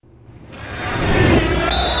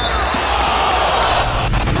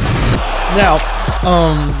Now,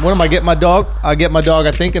 when am I getting my dog? I'll get my dog,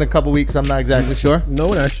 I think, in a couple weeks. I'm not exactly sure. No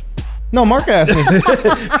one actually. No, Mark asked me.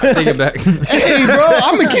 Take it back. Hey, bro,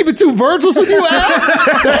 I'm gonna keep it 2 Virgils with you, Al.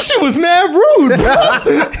 That shit was mad rude, bro.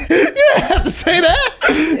 You didn't have to say that.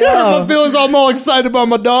 You hurt my feelings. I'm all excited about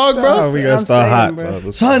my dog, bro. Oh, we gotta start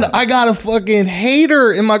hot. Son, I got a fucking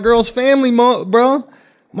hater in my girl's family, bro.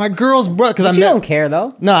 My girl's brother, because You don't care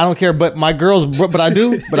though. No, I don't care. But my girl's, but I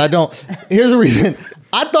do. But I don't. Here's the reason.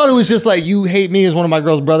 I thought it was just like you hate me as one of my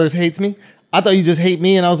girl's brothers hates me. I thought you just hate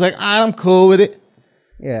me, and I was like, I'm cool with it.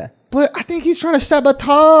 Yeah. But I think he's trying to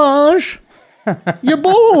sabotage your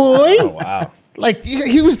boy. Oh, wow. Like,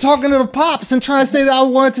 he was talking to the pops and trying to say that I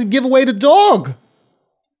wanted to give away the dog.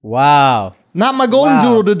 Wow. Not my golden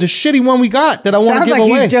doodle, the shitty one we got that I want to give away.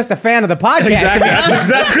 Sounds like he's just a fan of the podcast. Exactly. That's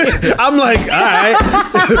exactly. I'm like, all right.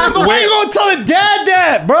 But why you gonna tell the dad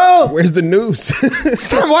that, bro? Where's the news?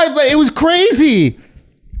 It was crazy.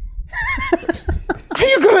 How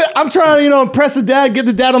you gonna? I'm trying to, impress the dad, get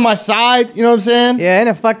the dad on my side. You know what I'm saying? Yeah, ain't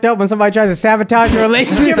it fucked up when somebody tries to sabotage your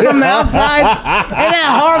relationship from the outside? Ain't that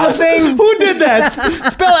a horrible thing? Who did that?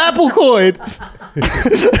 Spell Applecoid.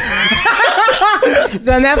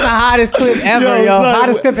 Son, that's the hottest clip ever, yo.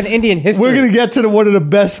 Hottest clip in Indian history. We're gonna get to one of the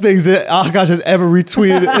best things that Akash has ever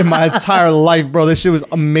retweeted in my entire life, bro. This shit was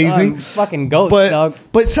amazing. Fucking goats, dog.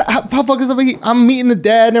 But how fuck is that? I'm meeting the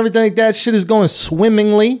dad and everything like that. Shit is going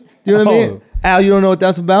swimmingly. Do you know what I mean? Al, you don't know what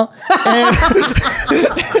that's about.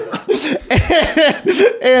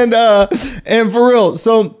 And for real.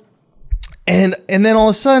 So, and then all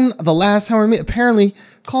of a sudden, the last time we met, apparently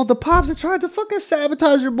called the pops and tried to fucking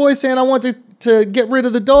sabotage your boy, saying I want to get rid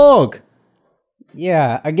of the dog.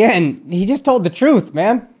 Yeah, again, he just told the truth,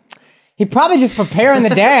 man. He probably just preparing the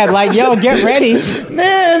dad, like, yo, get ready.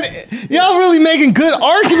 Man, y'all really making good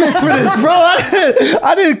arguments for this, bro.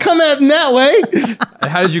 I didn't come at him that way.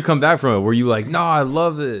 How did you come back from it? Were you like, no, I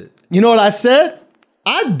love it? You know what I said?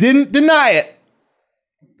 I didn't deny it.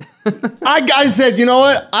 I said, you know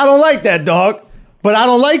what? I don't like that dog, but I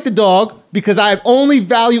don't like the dog because I only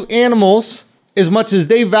value animals as much as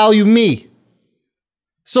they value me.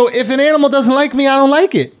 So if an animal doesn't like me, I don't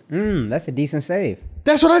like it. That's a decent save.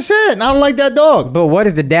 That's what I said. And I don't like that dog. But what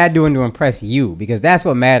is the dad doing to impress you? Because that's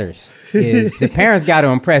what matters. Is the parents got to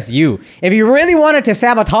impress you. If you really wanted to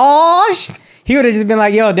sabotage, he would have just been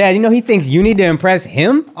like, yo, dad, he thinks you need to impress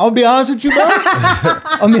him? I'll be honest with you,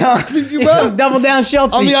 bro. Double down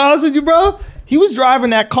Shelty. I'll be honest with you, bro. He was driving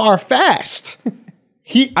that car fast.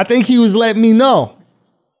 I think he was letting me know.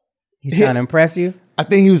 He's trying to impress you? I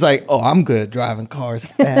think he was like, oh, I'm good at driving cars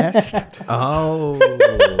fast. Oh.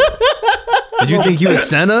 Did you think he was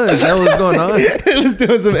Senna? Is that what's going on? He was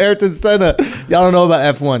doing some Ayrton Senna. Y'all don't know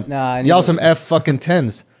about F1. Nah, y'all some F fucking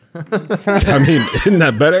 10s. I mean, isn't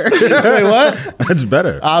that better? Wait, what? That's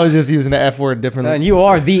better. I was just using the F word differently. And you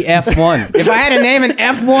are the F1. If I had to name an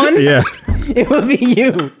F1, Yeah. it would be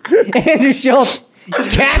you. Andrew Schultz.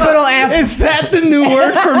 Capital F. Is that the new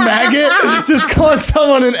word for maggot? Just calling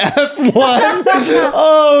someone an F1?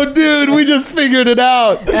 Oh, dude, we just figured it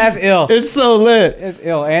out. That's ill. It's so lit. It's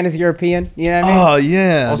ill. And it's European. You know what I mean? Oh,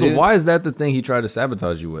 yeah. Also, dude. why is that the thing he tried to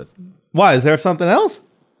sabotage you with? Why? Is there something else?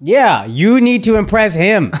 Yeah, you need to impress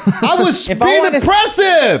him. I was If I being wanna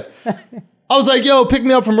impressive. I was like, yo, pick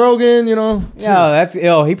me up from Rogan, No, that's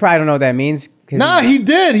ill. He probably don't know what that means. Nah, he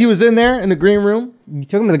did. He was in there in the green room. You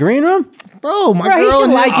took him to the green room? Bro, my Bro, he girl should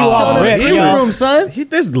and like you chilling in already, the green yo. room, son.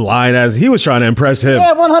 This line as he was trying to impress him.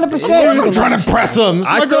 Yeah, 100%. I'm trying to impress him. It's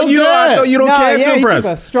my I thought girl's you dad. don't care to he impress.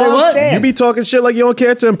 took a strong Say what? stand. You be talking shit like you don't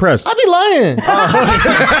care to impress. I be lying.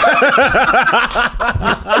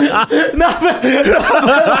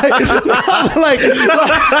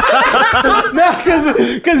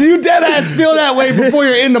 Because you dead ass feel that way before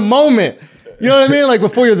you're in the moment. You know what I mean? Like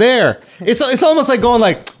before you're there. It's almost like going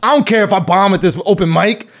like, I don't care if I bomb at this open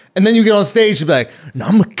mic, and then you get on stage, you be like, no,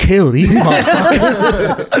 I'm gonna kill these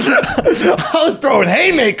motherfuckers. I was throwing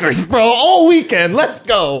haymakers, bro, all weekend. Let's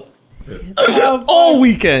go. All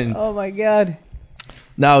weekend. Oh my God.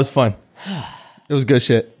 No, it was fun. It was good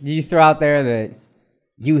shit. Did you throw out there that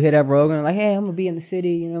you hit up Rogan like, hey, I'm gonna be in the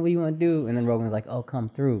city, what do you want to do? And then Rogan's like, oh, come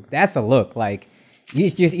through. That's a look. Like, you're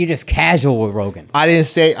just casual with Rogan. I didn't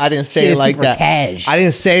say Shit it is like super that. cash. I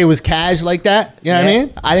didn't say it was cash like that. You know what I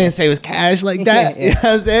mean? I didn't say it was cash like that. Yeah. You know what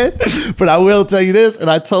I'm saying? But I will tell you this, and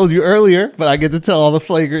I told you earlier, but I get to tell all the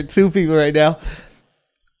flagrant 2 people right now.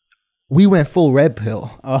 We went full red pill.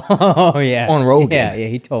 Oh, yeah. On Rogan. Yeah,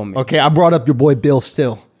 he told me. Okay, I brought up your boy Bill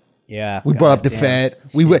Still. Yeah. We brought up the damn. Fed.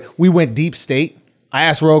 We went deep state. I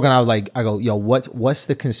asked Rogan, I go, yo, what's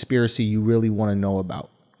the conspiracy you really want to know about?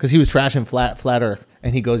 Because he was trashing flat Earth.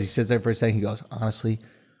 And he says there for a second, he goes, honestly,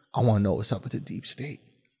 I want to know what's up with the deep state.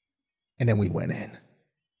 And then we went in.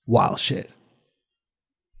 Wild shit.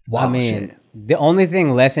 Wild shit. The only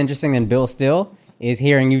thing less interesting than Bill Still is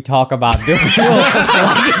hearing you talk about Bill Still.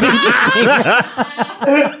 It's interesting.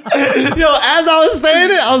 Yo, as I was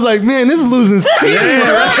saying it, I was like, man, this is losing steam.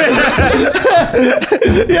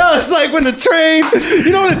 Yo, it's like when the train,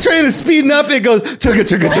 when the train is speeding up, it goes chugga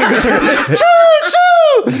chugga chugga chugga choo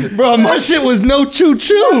choo. Bro, my shit was no choo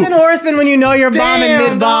choo. Nothing worse than when you know you're bombing Damn,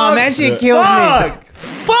 mid-bomb. dog. That shit kills me.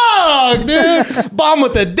 Fuck, dude. Bomb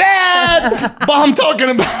with the dad. Bomb talking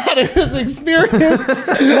about his experience.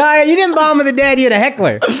 Nah, you didn't bomb with the dad, you had a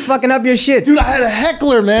heckler. Fucking up your shit. Dude, I had a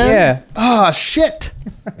heckler, man. Yeah. Ah, shit.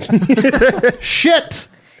 Shit.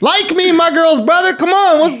 Like me, my girl's brother. Come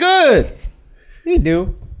on, what's good? You do.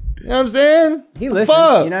 You know what I'm saying? He listens.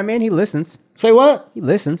 Fuck. You know what I mean? He listens. Say what? He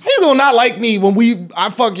listens. He gonna not like me when I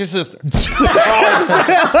fuck your sister. You know what I'm saying?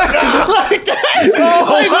 Like,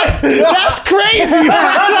 that's crazy.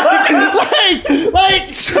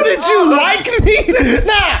 like, shouldn't you like me?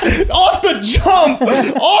 Nah, off the jump,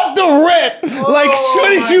 off the rip. Like,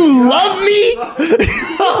 shouldn't you love me?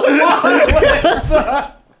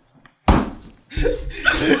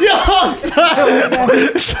 Yo, son.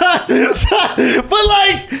 But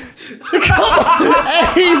like, come on.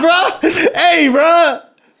 Hey, bro.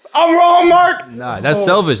 I'm wrong, Mark. Nah, that's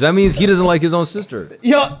selfish. That means he doesn't like his own sister.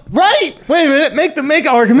 Yo, right? Wait a minute. Make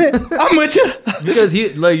argument. I'm with you. Because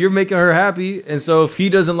you're making her happy, and so if he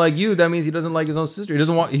doesn't like you, that means he doesn't like his own sister. He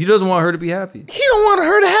doesn't want her to be happy. He don't want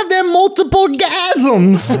her to have that multiple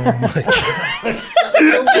gasms.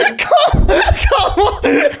 Come on.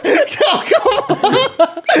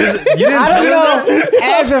 You didn't I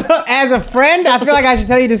don't know. As a friend, I feel like I should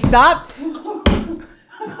tell you to stop.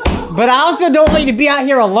 But I also don't want you to be out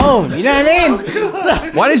here alone. You know what I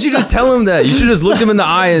mean? Why didn't you just tell him that? You should just looked him in the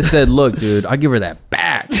eye and said, "Look, dude, I give her that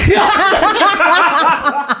back."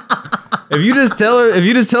 If you just tell him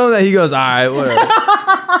that, he goes, "All right, whatever."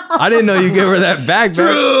 I didn't know you gave her that back.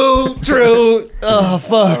 True. Oh,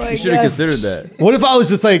 fuck. You should have considered that. What if I was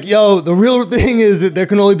just like, yo, the real thing is that there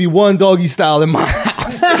can only be one doggy style in my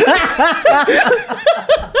house.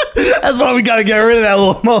 That's why we gotta get rid of that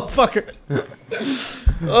little motherfucker.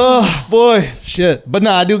 Oh, boy. Shit. But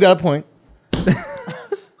nah, I do got a point.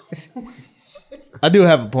 I do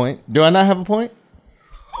have a point. Do I not have a point?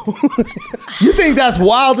 You think that's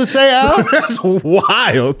wild to say, Al? That's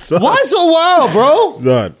wild, son. Why so wild, bro?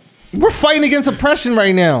 Son. We're fighting against oppression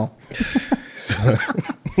right now.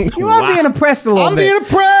 You are being oppressed a little I'm bit. being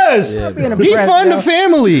oppressed. being oppressed, Defund yo. the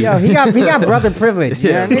family. Yo, he got brother privilege.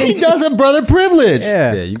 You know what I mean? He does have brother privilege.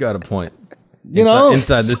 Yeah. Yeah, you got a point. You know?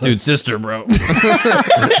 Inside this dude's sister, bro. Wait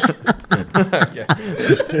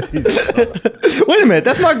a minute,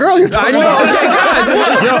 that's my girl you're talking about.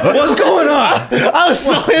 What's going on? I was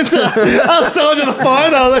so into the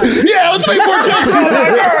fun. I was like, yeah, let's make more attention on my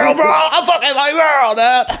girl, bro. I'm fucking my girl,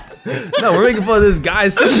 dad. No, we're making fun of this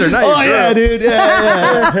guy's sister, not Oh your yeah, girl. dude.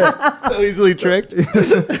 Yeah. So easily tricked.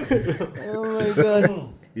 Oh my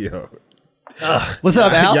god. Yo. What's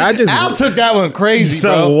up, Al? Yeah, Al took that one crazy,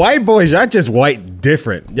 So bro. white boys, y'all just white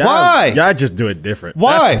different. Y'all, Why? Y'all just do it different.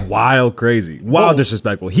 Why? That's wild, crazy. Wild,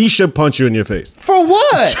 disrespectful. He should punch you in your face. For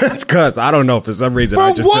what? That's because, I don't know, for some reason, For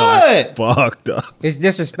I just what? feel like fucked up. It's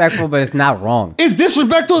disrespectful, but it's not wrong. It's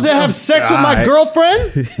disrespectful to have sex with my Alright.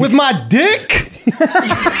 girlfriend? With my dick?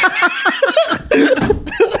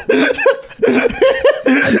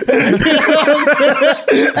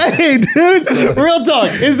 Hey, dude, real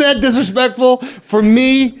talk. Is that disrespectful for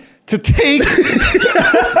me to take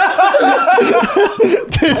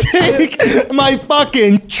my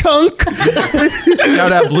fucking chunk? Now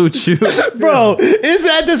that blue chew. Bro, is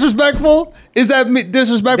that disrespectful? Is that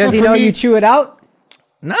disrespectful Does he for know me? you chew it out?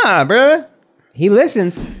 Nah, bruh. He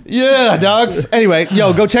listens. Yeah, dogs. Anyway,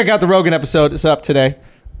 yo, go check out the Rogan episode. It's up today.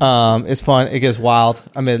 It's fun. It gets wild.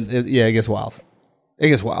 I mean, it gets wild. It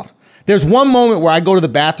gets wild. There's one moment where I go to the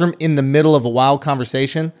bathroom in the middle of a wild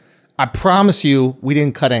conversation. I promise you, we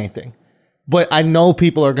didn't cut anything. But I know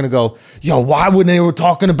people are going to go, yo, why when they were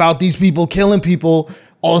talking about these people killing people,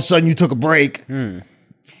 all of a sudden you took a break?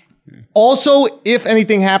 Also, if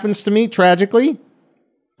anything happens to me tragically,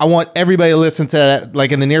 I want everybody to listen to that.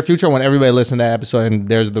 Like in the near future, I want everybody to listen to that episode, and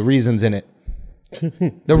there's the reasons in it.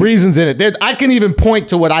 The reasons in it. I can even point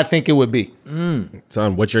to what I think it would be.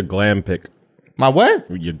 Son, what's your glam pick? My what?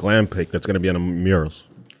 Your glam pick that's going to be on the murals.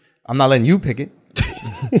 I'm not letting you pick it.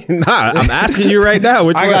 Nah, I'm asking you right now.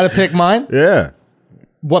 Which I one? got to pick mine. Yeah.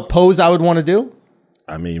 What pose I would want to do?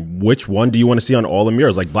 I mean, which one do you want to see on all the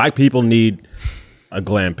murals? Like, black people need a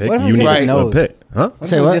glam pick. What if You it was need just a a nose? pick. Huh? What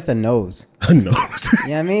Say if it was what? just a nose? No. You know what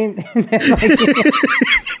I mean?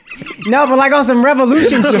 No, but like on some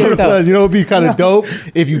revolution shit though. You know, it'd be kind of dope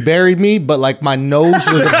if you buried me, but like my nose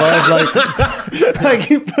was above, like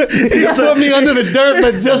he put me under the dirt,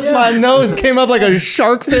 but just my nose came up like a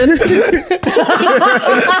shark fin.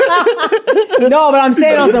 No, but I'm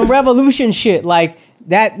saying on some revolution shit, like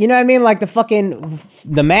that. You know what I mean? Like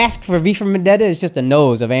the mask for V for Vendetta is just the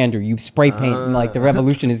nose of Andrew. You spray paint, and like the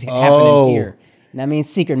revolution is happening here. And that means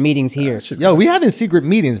secret meetings here. Yo, we having secret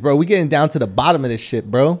meetings, bro. We getting down to the bottom of this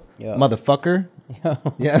shit, bro. Yo. Motherfucker. You know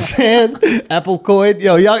what I'm saying? Applecoid.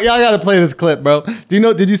 Yo, y'all gotta play this clip, bro.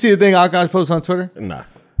 Did you see the thing Akash posted on Twitter? Nah.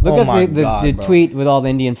 Look Oh my at the God, bro. tweet with all the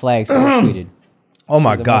Indian flags tweeted. Oh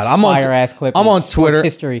my The God. most I'm on fire-ass clip I'm in on sports Twitter.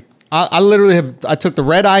 history. I literally I took the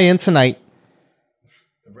red eye in tonight.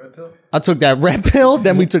 The red pill? I took that red pill,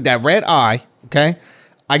 then we took that red eye. Okay.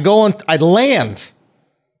 I land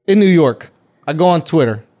in New York. I go on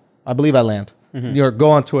Twitter. I believe I land. New York,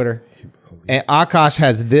 go on Twitter. And Akash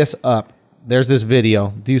has this up. There's this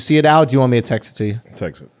video. Do you see it, Al? Do you want me to text it to you?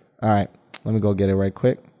 Text it. All right. Let me go get it right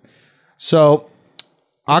quick. So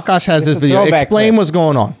Akash has this a video. throwback Explain clip. what's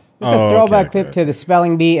going on. It's a throwback okay. clip to the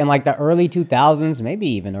spelling bee in like the early 2000s, maybe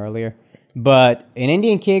even earlier. But an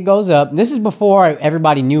Indian kid goes up. This is before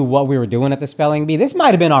everybody knew what we were doing at the spelling bee. This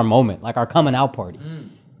might have been our moment, like our coming out party.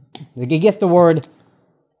 Like, it gets the word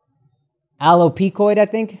alopecoid, I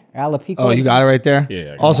think. Alopecoid. Oh, you got it right there?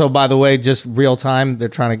 Yeah, I got Also, by the way, just real time, they're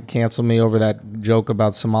trying to cancel me over that joke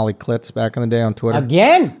about Somali clits back in the day on Twitter.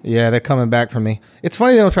 Again? Yeah, they're coming back for me. It's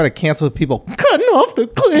funny they don't try to cancel people cutting off the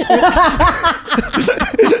clits.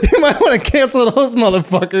 You might want to cancel those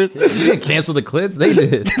motherfuckers. You didn't cancel the clits. They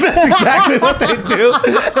did. That's exactly what they do.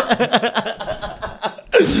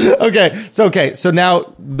 Okay, so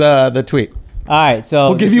now the tweet. All right, so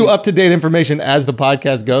We'll give you up-to-date information as the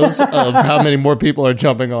podcast goes of how many more people are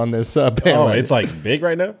jumping on this Oh, bandwagon. it's like big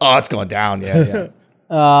right now? Oh, it's going down.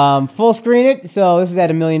 Yeah. full screen it. So this is at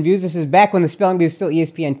 1 million views. This is back when the spelling bee was still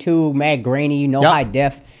ESPN2, mad grainy, no Yep. high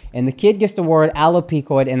def. And the kid gets the word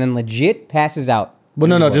alopecoid and then legit passes out. Well,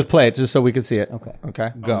 no, just play it just so we can see it. Okay.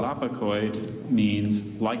 Okay, go. Alopecoid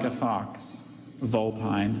means like a fox,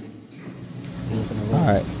 vulpine. All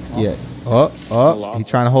right. Yeah. Oh. He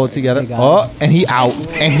trying to hold it together. got Oh, and he out.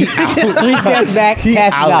 And he out. 3 steps back, He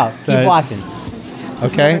passes out, out. son. Keep watching.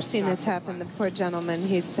 Okay. Never seen this happen. The poor gentleman.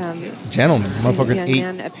 He's Gentleman. Motherfucker young ate.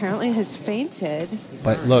 man apparently has fainted.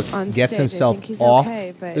 But look, on gets stage. I himself think he's off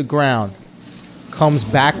okay, but the ground. Comes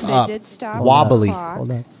back they up. did stop Wobbly. the clock.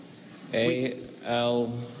 Hold on. ALOPECOID.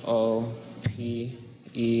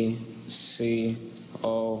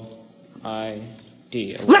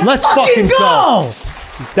 Let's fucking go.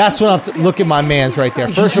 That's what I'm. Look at my man's right there.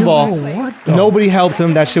 First of all, nobody helped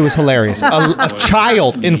him. That shit was hilarious. A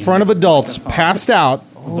child in front of adults passed out,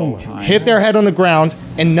 hit their head on the ground,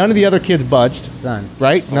 and none of the other kids budged. Son.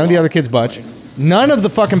 Right? None of the other kids budged. None of the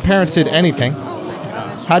fucking parents did anything.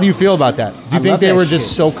 How do you feel about that? Do you think love they that were just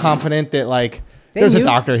shit. so confident that like They there's a knew.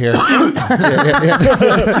 doctor here? Yeah.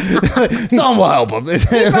 Someone will help him.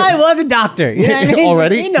 He probably was a doctor. You know what I mean?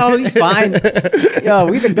 Already? He knows he's fine. Yo,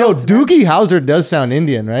 we the Yo, goats, man. Doogie Howser does sound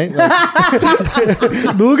Indian, right? Like,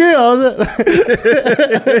 Doogie Howser.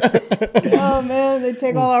 Oh man, they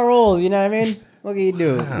take all our roles. You know what I mean? What can you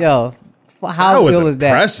do? Yo, That how was cool is that?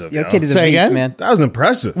 impressive, Your yo. kid is Say a beast, again? man. That was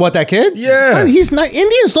impressive. What, that kid? Yeah. Son, he's not.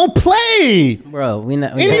 Indians don't play. Bro, we know.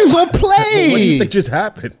 Indians don't What do you play. think just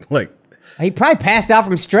happened? Like, He probably passed out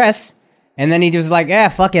from stress, and then he just like, yeah,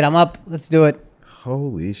 fuck it, I'm up. Let's do it.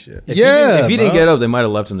 holy shit. Yeah, If he didn't bro. get up, they might have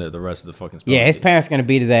left him there the rest of the fucking spell. Yeah, his parents gonna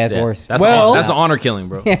beat his ass worse. That's Well- that's an honor killing,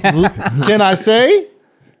 bro. Can I say?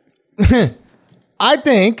 I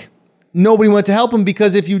think nobody went to help him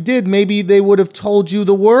because if you did, maybe they would have told you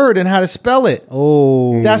the word and how to spell it.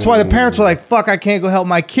 Oh, That's why the parents were like, fuck, I can't go help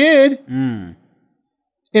my kid.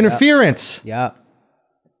 Interference. yeah.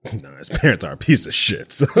 Nah, his parents are a piece of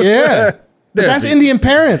shit. So. Yeah. But that's big- Indian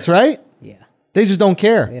parents, right? Yeah, They just don't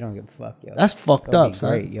care. they don't give a fuck, yo. That's fucked Go up, be son.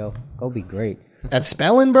 great, yo. Go be great. At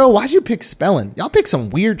spelling, bro? Why'd you pick spelling? Y'all pick some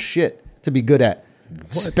weird shit to be good at.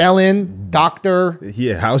 Spelling, doctor,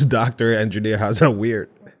 Yeah, how's doctor, engineer? How's that weird?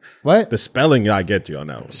 what? The spelling, I get you on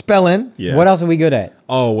that one. Spelling. Yeah. What else are we good at?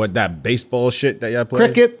 Oh, what that baseball shit that y'all play?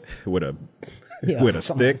 Cricket. With a Yo, with a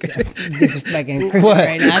come stick. on, disrespecting cricket What?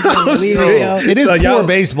 right now. I can't believe it, yo. It is So poor y'all-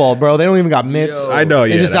 baseball, bro. They don't even got mitts. I know,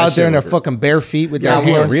 yeah. They're just that out there in shit their was- fucking bare feet with their Y'all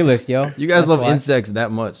we're hands. realists, yo. You guys That's love why. insects that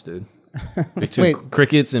much, dude. Between Wait.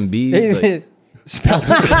 crickets and bees, like, Spelling.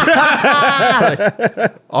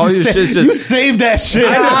 all your shit's You just. saved that shit.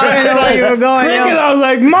 I didn't know where you were going, Cricket, yo. I was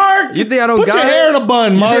like, Mark, You think I don't put got your it? hair in a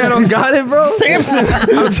bun, You Mark. think I don't got it, bro? Samson.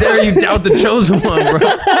 How dare you doubt the chosen one, bro?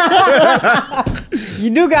 You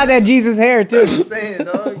do got that Jesus hair too. Saying,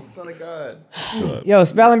 dog. Son of God. Yo,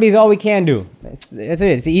 spelling bee is all we can do. That's it.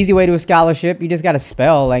 It's an easy way to a scholarship. You just got to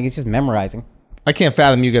spell. Like, it's just memorizing. I can't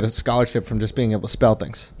fathom you get a scholarship from just being able to spell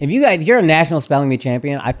things. If you're a national spelling bee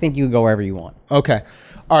champion, I think you can go wherever you want. Okay.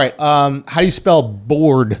 All right. How do you spell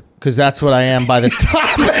bored? Because that's what I am by this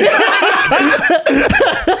time.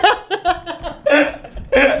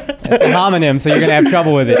 It's a homonym, so you're going to have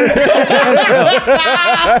trouble with it.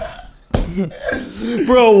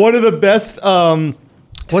 Bro, one of the best.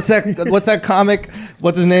 What's that comic?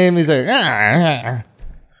 What's his name? He's like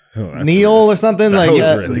Neil or something. That Like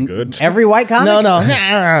was really good. Every white comic? no,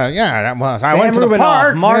 yeah, that was. I Sam went to the Rubinoff,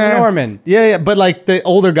 park. Mark Yeah. Norman. Yeah, but like the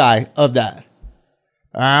older guy of that.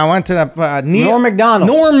 I went to the Norm Macdonald.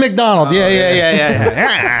 Norm Macdonald.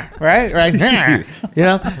 Yeah. Right. You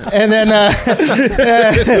know, and then I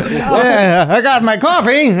got my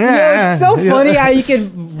coffee. Yo, it's so funny how you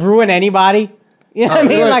can ruin anybody. You know what I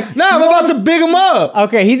mean? Like, no, I'm about to big him up.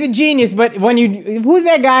 okay, he's a genius, but when who's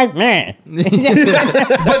that guy? Man.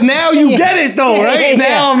 But now you get it though, right? Yeah.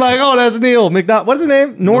 Now I'm like, oh, that's Neil McDonald. What's his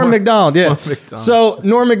name? Norm Macdonald. Yeah. Norm Macdonald. So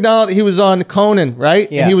Norm Macdonald, he was on Conan,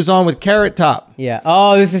 right? Yeah. And he was on with Carrot Top. Yeah.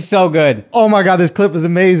 Oh, this is so good. Oh my God, this clip is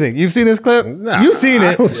amazing. You've seen this clip? Nah, You've seen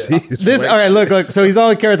I it. don't see this All right, look. So he's on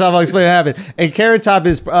with Carrot Top. I'll explain what happened. And Carrot Top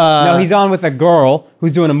is No, he's on with a girl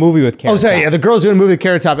who's doing a movie with Carrot Oh, sorry. Top. Yeah, the girl's doing a movie with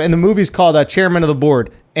Carrot Top, and the movie's called Chairman of the Board.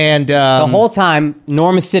 And The whole time,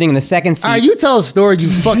 Norm is sitting in the second seat. you tell a story, you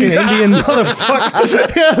fucking Indian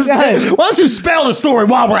motherfucker. You know what I'm saying? Why don't you spell the story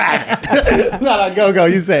while we're at it? No, go.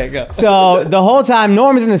 You say it. Go. So the whole time,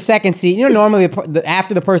 Norm is in the second seat. You know, normally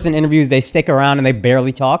after the person interviews, they stick around and they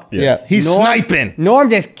barely talk. Yeah, he's sniping. Norm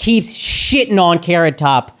just keeps shitting on Carrot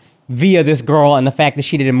Top via this girl and the fact that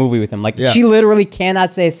she did a movie with him. Like, Yeah. she literally cannot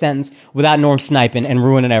say a sentence without Norm sniping and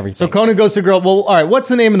ruining everything. So Conan goes to the girl, well, all right, what's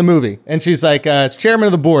the name of the movie? And she's like, it's Chairman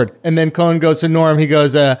of the Board. And then Conan goes to Norm. He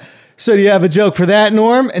goes, so do you have a joke for that,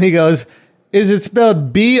 Norm? And he goes, is it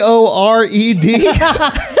spelled Bored? and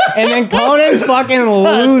then Conan fucking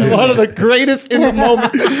loses. One of the greatest in the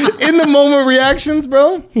moment reactions,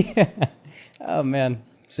 bro. Oh, man.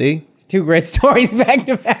 See? Two great stories back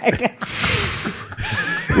to back.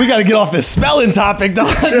 We got to get off this spelling topic, dog.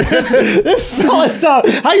 This spelling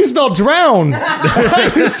topic. How you spell drown?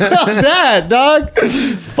 How you spell that, dog?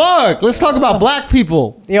 Fuck. Let's talk about black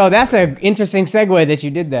people. Yo, that's an interesting segue that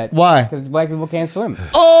you did that. Why? Because black people can't swim.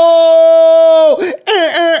 Oh!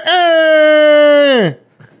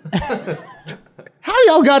 How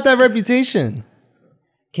y'all got that reputation?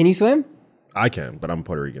 Can you swim? I can, but I'm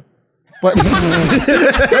Puerto Rican. But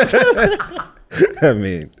I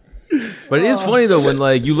mean, But it is funny though when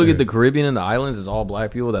like you look at the Caribbean and the islands, it's all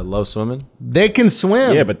black people that love swimming. they can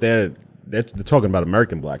swim. yeah, but they're talking about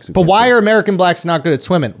American blacks. But why are American blacks not good at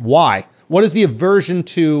swimming? Why? What is the aversion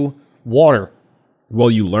to water?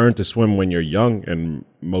 Well, you learn to swim when you're young, and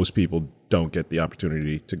most people don't get the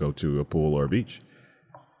opportunity to go to a pool or a beach.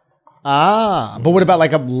 Ah, but what about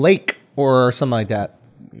like a lake or something like that?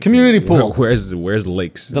 Community pool. Where's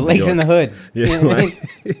lakes? The lakes in the hood. Yeah,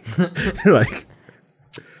 like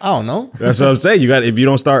I don't know. that's what I'm saying. If you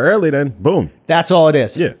don't start early, then boom. That's all it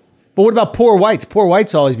is. Yeah. But what about poor whites? Poor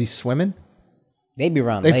whites always be swimming. They be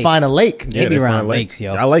around They lakes. find a lake. They be find around lakes,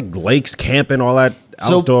 yo. I like lakes, camping, all that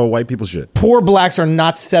So- outdoor white people shit. Poor blacks are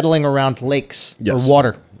not settling around lakes Yes. or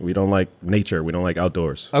water. We don't like nature. We don't like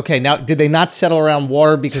outdoors. Okay, now did they not settle around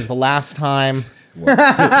water because the last time were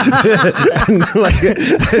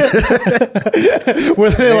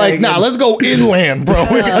they like, nah, let's go inland, bro.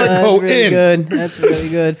 We gotta go really in. good. That's really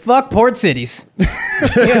good. Fuck port cities.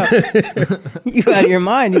 Yeah. You out of your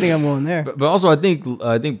mind? You think I'm going there? But also I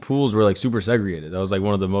think pools were like super segregated. That was like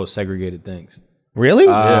one of the most segregated things. Really?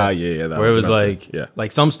 Yeah. That Where it was another like thing. Yeah.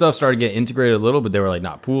 like some stuff started getting integrated a little, but they were like,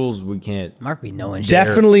 nah, pools, we can't Mark be knowing shit.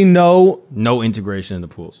 Definitely no. no integration in the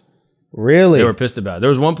pools. Really? They were pissed about it. There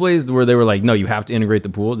was one place where they were like, no, you have to integrate the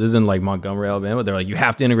pool. This is in like Montgomery, Alabama. They're like, you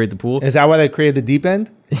have to integrate the pool. Is that why they created the deep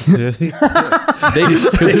end? They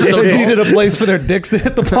just, 'cause it's so They tall. needed a place for their dicks to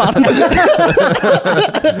hit the bottom.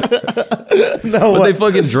 But they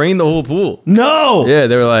fucking drained the whole pool. No. Yeah,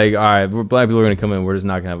 they were like, all right, black people are gonna come in. We're just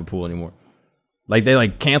not gonna have a pool anymore. Like they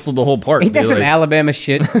like canceled the whole park. Ain't that They, some like, Alabama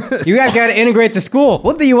shit? You guys got to integrate the school.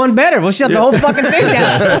 We'll do you one better. We'll shut the whole fucking thing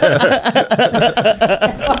down. Fuck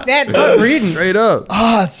that. Fuck reading. straight up.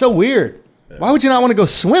 Ah, it's so weird. Why would you not want to go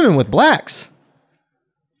swimming with blacks?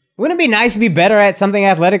 Wouldn't it be nice to be better at something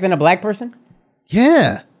athletic than a black person?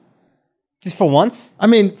 Yeah. Just for once? I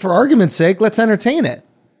mean, for argument's sake, let's entertain it.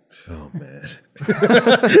 Oh man.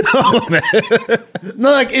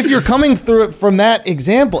 No, like if you're coming through it from that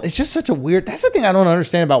example, it's just such a weird. That's the thing I don't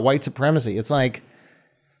understand about white supremacy. It's like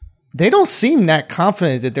they don't seem that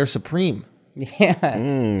confident that they're supreme. Yeah.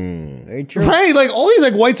 Very true. Right? Like all these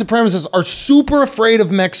like white supremacists are super afraid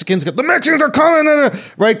of Mexicans. The Mexicans are coming.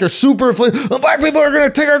 Right? They're super afraid. The black people are going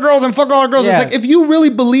to take our girls and fuck all our girls. Yeah. It's like, if you really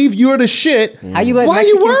believe you're the shit, why are you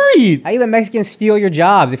worried? How you let Mexicans steal your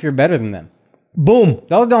jobs if you're better than them? Boom.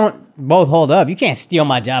 Those don't both hold up. You can't steal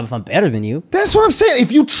my job if I'm better than you. That's what I'm saying.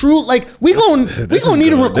 If you we gonna need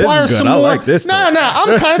to good. require This is some good. I more. like this, Nah, though.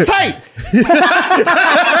 I'm kind of tight. I'm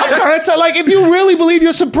kind of tight. Like if you really believe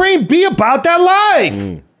you're supreme, be about that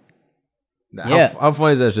life. Yeah. How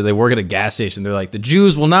funny is that shit? They work at a gas station. They're like, the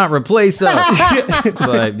Jews will not replace us. It's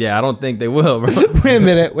like, yeah, I don't think they will, bro. Wait a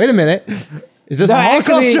minute. Is this No, a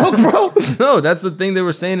Holocaust actually- joke, bro? No, that's the thing they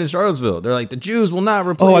were saying in Charlottesville. They're like, the Jews will not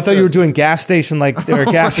replace us. Oh, I thought you were doing gas station like or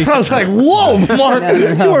gas. I was like, whoa, Mark,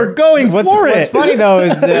 you are going What's for it. What's funny though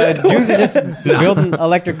is the Jews are just building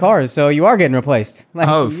electric cars, so you are getting replaced. Like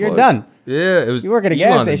you're fuck. done. Yeah, it was. You work at a Elon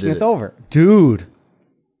gas that station, did it's it. over. Dude,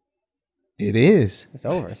 it is. It's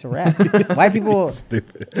over. It's a wrap. White people,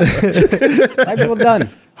 Stupid. white people done.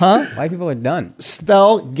 Huh? White people are done.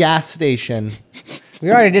 Spell gas station. We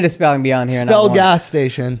already did a spelling bee on here. Spell not one. gas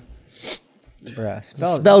station. Bruh,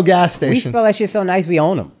 Spell gas We station. spell that shit so nice we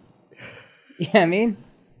own them. You know what I mean?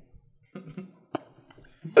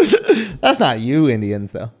 That's not you,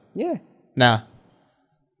 Indians, though. Yeah. Nah.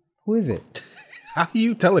 Who is it? How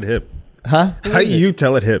you tell it hip? Huh? How you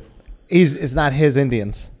tell it hip? It's not his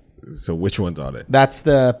Indians. So which ones are they? That's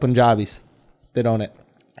the Punjabis that own it.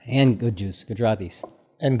 And good juice, Gujaratis.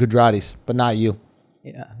 And Gujaratis, but not you.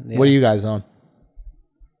 Yeah. What do you guys own?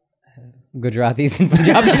 Gujaratis and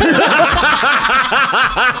Punjabis.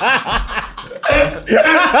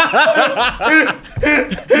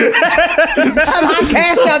 I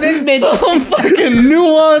cast out this bitch. Some fucking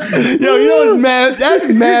nuance. Yo, you know what's mad? That's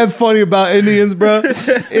mad funny about Indians, bro. Is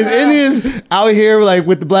Indians out here like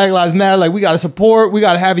with the Black Lives Matter, like we gotta support, we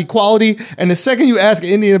gotta have equality. And the second you ask an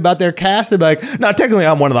Indian about their caste, they're like, no, technically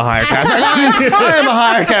I'm one of the higher castes. Like, I am a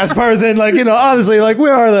higher caste person. Like, you know, honestly, like we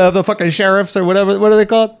are the fucking sheriffs or whatever. What are they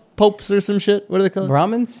called? Popes or some shit? What are they called?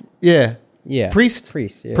 Brahmins? Yeah. Yeah. Priest?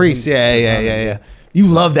 Priest, yeah. Priest, yeah. You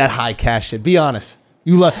love that high caste shit. Be honest.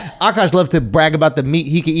 You love Akash love to brag about the meat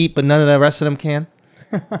he can eat, but none of the rest of them can.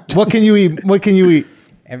 What can you eat? What can you eat?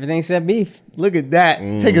 Everything except beef. Look at that.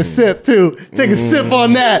 Take a sip too. Take a sip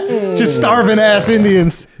on that. Just starving ass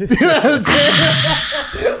Indians. You know what I'm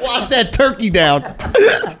saying? Wash that turkey down.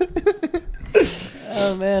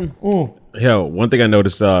 Oh, man. Yo, one thing I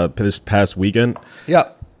noticed this past weekend,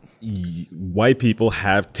 Yep. white people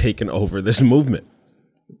have taken over this movement.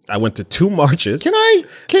 I went to 2 marches. Can we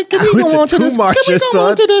went go to on to 2 this? marches, Can we go son.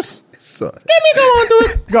 on to this? Son. Can we go on to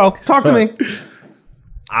it? Go. Talk to me.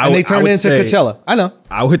 And they turned it into Coachella. I know.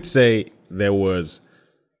 I would say there was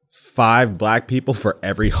 5 black people for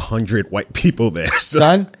every 100 white people there.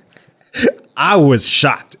 Son, I was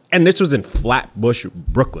shocked. And this was in Flatbush,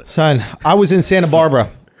 Brooklyn. son, I was in Santa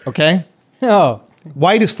Barbara, okay? Oh.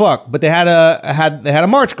 White as fuck, but they had a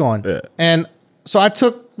march going. Yeah. And so I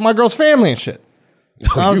took my girl's family and shit.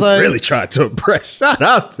 I was you like, really tried to impress. Shout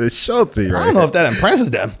out to Schulte right I don't know if that impresses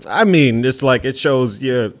them. I mean, it's like it shows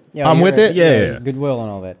you. Yeah, I'm you're with it? Yeah. Goodwill and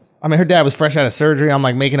all that. I mean, her dad was fresh out of surgery. I'm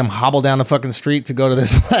like making him hobble down the fucking street to go to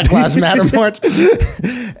this Black Lives Matter march.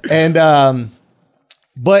 And,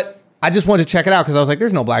 but I just wanted to check it out because I was like,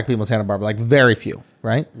 there's no black people in Santa Barbara, like very few,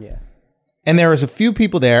 right? Yeah. And there was a few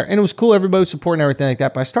people there, and it was cool. Everybody was supporting everything like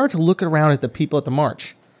that. But I started to look around at the people at the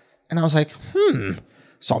march, and I was like,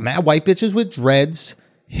 saw mad white bitches with dreads,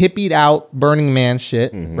 hippied out Burning Man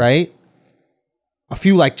shit, right? A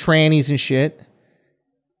few like trannies and shit.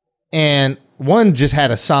 And one just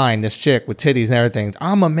had a sign, this chick with titties and everything.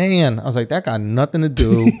 I'm a man. I was like, that got nothing to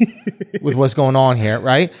do with what's going on here,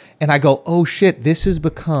 right? And I go, oh shit, this has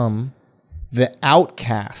become the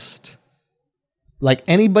outcast. Like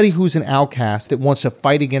anybody who's an outcast that wants to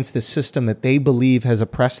fight against the system that they believe has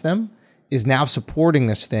oppressed them is now supporting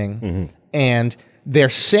this thing. And they're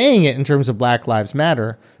saying it in terms of Black Lives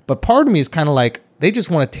Matter. But part of me is kind of like, they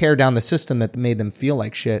just want to tear down the system that made them feel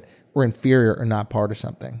like shit or inferior or not part of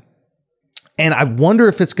something. And I wonder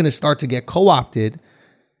if it's going to start to get co-opted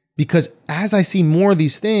because as I see more of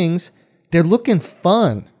these things, they're looking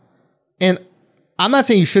fun. And I'm not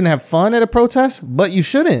saying you shouldn't have fun at a protest, but you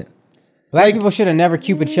shouldn't. Black people should have never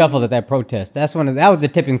Cupid shuffled at that protest. That was the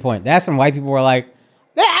tipping point. That's when white people were like,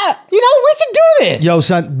 we should do this. Yo,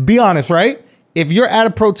 son, be honest, right? If you're at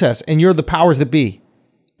a protest and you're the powers that be,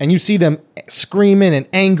 and you see them screaming and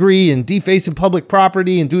angry and defacing public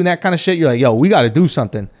property and doing that kind of shit, you're like, yo, we got to do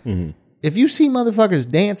something. If you see motherfuckers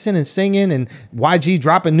dancing and singing and YG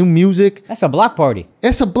dropping new music, That's a block party.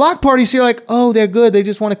 it's a block party. So you're like, oh, they're good. They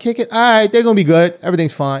just want to kick it. All right, they're going to be good.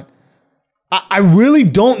 Everything's fine. I really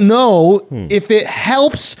don't know if it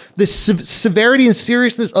helps the severity and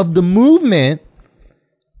seriousness of the movement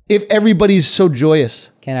if everybody's so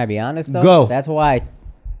joyous. Can I be honest though? Go. That's why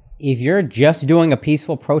if you're just doing a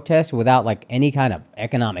peaceful protest without like any kind of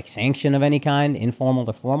economic sanction of any kind, informal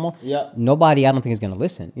to formal, nobody I don't think is going to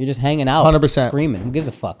listen. You're just hanging out, 100%. screaming. Who gives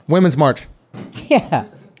a fuck? Women's March. Yeah.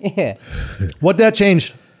 Yeah. What that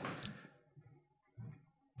changed?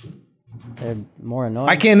 They're more annoying.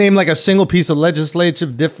 I can't name like a single piece of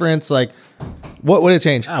legislative difference. Like, what would it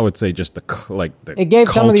change? I would say just the It gave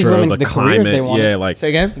some of these culture, women the the careers they climate. wanted. Yeah, like Say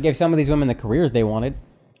again? It gave some of these women the careers they wanted.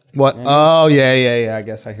 What? Oh, yeah. I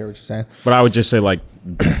guess I hear what you're saying. But I would just say like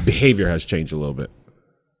behavior has changed a little bit.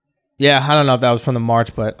 Yeah, I don't know if that was from the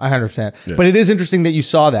march, but I understand. Yeah. But it is interesting that you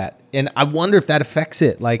saw that. And I wonder if that affects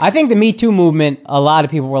it. Like, I think the Me Too movement, a lot of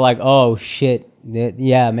people were like, oh shit,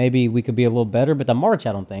 yeah, maybe we could be a little better. But the march,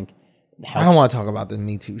 I don't think. I don't want to talk about the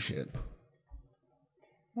Me Too shit.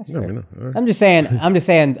 That's fair. I'm just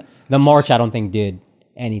saying the march I don't think did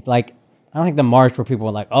any, like, I don't think the march where people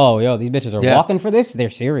were like, oh, yo, these bitches are walking for this,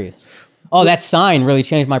 they're serious. Oh, that sign really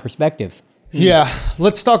changed my perspective. Yeah,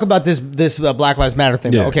 let's talk about this Black Lives Matter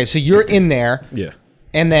thing. Yeah. Okay, so you're in there, Yeah.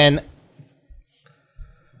 and then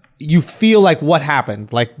you feel like what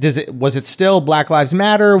happened? Like, was it still Black Lives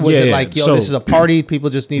Matter? Was it like, yo, So- this is a party, people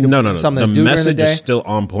just need No. something The to do during the message day? is still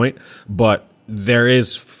on point, but there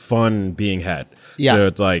is fun being had. Yeah. So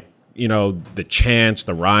it's like, you know, the chants,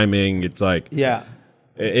 the rhyming. It's like, Yeah,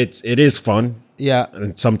 it is fun. yeah,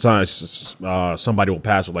 And sometimes somebody will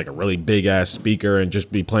pass with like a really big ass speaker and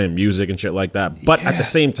just be playing music and shit like that. But at the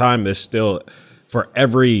same time, there's still for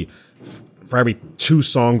every 2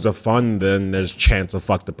 songs of fun, then there's chants of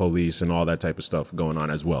fuck the police and all that type of stuff going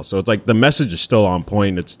on as well. So it's like the message is still on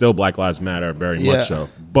point. It's still Black Lives Matter, very Yeah. much so.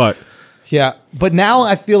 But yeah. But now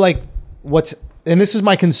I feel like and this is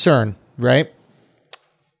my concern, right?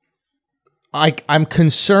 I'm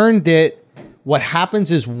concerned that what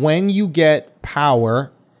happens is when you get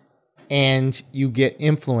power and you get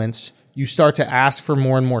influence, you start to ask for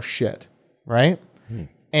more and more shit, right?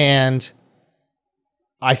 And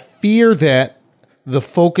I fear that the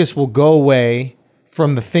focus will go away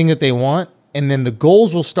from the thing that they want, and then the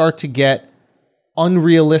goals will start to get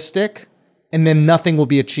unrealistic, and then nothing will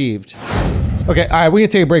be achieved. Okay, all right, we can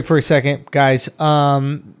take a break for a second, guys.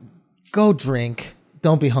 Go drink.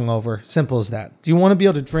 Don't be hungover. Simple as that. Do you want to be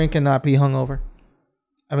able to drink and not be hungover?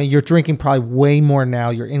 I mean, you're drinking probably way more now.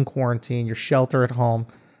 You're in quarantine. You're shelter at home.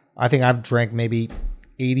 I think I've drank maybe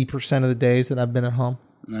 80% of the days that I've been at home.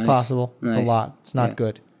 It's possible. It's a lot. It's not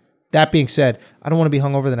good. That being said, I don't want to be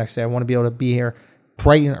hungover the next day. I want to be able to be here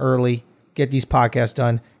bright and early, get these podcasts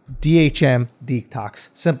done. DHM detox.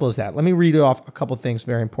 Simple as that. Let me read off a couple things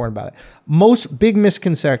very important about it. Most big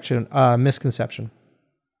misconception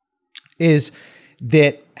is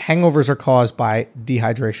that hangovers are caused by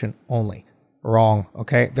dehydration only. Wrong,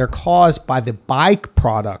 okay? They're caused by the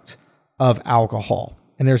byproduct of alcohol.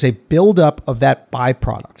 And there's a buildup of that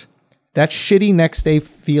byproduct. That shitty next day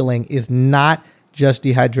feeling is not just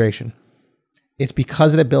dehydration. It's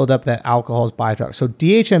because of the buildup that alcohol is byproduct. So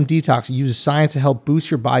DHM Detox uses science to help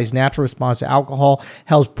boost your body's natural response to alcohol,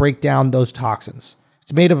 helps break down those toxins.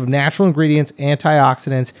 It's made up of natural ingredients,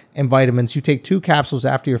 antioxidants, and vitamins. You take 2 capsules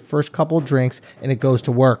after your first couple of drinks, and it goes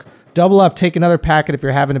to work. Double up, take another packet if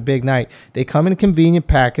you're having a big night. They come in convenient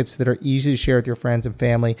packets that are easy to share with your friends and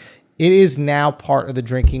family. It is now part of the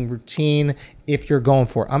drinking routine if you're going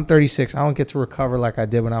for it. I'm 36. I don't get to recover like I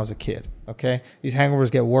did when I was a kid, okay? These hangovers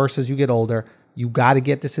get worse as you get older. You got to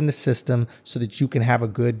get this in the system so that you can have a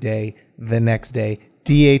good day the next day.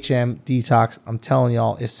 DHM Detox, I'm telling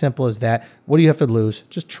y'all, as simple as that. What do you have to lose?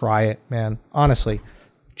 Just try it, man. Honestly,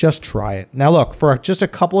 just try it. Now, look, for just a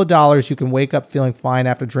couple of dollars, you can wake up feeling fine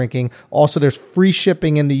after drinking. Also, there's free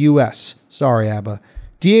shipping in the U.S. Sorry, Abba.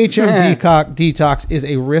 DHM Detox is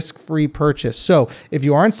a risk-free purchase. So if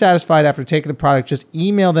you aren't satisfied after taking the product, just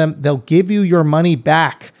email them. They'll give you your money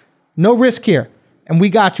back. No risk here. And we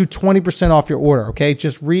got you 20% off your order, okay?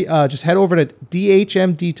 Just head over to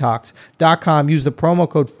dhmdetox.com. Use the promo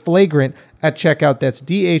code FLAGRANT at checkout. That's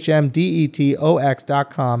dhmdetox.com.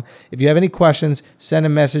 If you have any questions, send a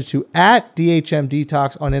message to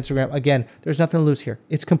 @DHMDetox on Instagram. Again, there's nothing to lose here.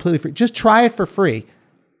 It's completely free. Just try it for free.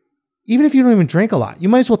 Even if you don't even drink a lot, you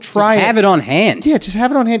might as well try Just have it on hand. Yeah, just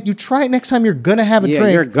have it on hand. You try it next time you're going to have a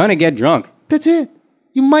drink. You're going to get drunk. That's it.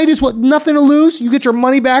 You might as well, nothing to lose. You get your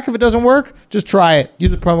money back if it doesn't work. Just try it.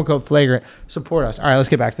 Use the promo code FLAGRANT. Support us. All right, let's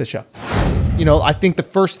get back to the show. I think the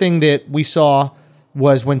first thing that we saw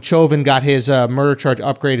was when Chauvin got his murder charge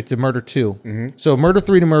upgraded to murder 2. So murder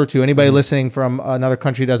 3 to murder 2. Anybody listening from another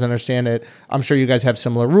country doesn't understand it. I'm sure you guys have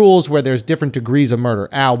similar rules where there's different degrees of murder.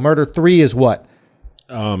 Al, murder 3 is what?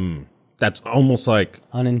 That's almost like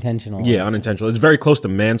Unintentional. Yeah, unintentional. It's very close to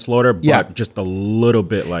manslaughter, but just a little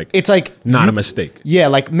bit like It's like not a mistake. Yeah,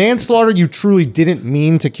 like manslaughter, you truly didn't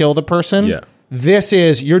mean to kill the person. Yeah. This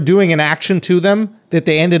is you're doing an action to them that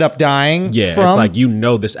they ended up dying Yeah, from. it's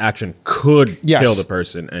like this action could Yes. kill the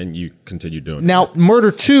person, and you continue doing it. Now,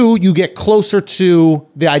 murder 2, you get closer to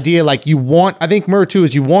the idea like I think murder 2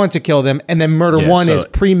 is you want to kill them, and then murder 1 so- is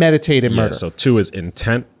premeditated murder. So 2 is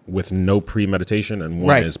intent with no premeditation, and 1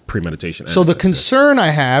 Right. is premeditation. So the concern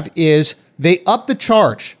I have is they up the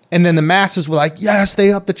charge, and then the masses were like, yes,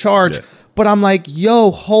 they up the charge. Yeah. But I'm like,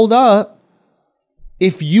 yo, hold up.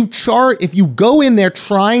 If you go in there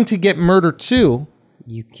trying to get murder 2,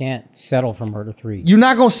 You can't settle for murder 3. you're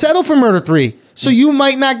not going to settle for murder 3. So you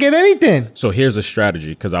might not get anything. So here's a strategy,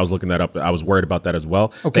 because I was looking that up. I was worried about that as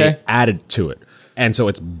well. Okay. They added to it. And so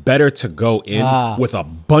it's better to go in with a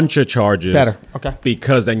bunch of charges. Better. Okay.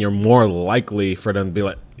 Because then you're more likely for them to be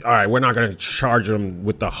like, all right, we're not going to charge them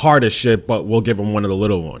with the hardest shit, but we'll give them one of the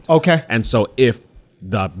little ones. Okay. And so if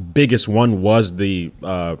the biggest one was the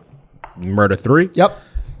murder 3, Yep.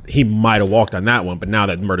 he might have walked on that one. But now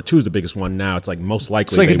that murder 2 is the biggest one, now it's like most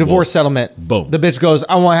likely It's like they a divorce will- settlement. Boom. The bitch goes,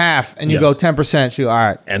 I want half. And you Yes. go 10%. She go, all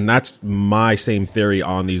right. And that's my same theory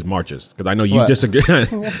on these marches, because I know you What? disagree.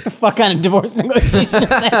 The fuck kind of divorce negotiation is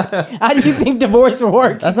that? How do you think divorce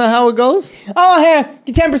works? That's not how it goes. Oh,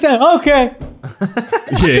 hey, 10%. Okay.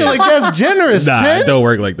 I feel like that's generous. Nah, 10? it don't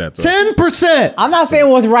work like that. So. 10%. I'm not saying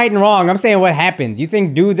what's right and wrong. I'm saying what happens. You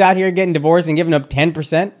think dudes out here getting divorced and giving up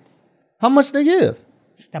 10%? How much they give?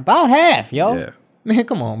 About half, yo. Yeah. Man,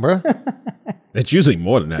 come on, bro. It's usually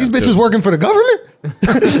more than that. These bitches too. working for the government?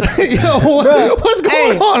 Yo, what's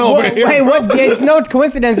going on over here? Wait, what? It's no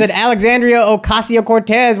coincidence that Alexandria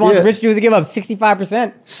Ocasio-Cortez wants Yeah. rich dudes to give up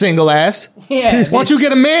 65%. Single ass. Yeah. Why don't you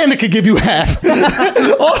get a man that could give you half?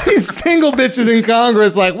 All these single bitches in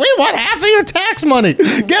Congress like, we want half of your tax money.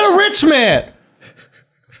 Get a rich man.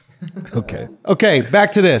 Okay. Okay,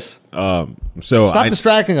 back to this. So Stop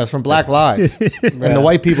distracting us from black lives and the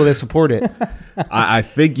white people that support it. I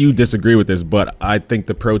think you disagree with this, but I think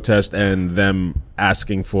the protest and them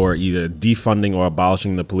asking for either defunding or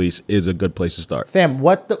abolishing the police is a good place to start. Fam,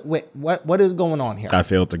 what is going on here? I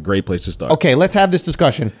feel it's a great place to start. Okay, let's have this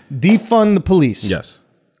discussion. Defund the police. Yes.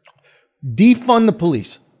 Defund the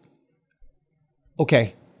police.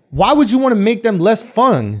 Okay. Why would you want to make them less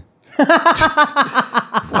fun?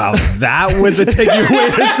 Wow, that was a take you way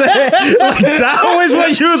to say. Like, that was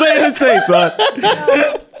what you was going to say, son.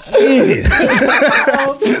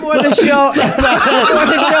 What the show?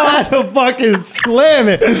 The fucking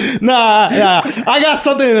slamming. Nah. I got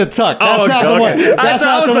something in the tuck. That's not the one. That's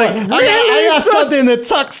not the one. I got something in the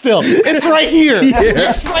tuck still. It's right here.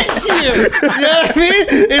 It's right here. You know what I mean?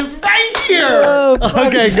 It's right here.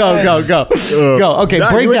 Okay, go. Go. Okay,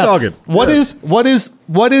 Nah, break you were down. talking. What Yeah.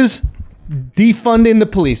 is defunding the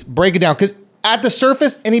police? Break it down. Because at the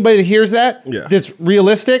surface, anybody that hears that, that's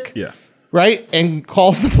realistic, right, and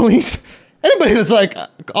calls the police, anybody that's like,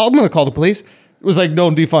 I'm going to call the police, was like, no,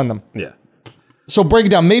 defund them. Yeah. So break it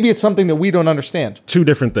down. Maybe it's something that we don't understand. Two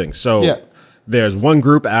different things. So there's one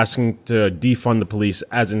group asking to defund the police,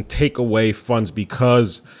 as in take away funds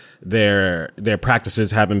because their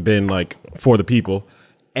practices haven't been like for the people,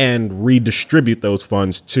 and redistribute those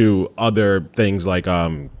funds to other things like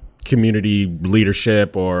community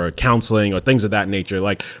leadership or counseling or things of that nature,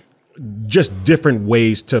 like just different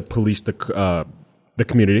ways to police the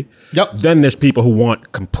community. Yep. Then there's people who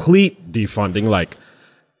want complete defunding,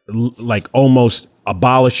 like almost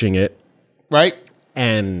abolishing it, right,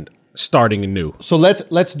 and starting anew. So let's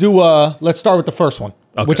start with the first one,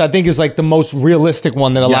 which I think is like the most realistic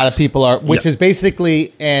one that a lot of people are, which is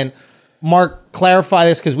basically, and Mark, clarify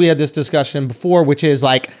this because we had this discussion before, which is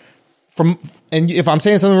like and if I'm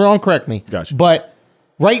saying something wrong, correct me. Gotcha. But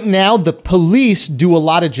right now, the police do a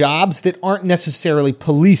lot of jobs that aren't necessarily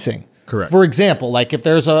policing. Correct. For example, like if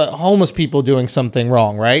there's a homeless people doing something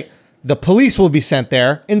wrong, right? The police will be sent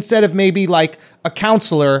there instead of maybe like a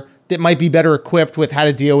counselor that might be better equipped with how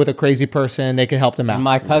to deal with a crazy person. They can help them out.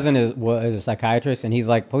 My cousin is a psychiatrist, and he's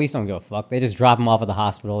like, police don't give a fuck. They just drop him off at the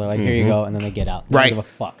hospital. They're like, here you go, and then they get out. They Right. don't give a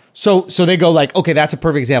fuck. So they go like, okay, that's a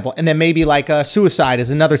perfect example. And then maybe like suicide is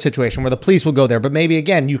another situation where the police will go there. But maybe,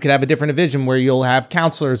 again, you could have a different division where you'll have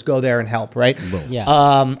counselors go there and help, right? Yeah.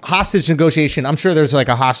 Hostage negotiation. I'm sure there's like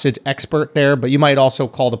a hostage expert there, but you might also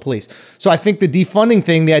call the police. So I think the defunding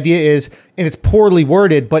thing, the idea is, and it's poorly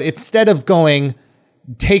worded, but instead of defunding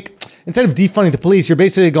the police, you're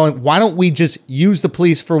basically going, why don't we just use the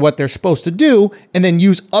police for what they're supposed to do and then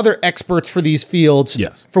use other experts for these fields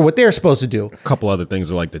Yes. for what they're supposed to do? A couple other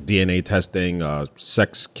things are like the DNA testing,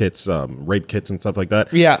 sex kits, rape kits, and stuff like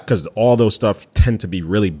that. Yeah. Because all those stuff tend to be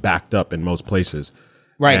really backed up in most places.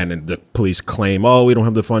 Right. And then the police claim, oh, we don't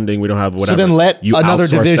have the funding, we don't have whatever. So then let You another outsource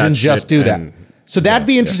division that just shit do that. and- So that'd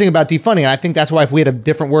be interesting about defunding. I think that's why if we had a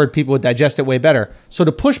different word, people would digest it way better. So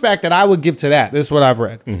the pushback that I would give to that, this is what I've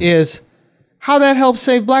read, is how that helps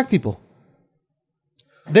save black people.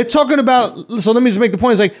 They're talking about, so let me just make the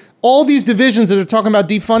point, is like all these divisions that are talking about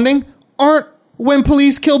defunding aren't when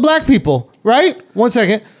police kill black people, right? 1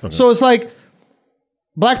 second. Okay. So it's like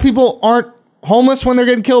black people aren't homeless when they're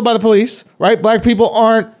getting killed by the police, right? Black people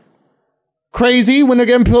aren't crazy when they're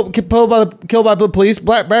getting killed by the police.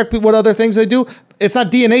 Black people, what other things they do? It's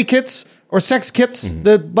not DNA kits or sex kits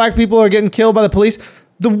that black people are getting killed by the police.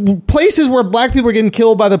 The places where black people are getting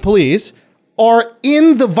killed by the police are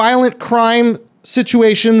in the violent crime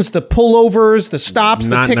situations, the pullovers, the stops,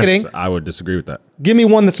 the ticketing. I would disagree with that. Give me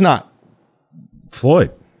one that's not.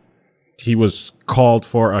 Floyd. He was called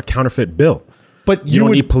for a counterfeit bill. But You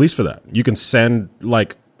don't need police for that. You can send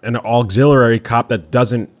like an auxiliary cop that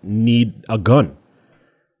doesn't need a gun.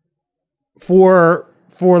 for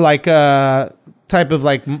like a type of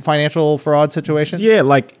like financial fraud situation. Yeah,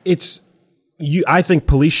 like I think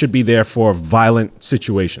police should be there for violent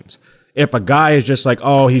situations. If a guy is just like,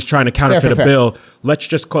 oh, he's trying to counterfeit Fair. a bill, let's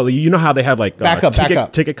just call it. You know how they have like Back up.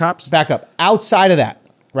 ticket cops? Back up. Outside of that,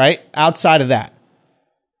 right? Outside of that,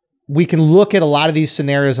 we can look at a lot of these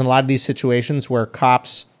scenarios and a lot of these situations where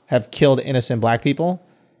cops have killed innocent black people,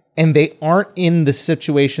 and they aren't in the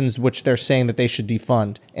situations which they're saying that they should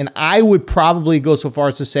defund. And I would probably go so far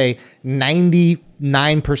as to say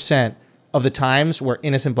 99% of the times where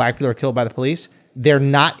innocent black people are killed by the police, they're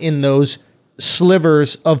not in those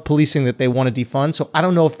slivers of policing that they want to defund. So I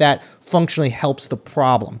don't know if that functionally helps the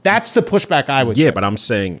problem. That's the pushback I would give. But I'm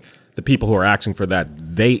saying the people who are asking for that,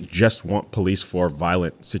 they just want police for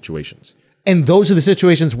violent situations. And those are the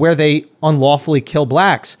situations where they unlawfully kill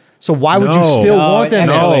blacks. So why would you No. still want them?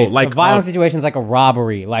 No, escalates. like, a violent situations like a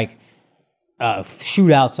robbery, like a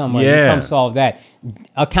shootout somewhere. Yeah. You come solve that.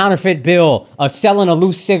 A counterfeit bill, selling a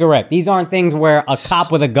loose cigarette. These aren't things where a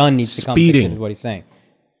cop with a gun needs to come fix Speeding. it, is what he's saying.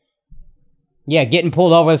 Yeah, getting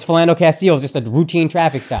pulled over as Philando Castile is just a routine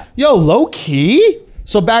traffic stop. Yo, low key.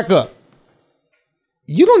 So back up.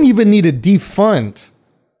 You don't even need a defund.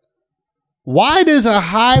 Why does a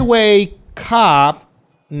highway cop?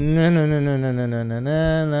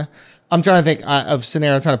 No. I'm trying to think of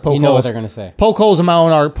scenario. I'm trying to poke holes. You know what they're gonna say. Poke holes in my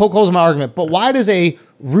own poke holes in my argument. But why does a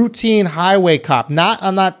routine highway cop,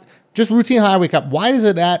 I'm not just routine highway cop, why do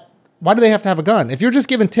they have to have a gun? If you're just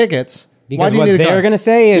giving tickets, why Because do you what need a gun? they're going to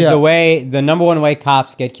say is Yeah. the number one way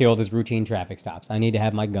cops get killed is routine traffic stops. I need to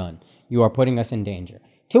have my gun. You are putting us in danger.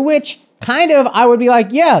 To which, kind of, I would be like,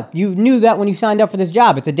 yeah, you knew that when you signed up for this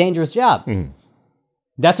job. It's a dangerous job.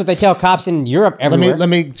 That's what they tell cops in Europe everywhere. Let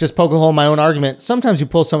me just poke a hole in my own argument. Sometimes you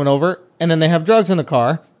pull someone over and then they have drugs in the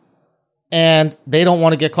car and they don't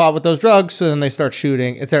want to get caught with those drugs, so then they start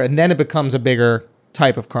shooting, etc. And then it becomes a bigger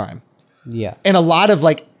type of crime. Yeah. And a lot of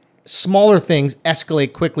like smaller things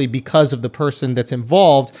escalate quickly because of the person that's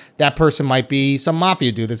involved. That person might be some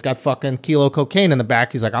mafia dude that's got fucking kilo cocaine in the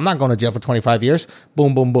back. He's like, I'm not going to jail for 25 years.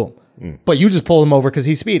 Boom, boom, boom. But you just pull him over because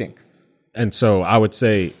he's speeding. And so I would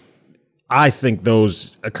say, I think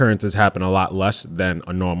those occurrences happen a lot less than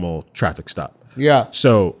a normal traffic stop. Yeah.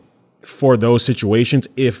 So for those situations,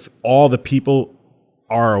 if all the people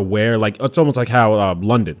are aware, like it's almost like how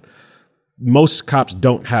London, most cops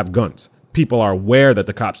don't have guns. People are aware that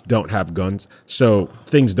the cops don't have guns, so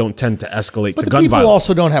things don't tend to escalate But to the gun people violence.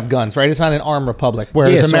 also don't have guns, right? It's not an armed republic,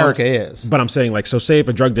 whereas Yeah, so America I'm- is. But I'm saying, like, so say if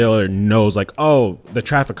a drug dealer knows, like, oh, the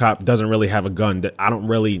traffic cop doesn't really have a gun, that I don't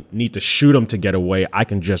really need to shoot him to get away. I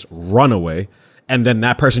can just run away. And then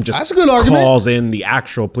that person just That's a good argument. calls in the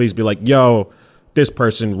actual police, be like, yo, this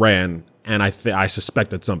person ran and I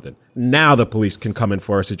suspected something. Now the police can come in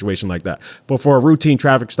for a situation like that. But for a routine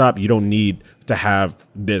traffic stop, you don't need to have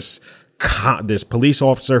this police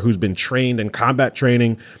officer who's been trained in combat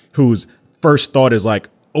training, whose first thought is like,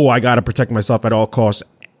 oh, I got to protect myself at all costs.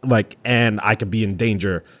 like, and I could be in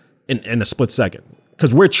danger in a split second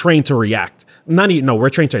because we're trained to react. We're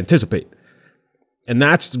trained to anticipate. And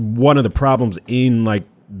that's one of the problems in like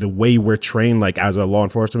the way we're trained, like as a law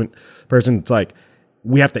enforcement person. It's like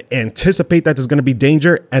we have to anticipate that there's going to be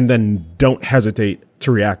danger and then don't hesitate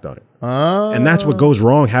to react on it. And that's what goes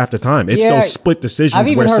wrong half the time. It's those split decisions I've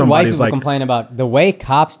even where heard white somebody's people like, complain about the way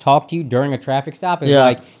cops talk to you during a traffic stop is Yeah.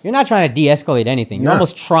 like, you're not trying to de-escalate anything. You're Nah.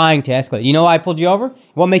 almost trying to escalate. You know why I pulled you over?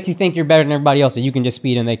 What makes you think you're better than everybody else so you can just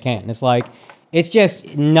speed and they can't? And it's like, it's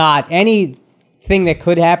just not anything that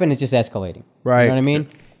could happen. It's just escalating. Right. You know what I mean?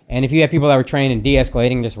 And if you have people that were trained in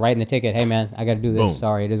de-escalating, just writing the ticket, hey man, I got to do this. Boom.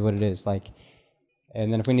 Sorry, it is what it is. Like,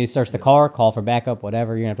 and then if we need to search the car, call for backup,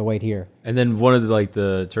 whatever, you're gonna have to wait here. And then one of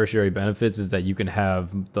the tertiary benefits is that you can have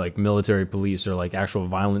like military police or like actual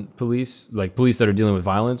violent police, like police that are dealing with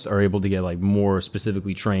violence are able to get like more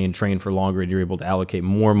specifically trained for longer, and you're able to allocate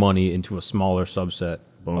more money into a smaller subset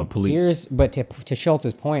of police. But to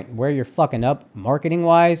Schultz's point, where you're fucking up marketing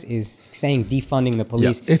wise is saying defunding the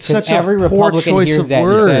police. It's 'Cause such a every poor Republican choice hears of that and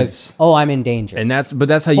words. says, "Oh, I'm in danger." And that's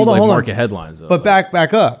how you Hold on, like hold on. market headlines. Though. But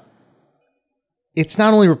back up. It's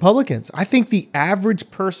not only Republicans. I think the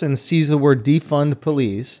average person sees the word defund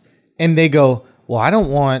police and they go, well, I don't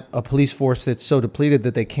want a police force that's so depleted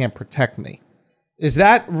that they can't protect me. Is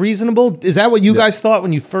that reasonable? Is that what you guys thought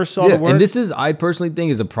when you first saw the word? And this is, I personally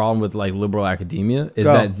think, is a problem with like liberal academia is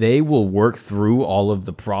Go. that they will work through all of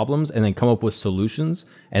the problems and then come up with solutions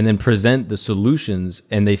and then present the solutions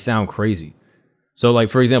and they sound crazy. So like,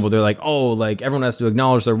 for example, they're like, oh, like everyone has to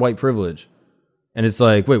acknowledge their white privilege. And it's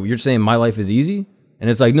like, wait, you're saying my life is easy? And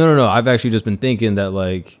it's like, no. I've actually just been thinking that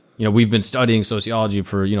like, you know, we've been studying sociology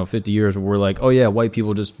for, 50 years where we're like, oh yeah, white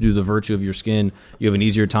people just do the virtue of your skin. You have an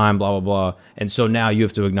easier time, blah, blah, blah. And so now you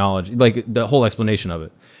have to acknowledge like the whole explanation of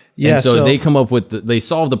it. Yeah, And so, so- they come up with, they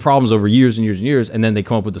solve the problems over years and years and years. And then they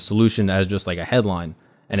come up with the solution as just like a headline.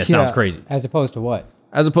 And it sounds Yeah. crazy. As opposed to what?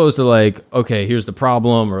 As opposed to like, okay, here's the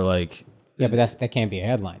problem or like, Yeah, but that can't be a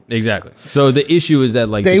headline. exactly. So the issue is that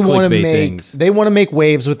like they the want to clickbait make things. they want to make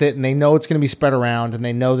waves with it, and they know it's going to be spread around, and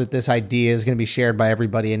they know that this idea is going to be shared by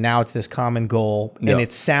everybody, and now it's this common goal, and Yeah.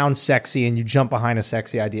 it sounds sexy, and you jump behind a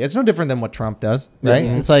sexy idea. It's no different than what Trump does, right?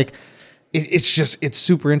 It's like it's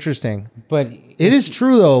super interesting. But It is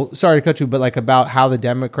true, though. Sorry to cut you, but like about how the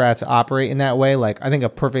Democrats operate in that way. Like, I think a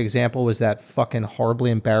perfect example was that fucking horribly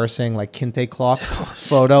embarrassing like kente cloth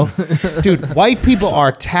photo. Dude, white people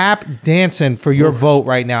are tap dancing for your vote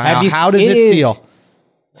right now. Have Al, you- how does it it is- feel?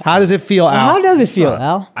 How does it feel, Al? how does it feel,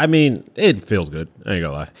 Al? I mean, it feels good. I ain't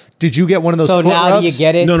gonna lie. Did you get one of those? So foot now rubs? you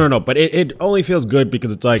get it. No. But it only feels good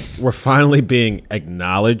because it's like we're finally being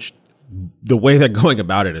acknowledged. The way they're going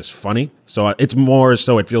about it is funny. So it's more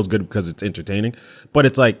so it feels good because it's entertaining. But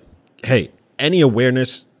it's like, hey, any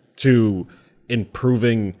awareness to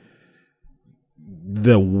improving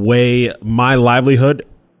the way my livelihood,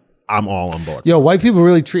 I'm all on board. Yo, white people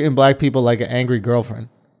really treating black people like an angry girlfriend.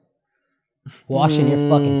 Washing your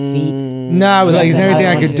fucking feet. Nah, but like, is there Yes, anything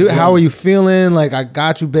I I want could you do? to How do. are you feeling? Like, I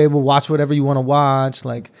got you, babe. We'll watch whatever you want to watch.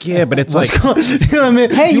 Like, Yeah, but it's like, you know what I mean?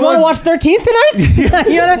 Hey, you want to watch 13 tonight?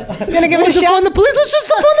 you wanna give it a shot? defund the police? Let's just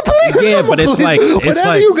defund the police. Yeah, but it's like- it's whatever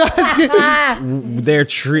like- you guys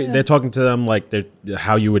get. they're talking to them like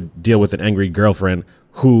how you would deal with an angry girlfriend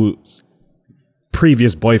whose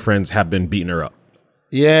previous boyfriends have been beating her up.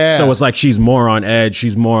 Yeah. So it's like she's more on edge.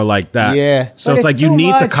 She's more like that. Yeah. So But it's it's like you too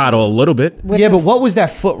need to much. coddle a little bit. yeah, but what was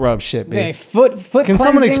that foot rub shit, Hey, babe? foot Can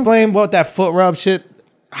someone cleansing? explain what that foot rub shit?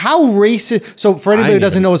 How racist? So for anybody who didn't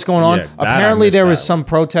doesn't even- know what's going on, yeah, that I apparently missed there was that. some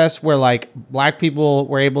protest where like black people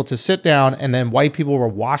were able to sit down, and then white people were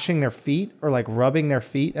washing their feet or like rubbing their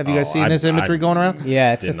feet. Have you guys Oh, seen this imagery going around?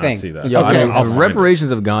 Yeah, it's a Did not thing. see that. It's Yo, okay. I mean, reparations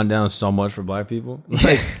have gone down so much for black people.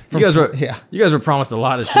 Like, you guys were promised a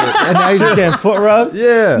lot of shit. And now you're just getting foot rubs.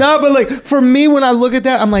 Yeah. No, but like for me, when I look at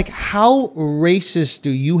that, I'm like, how racist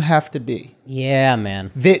do you have to be Yeah,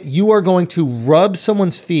 man. that you are going to rub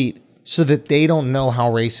someone's feet so that they don't know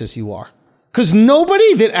how racist you are? Because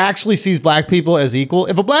nobody that actually sees black people as equal,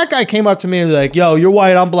 if a black guy came up to me and be like, yo, you're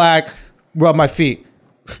white, I'm black, rub my feet.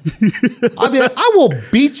 I'd be like, I will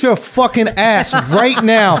beat your fucking ass right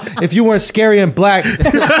now if you weren't scary and black.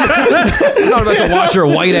 You're not about to wash your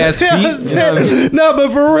white ass feet. You know what I'm saying? No,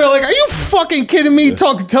 but for real, like, are you fucking kidding me?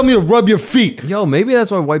 Tell me to rub your feet. Yo, maybe that's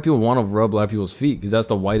why white people want to rub black people's feet because that's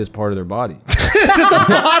the whitest part of their body.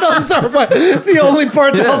 Bottoms are what? It's the only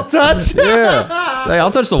part they'll touch. Yeah, like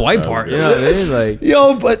I'll touch the white part. You know what I mean? Like,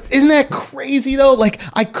 Yo, but isn't that crazy though? Like,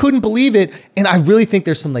 I couldn't believe it, and I really think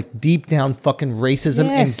there's some like deep down fucking racism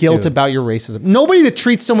and Yes, guilt dude. about your racism. Nobody that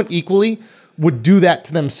treats someone equally would do that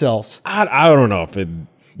to themselves. I don't know if it.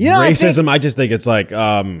 You know, racism. I just think it's like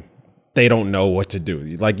they don't know what to do.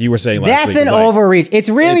 Like you were saying last that's week. an it's like, overreach. It's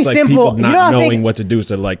really it's like simple. people You not know, I knowing think, what to do.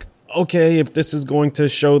 So like, okay, if this is going to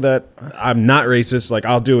show that I'm not racist, like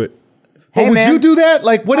I'll do it. But Hey, would man. you do that?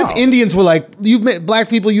 Like, what if Indians were like, you've made black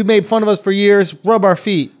people, you've made fun of us for years, rub our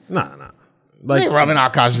feet. Nah. They Like ain't rubbing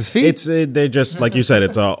Akash's feet. it's they're just like you said.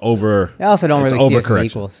 It's over. I also don't it's really see us as overcorrection.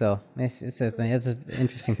 equal. So it's a thing. It's an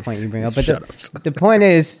interesting point you bring up. But Shut the point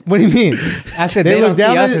is, What do you mean? I said They they, look don't see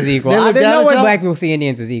down us at- as equal. they look There's down no at way y'all? black people see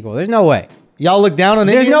Indians as equal. There's no way. Y'all look down on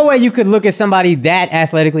There's Indians? no way you could look at somebody that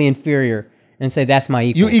athletically inferior and say that's my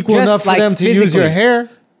equal. You equal Just, enough for like, them to use physically. your hair?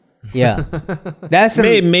 Yeah, that's some,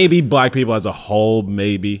 Maybe black people as a whole,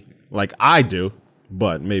 maybe like I do,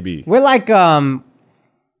 but maybe we're like my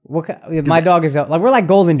dog is like we're like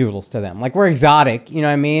golden doodles to them. Like we're exotic, you know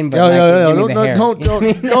what I mean? But Yo, like, yo, give me the hair. don't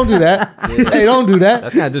do that. Hey, don't do that.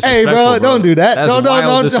 That's kinda Hey, bro, disrespectful, bro. don't do that. That's Don't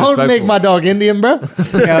wild make disrespectful. my dog Indian, bro.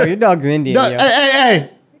 Yo, your dog's Indian. No, yo.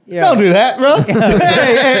 hey. Yo. Don't do that, bro.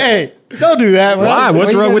 hey. Don't do that, bro. why? What's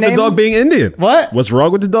What you wrong gonna with the name dog him? being Indian? What? What's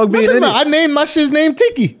wrong with the dog being Nothing, Indian? I named my shit's name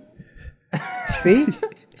Tiki. See,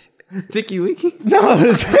 Tiki Wiki. No,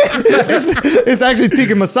 it's actually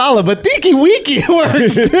Tiki Masala, but Tiki Wiki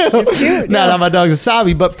works too. cute, Nah, my dog's a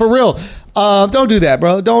Sabi, but for real, don't do that,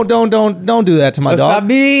 bro. Don't do that to my dog.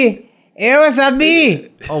 wasabi. Wasabi.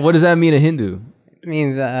 Oh, what does that mean in Hindu? It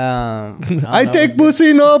means I take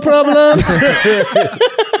pussy, no problem.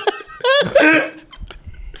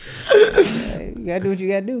 you gotta do what you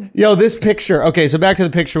gotta do. Yo, this picture. Okay, so back to the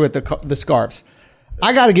picture with the scarves.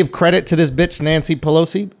 I got to give credit to this bitch, Nancy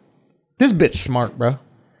Pelosi. This bitch smart, bro.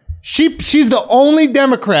 She's the only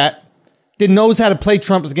Democrat that knows how to play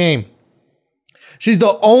Trump's game. She's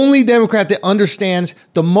the only Democrat that understands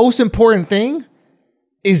the most important thing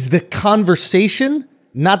is the conversation,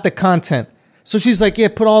 not the content. So she's like, yeah,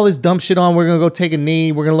 put all this dumb shit on. We're going to go take a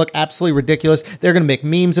knee. We're going to look absolutely ridiculous. They're going to make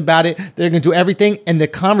memes about it. They're going to do everything. And the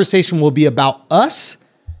conversation will be about us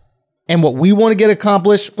and what we want to get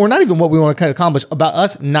accomplished, or not even what we want to accomplish, about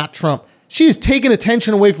us, not Trump. She is taking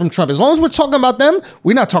attention away from Trump. As long as we're talking about them,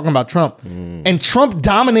 we're not talking about Trump. And Trump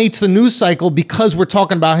dominates the news cycle because we're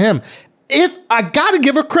talking about him. If I got to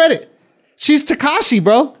give her credit, she's Tekashi,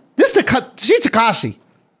 bro. She's Tekashi.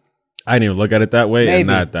 I didn't even look at it that way, Maybe.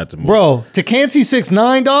 and that's a move. Bro, Tekashi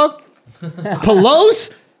 6ix9ine, dog.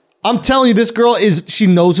 Pelosi, I'm telling you, this girl she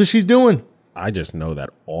knows what she's doing. I just know that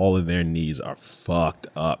all of their knees are fucked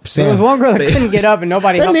up. There was one girl that couldn't get up and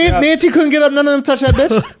nobody That helped her up. Nancy couldn't get up. None of them touched that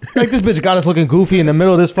bitch. Like, this bitch got us looking goofy in the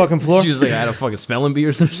middle of this fucking floor. She was like, I had a fucking spelling bee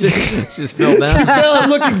or some shit. She just fell down. Spell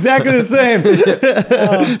look exactly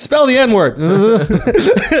the same. Spell the N-word.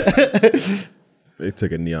 They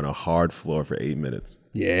took a knee on a hard floor for 8 minutes.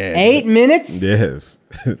 Yeah. 8 minutes? Yeah,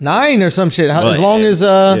 9 or some shit. As But- long as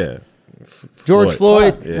yeah. George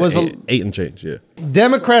Floyd Yeah, was eight and change. Yeah,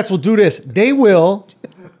 Democrats will do this. They'll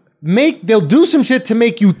do some shit to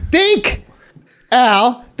make you think,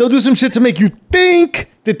 Al. They'll do some shit to make you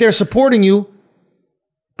think that they're supporting you,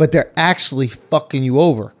 but they're actually fucking you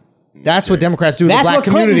over. That's what Democrats do to the That's black what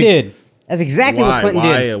Clinton community. did. That's exactly what Clinton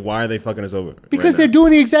did. Why are they fucking us over? Because right they're now?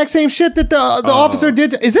 doing the exact same shit that the officer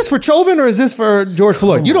did. Is this for Chauvin or is this for George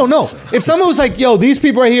Floyd? You don't know. If someone was like, yo, these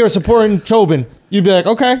people right here are supporting Chauvin, you'd be like,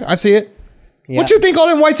 okay, I see it. Yeah. What you think all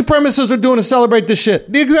them white supremacists are doing to celebrate this shit?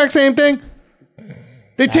 The exact same thing.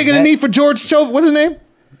 They taking a bet. knee for George Chauvin. What's his name?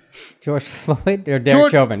 George Floyd or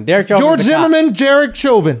Derek Chauvin? Derek Chauvin. George Zimmerman, Derek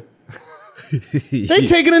Chauvin. They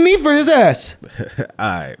taking a knee for his ass.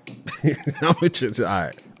 All right, how much is all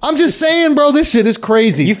right? I'm just saying, bro, this shit is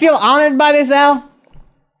crazy. You feel honored by this, Al?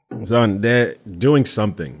 Son, they're doing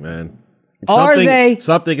something, man. Are Something- they?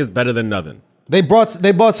 Something is better than nothing. They bought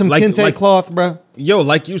some Like- kente like- cloth, bro. Yo,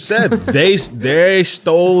 like you said, they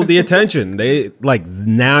stole the attention. They like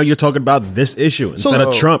now you're talking about this issue instead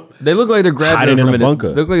of Trump. They look like they're Hiding graduating in from a an bunker.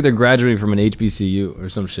 They look like they're graduating from an HBCU or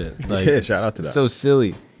some shit. Like, Yeah, shout out to that. so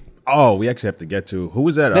silly. Oh, we actually have to get to who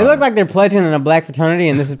was that? They look like they're pledging in a black fraternity,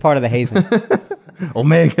 and this is part of the hazing.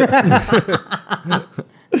 Omega.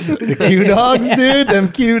 The Q dogs, dude. Them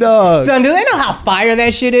Q dogs. Son, do they know how fire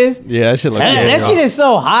that shit is? Yeah, that shit look Man, cool. that shit is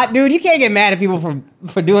so hot, dude. You can't get mad at people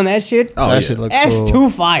for doing that shit. Oh, that yeah. shit look That's cool. too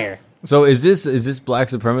fire. So is this black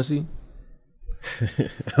supremacy?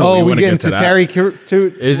 Oh, we we wanna get get into to that. Terry Crews.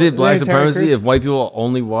 Is it black supremacy Crews? if white people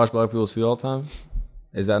only wash black people's feet all the time?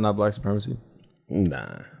 Is that not black supremacy?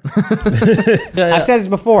 Nah. I've said this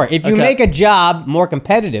before. If you Okay. make a job more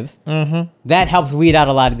competitive, that helps weed out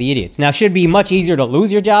a lot of the idiots. Now, it should be much easier to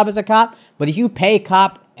lose your job as a cop, but if you pay a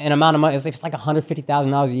cop an amount of money, it's like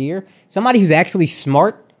 $150,000 a year, somebody who's actually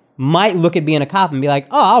smart might look at being a cop and be like,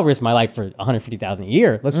 oh, I'll risk my life for $150,000 a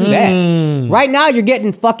year. Let's do that. Right now, you're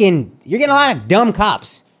getting a lot of dumb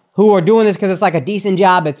cops who are doing this because it's like a decent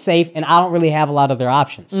job, it's safe, and I don't really have a lot of their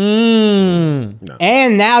options. No.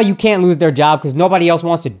 And now you can't lose their job because nobody else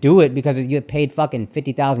wants to do it because you get paid fucking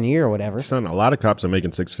 $50,000 a year or whatever. Son, a lot of cops are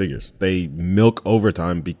making six figures. They milk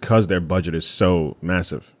overtime because their budget is so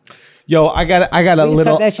massive. Yo, I got a You can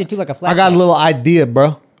little. cut that shit too like a flat. I got a tax. little idea,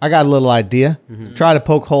 bro. I got a little idea. Try to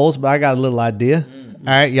poke holes, but I got a little idea. All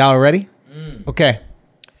right, y'all ready? Okay.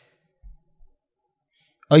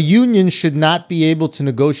 A union should not be able to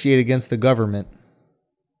negotiate against the government.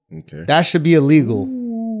 Okay. That should be illegal.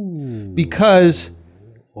 Because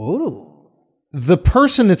the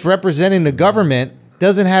person that's representing the government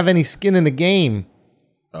doesn't have any skin in the game.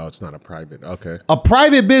 Oh, it's not a private. Okay. A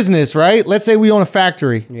private business, right? Let's say we own a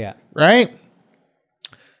factory. Yeah. Right?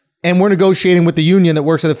 And we're negotiating with the union that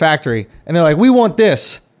works at the factory. And they're like, we want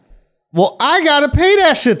this. Well, I got to pay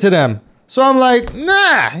that shit to them. So I'm like,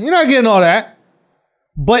 nah, you're not getting all that.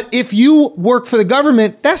 But if you work for the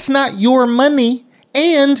government, that's not your money.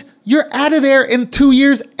 And you're out of there in 2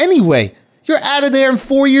 years anyway. You're out of there in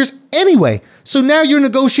 4 years anyway. So now you're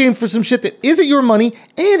negotiating for some shit that isn't your money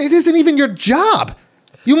and it isn't even your job.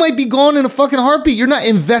 You might be gone in a fucking heartbeat. You're not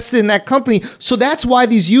invested in that company. So that's why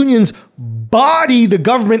these unions body the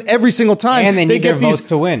government every single time. And they need their votes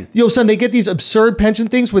to win. Yo, son, they get these absurd pension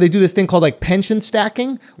things where they do this thing called like pension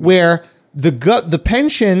stacking, where the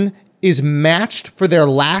pension is matched for their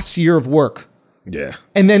last year of work. Yeah.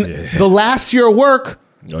 And then the last year of work,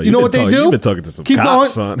 Oh, you know what they do? You've been talking to some Keep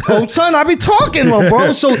cops, going. son. Oh, son, I be talking,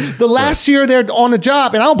 bro. So the last year they're on the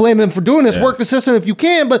job, and I don't blame them for doing this. Yeah. Work the system if you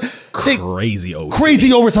can, but Crazy OT.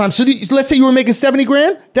 crazy overtime. So let's say you were making 70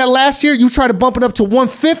 grand. That last year, you try to bump it up to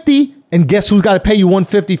 150, and guess who's got to pay you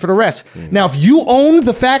 150 for the rest? Now, if you owned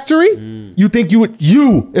the factory, you think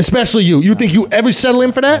especially you think you ever settle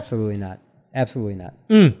in for that? Absolutely not. Absolutely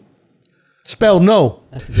not. Spell no.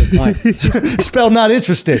 That's a good point. Spell not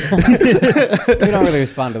interested. We don't really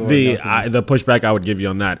respond to the word no. The pushback I would give you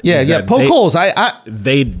on that. Yeah, is yeah. that Poke holes.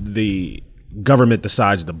 the government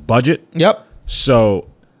decides the budget. Yep. So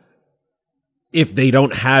if they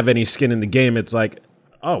don't have any skin in the game, it's like,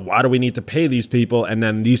 oh, why do we need to pay these people? And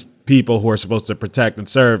then these people who are supposed to protect and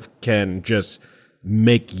serve can just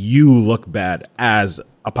make you look bad as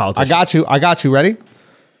a politician. I got you. Ready?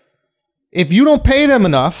 If you don't pay them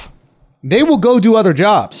enough, they will go do other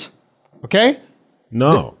jobs. Okay?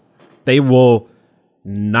 No, they will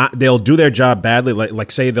not. They'll do their job badly.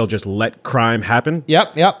 Like say they'll just let crime happen.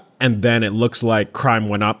 Yep. And then it looks like crime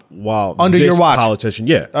went up while Under this your watch. politician,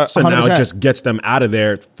 so now 100%. it just gets them out of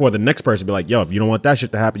there for the next person to be like, yo, if you don't want that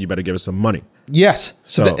shit to happen, you better give us some money. Yes.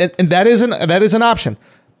 So, So- and that is an option.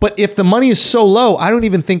 But if the money is so low, I don't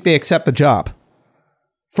even think they accept the job.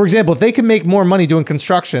 For example, if they can make more money doing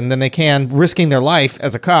construction than they can risking their life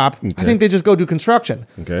as a cop, I think they just go do construction.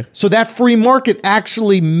 Okay. So that free market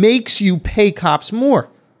actually makes you pay cops more,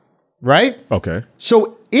 right? Okay.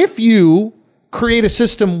 So if you create a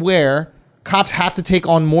system where cops have to take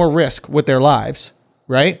on more risk with their lives,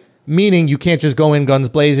 right? Meaning you can't just go in guns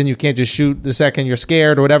blazing, you can't just shoot the second you're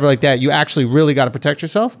scared or whatever like that. You actually really got to protect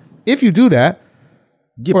yourself. If you do that,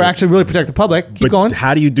 Yeah, or but- actually really protect the public, keep but going.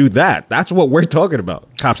 how do you do that? That's what we're talking about.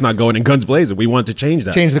 Cops not going in guns blazing. We want to change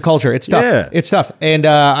that. Change the culture. It's tough. Yeah. It's tough. And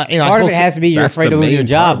I Part of it has to be you're That's afraid the to lose your main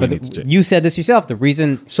job, part we but need to change. you said this yourself. The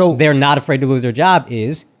reason So- they're not afraid to lose their job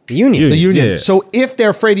is the union. the union. Yeah. So if they're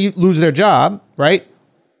afraid to lose their job, right?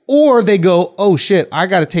 Or they go, oh shit, I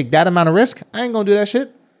got to take that amount of risk. I ain't going to do that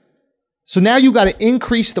shit. So now you got to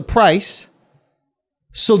increase the price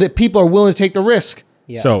so that people are willing to take the risk.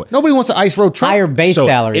 Yeah. So Nobody wants to ice road Trump. Higher base so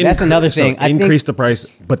salary. That's another thing. I increase think the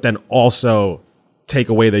price, but then also take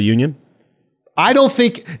away the union. I don't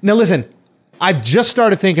think. Now listen, I've just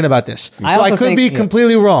started thinking about this, I so I also could think- be yeah.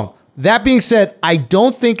 completely wrong. That being said, I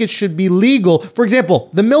don't think it should be legal. For example,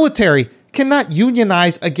 the military cannot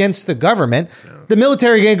unionize against the government. The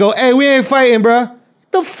military can't go, "Hey, we ain't fighting, bruh.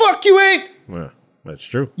 The fuck you ain't? Yeah, that's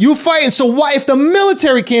true. You fighting? So why, if the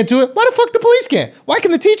military can't do it, why the fuck the police can't? Why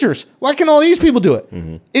can the teachers? Why can all these people do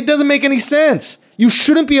it? It doesn't make any sense. You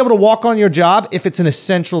shouldn't be able to walk on your job if it's an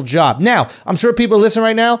essential job. Now, I'm sure people listen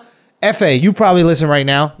right now. FA, you probably listen right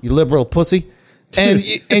now, you liberal pussy. And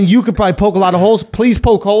you could probably poke a lot of holes. Please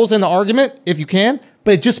poke holes in the argument if you can.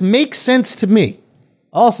 But it just makes sense to me.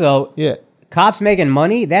 also, Yeah. cops making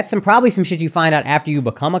money, that's probably some shit you find out after you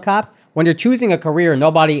become a cop. When you're choosing a career,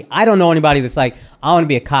 I don't know anybody that's like, I want to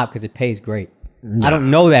be a cop because it pays great. I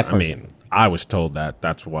don't know that I person. mean, I was told that.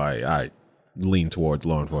 That's why I lean towards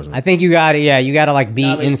law enforcement. I think you gotta like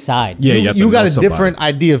be inside. yeah, you have to You got know a somebody. different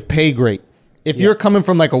idea of pay grade. If you're coming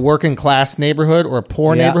from like a working class neighborhood or a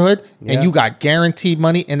poor Yeah. neighborhood Yeah. and you got guaranteed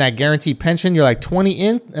money and that guaranteed pension, you're like 20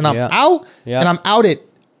 in and I'm Yeah. out Yeah. and I'm out at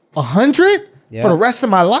 100 Yeah. for the rest of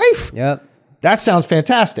my life. Yep. That sounds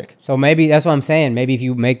fantastic. So maybe that's what I'm saying. Maybe if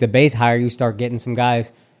you make the base higher, you start getting some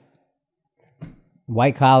guys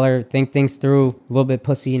white collar, think things through, a little bit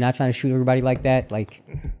pussy, not trying to shoot everybody like that. Like,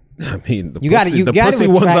 I mean, the You gotta- pussy, you the gotta pussy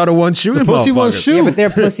ones attract- are the ones shooting. The pussy ones motherfuckers. shoot. yeah, but they're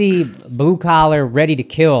pussy, blue collar, ready to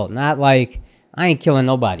kill. Not like I ain't killing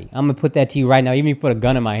nobody. I'm gonna put that to you right now. Even if you put a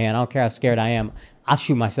gun in my hand, I don't care how scared I am. I'll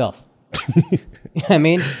shoot myself. You know what I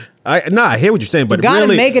mean? I hear what you're saying, but gotta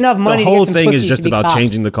really, make enough money The to whole get some thing is pussies just to be about cops.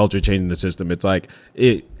 changing the culture, changing the system. It's like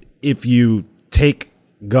if you take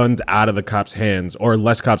guns out of the cops' hands, or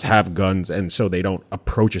less cops have guns, and so they don't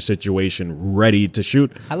approach a situation ready to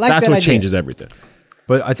shoot. I like that's that what idea. changes everything.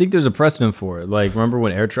 But I think there's a precedent for it. Like, remember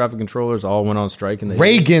when air traffic controllers all went on strike and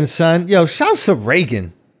Reagan, son. Yo, shouts to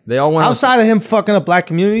Reagan. they all went Outside of him fucking up black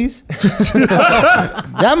communities,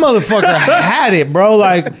 that motherfucker had it, bro.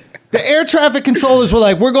 Like, the air traffic controllers were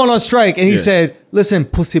like, we're going on strike. And he Yeah. said, listen,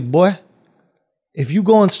 pussy boy, if you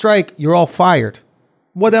go on strike, you're all fired.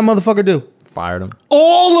 What'd that motherfucker do? fired them.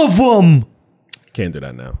 All of them Can't do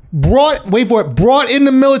that now. brought in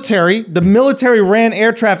the military. The military ran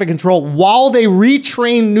air traffic control while they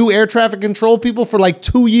retrained new air traffic control people for like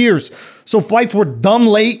 2 years. So flights were dumb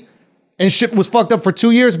late and shit was fucked up for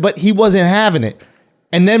 2 years, but he wasn't having it.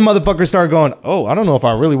 And then motherfuckers started going, oh, I don't know if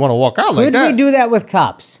I really want to walk out like Could that. we do that with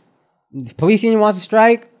cops? The police union wants to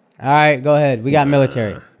strike. All right, go ahead. We got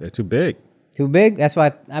military. They're too big. Too big? That's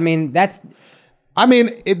why. I mean, that's I mean,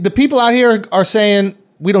 the people out here are saying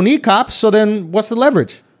we don't need cops, so then what's the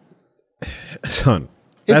leverage? Son.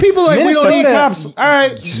 If that's- people are like, we don't need Minnesota- cops, all right.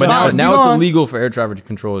 But fine, now be it's gone. illegal for air traffic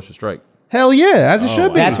controllers to strike. Hell yeah, as it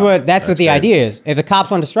should be. that's what the crazy. idea is. If the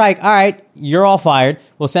cops want to strike, all right, you're all fired.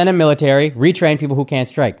 We'll send in military, retrain people who can't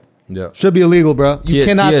strike. Yeah. Should be illegal, bro. You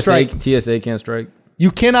cannot strike. TSA can't strike. You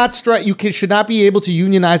cannot strike. Should not be able to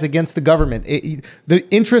unionize against the government. The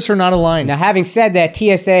interests are not aligned. Now, having said that,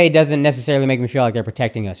 TSA doesn't necessarily make me feel like they're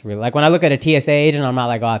protecting us. Really, like when I look at a TSA agent, I'm not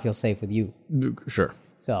like, oh, I feel safe with you. Sure.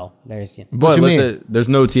 So there's, But you let's mean? say there's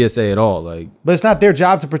no TSA at all. Like, But it's not their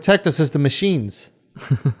job to protect us as the machines.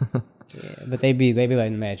 but they be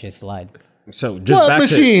letting the shit slide. So just What back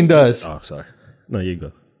machine does? Oh, sorry. No, you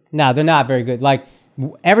go. No, they're not very good. Like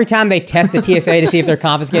every time they test the TSA to see if they're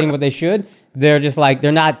confiscating what they should, they're just like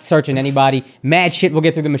they're not searching anybody. Mad shit will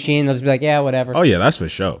get through the machine. They'll just be like, yeah, whatever. Oh yeah, that's for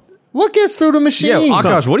sure. What gets through the machine? yeah,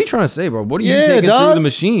 Akash, what are you trying to say, bro? What are you Yeah, taking dog. through the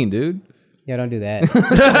machine, dude? Yeah, don't do that.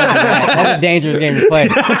 That's a dangerous game to play.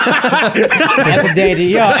 That's a dangerous.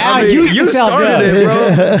 Yo, Al, use yourself, it,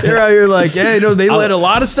 bro. You're out here like, yeah, they let a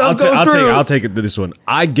lot of stuff I'll take it to this one.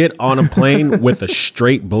 I get on a plane with a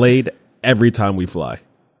straight blade every time we fly.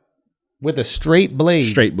 With a straight blade.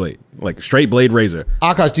 Straight blade, like a straight blade razor.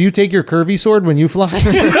 Akash, do you take your curvy sword when you fly?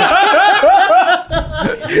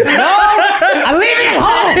 I leave it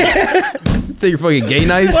at home. Take your fucking gay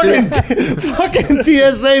knife. Shit. Fucking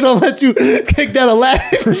TSA don't let you kick that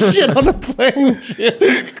Aladdin shit on the plane. Shit.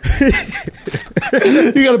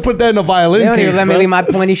 You got to put that in a violin They don't case, even let me bro. leave my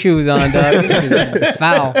pointy shoes on, dog. It's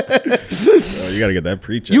foul. Oh, you gotta get that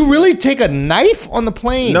preacher. You really take a knife on the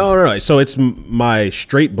plane? No. So it's my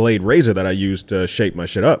straight blade razor that I use to shape my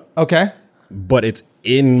shit up, Okay. but it's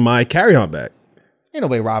in my carry-on bag. Ain't no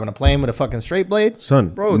way robbing a plane with a fucking straight blade. Son,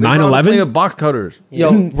 Bro, they probably 9/11. have box cutters.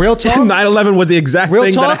 Yo, real talk. 9/11 was the exact Real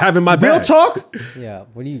thing talk. that I have in my bag. Real talk. Yeah.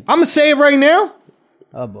 What do you? I'm gonna say it right now.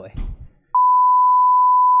 Oh boy.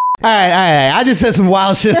 All right. I just said some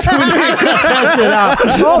wild shit. So we can cut that shit out.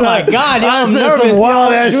 Oh my God, yo, I I'm said nervous. some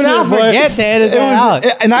wild ass Do shit, not boy. forget to edit that out.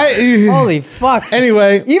 And I. Holy fuck.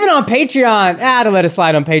 Anyway. Even on Patreon, I'd have let it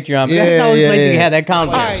slide on Patreon. But that's Yeah, the only yeah, place you yeah. can have that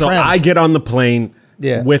conversation. So Friends. I get on the plane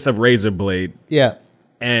Yeah. with a razor blade, Yeah.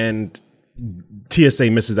 and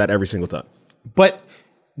TSA misses that every single time. But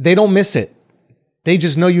they don't miss it. They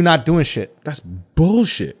just know you're not doing shit. That's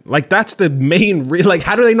bullshit. Like that's the main. Like,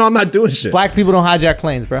 how do they know I'm not doing shit? Black people don't hijack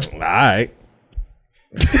planes, bro. All right.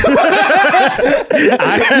 You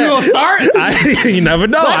gonna start? You never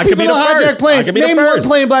know. Black I could people be the don't first. hijack planes. I could be Name the one first.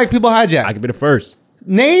 plane black people hijack. I could be the first.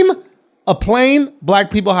 Name a plane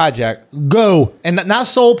black people hijack. Go. And not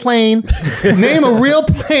Soul Plane. Name a real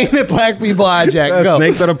plane that black people hijack. Go.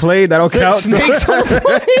 Snakes on a plane. That don't count. Snakes on a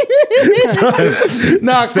plane.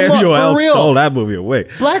 Nah, come Samuel on, L. for real. stole that movie away.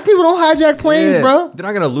 Black people don't hijack planes, Yeah. bro. They're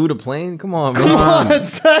not gonna loot a plane. Come on, bro. Come on,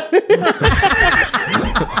 son.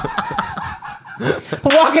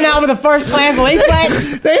 Walking out with a first class lay flat.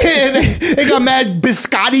 they got mad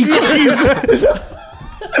biscotti cookies.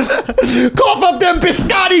 Cough up them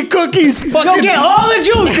biscotti cookies. Fucking Go get all the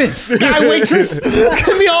juices. Sky waitress.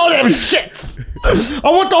 Give me all them shits. I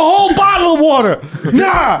want the whole bottle of water.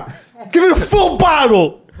 Nah. Give me the full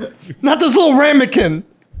bottle. Not this little ramekin.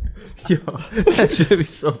 Yo, that should be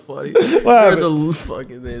so funny. What The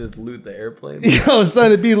fucking they just loot the airplane. Yo, son,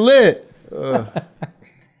 it'd be lit.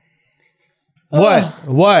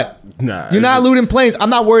 What? Nah, You're not looting planes. I'm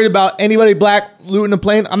not worried about anybody black looting a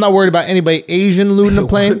plane. I'm not worried about anybody Asian looting a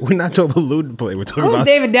plane. We're not talking about looting plane. We're talking What's about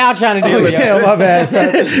David Dow trying to do? Yeah, Yo? my bad.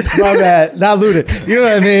 Son. My bad. Not looting. You know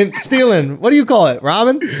what I mean? Stealing. What do you call it,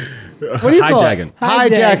 Robin? What do you call Hijacking. it?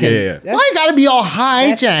 Hijacking. Yeah. Why you gotta be all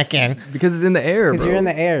hijacking? Because it's in the air, Because bro. you're in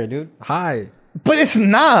the air, dude. high. But it's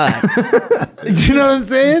not. Do you know what I'm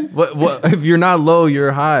saying? What if you're not low,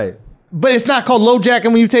 you're high. But it's not called low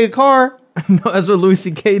jacking when you take a car. No, that's what Louis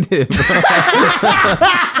C.K. did, bro.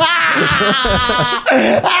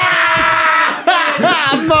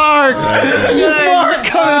 Mark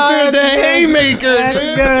coming through the haymaker. That's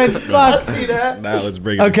dude. good. Fuck. See that? Now let's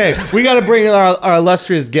bring it. Okay, we got to bring in our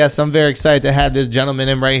illustrious guest. I'm very excited to have this gentleman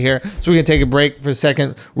in right here. So we can take a break for a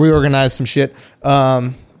second, reorganize some shit.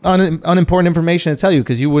 Unimportant information to tell you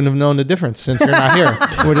because you wouldn't have known the difference since you're not here.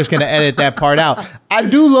 We're just going to edit that part out. I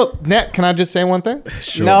do look, Net, can I just say one thing?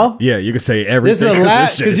 Sure. No? Yeah, you can say This everything. is the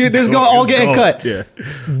last, because this is all getting cut. Yeah.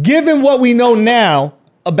 Given what we know now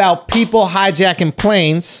about people hijacking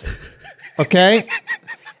planes, okay?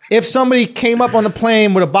 If somebody came up on the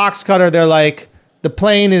plane with a box cutter, they're like, the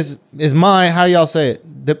plane is mine. How y'all say it?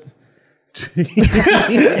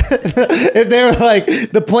 If they were like,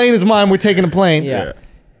 the plane is mine, we're taking the plane. Yeah.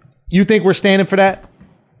 You think we're standing for that?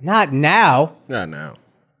 Not now. Not now.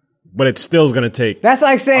 But it still is going to take That's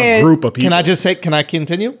like a saying. group of people. Can I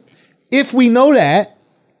continue? If we know that,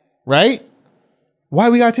 right? Why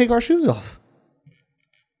we got to take our shoes off?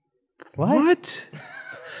 What?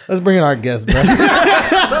 Let's bring in our guest, bro. All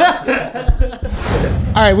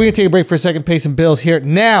right, we're going to take a break for a second, pay some bills here.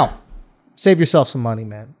 Now, save yourself some money,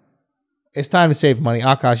 man. It's time to save money.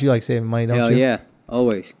 Akash, you like saving money, don't Hell you? yeah.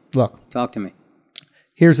 Always. Look, Talk to me.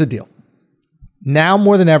 here's the deal. Now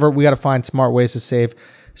more than ever, we got to find smart ways to save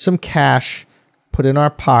some cash, put in our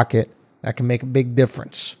pocket. That can make a big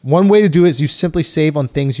difference. One way to do it is you simply save on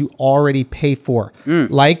things you already pay for,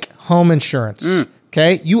 like home insurance.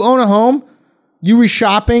 Okay? You own a home, you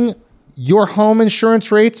reshopping your home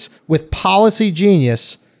insurance rates with Policy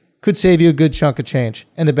Genius could save you a good chunk of change.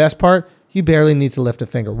 And the best part, you barely need to lift a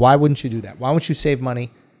finger. Why wouldn't you do that? Why wouldn't you save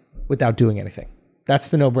money without doing anything? That's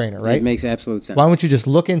the no-brainer, right? It makes absolute sense. Why don't you just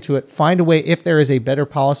look into it, find a way, if there is a better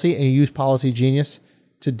policy and you use Policy Genius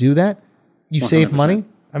to do that, you save 100%. money.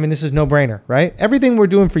 I mean, this is no-brainer, right? Everything we're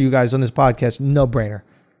doing for you guys on this podcast, no-brainer.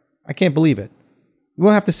 I can't believe it. You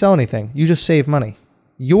won't have to sell anything. You just save money.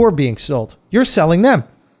 You're being sold. You're selling them.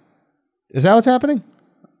 Is that what's happening?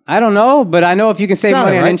 I don't know, but I know if you can save Sounded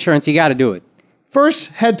money on right. insurance, you got to do it.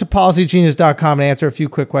 First, head to policygenius.com and answer a few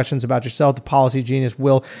quick questions about yourself. The Policy Genius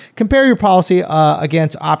will compare your policy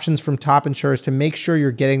against options from top insurers to make sure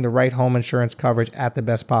you're getting the right home insurance coverage at the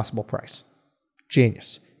best possible price.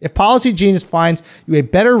 Genius. If Policy Genius finds you a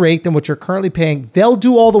better rate than what you're currently paying, they'll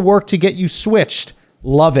do all the work to get you switched.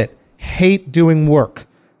 Love it. Hate doing work.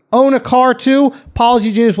 Own a car too?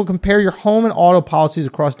 Policy Genius will compare your home and auto policies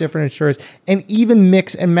across different insurers and even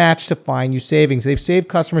mix and match to find you savings. They've saved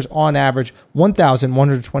customers on average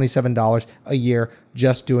 $1,127 a year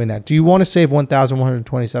just doing that. Do you want to save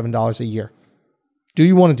 $1,127 a year? Do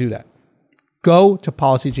you want to do that? Go to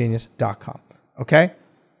policygenius.com. Okay?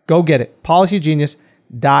 Go get it.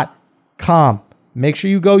 Policygenius.com. Make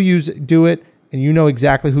sure you go do it, and you know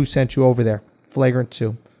exactly who sent you over there. Flagrant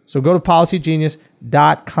 2. So go to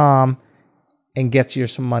policygenius.com and get you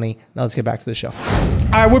some money. Now let's get back to the show. All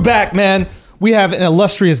right, we're back, man. We have an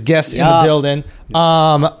illustrious guest in the building.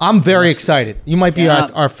 I'm very excited. You might be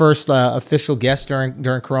our first official guest during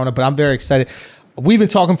Corona, but I'm very excited. We've been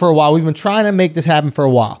talking for a while. We've been trying to make this happen for a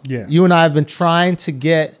while. Yeah. You and I have been trying to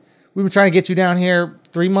get you down here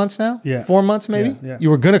 3 months now? Yeah. 4 months maybe? Yeah. You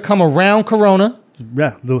were going to come around Corona,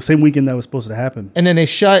 Yeah, the same weekend that was supposed to happen. and then they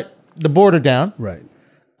shut the border down. Right.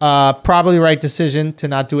 Probably right decision to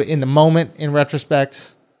not do it in the moment. In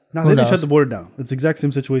retrospect, Now who they knows? didn't shut the border down. It's the exact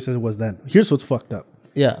same situation as it was then. Here's what's fucked up.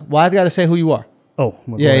 Yeah. Well, I've got to say who you are. Oh,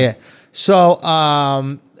 well, go Yeah, ahead. yeah. So,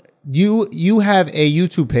 you have a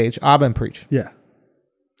YouTube page, Abba and Preach. Yeah.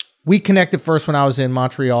 We connected first when I was in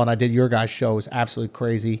Montreal, and I did your guys' show. It was absolutely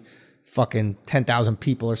crazy. Fucking 10,000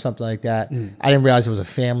 people or something like that. I didn't realize it was a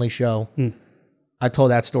family show. I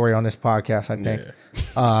told that story on this podcast, I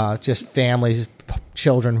think. Just families,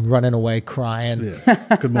 children running away, crying.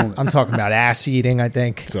 Yeah. Good moment. I'm talking about ass eating, I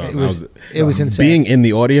think. So it was insane. Being in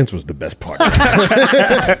the audience was the best part.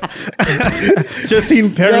 Just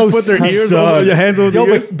seeing parents put their ears son. over your hands over Yo,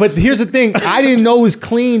 their ears. but here's the thing. I didn't know it was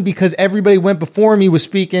clean because everybody went before me was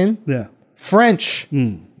speaking Yeah. French.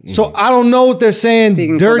 So I don't know if they're saying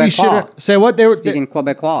Speaking dirty Quebecois. shit. Say what? They were Speaking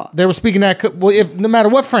Quebecois. They were speaking that. Well, if no matter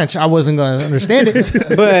what French, I wasn't going to understand it.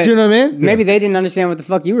 But Do you know what I mean? maybe they didn't understand what the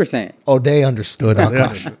fuck you were saying. Oh, they understood,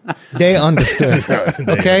 Akash. They understood.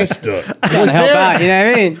 Okay. Understood. Trying to help out, you know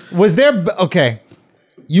what I mean? Was there? Okay.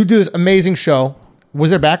 You do this amazing show. Was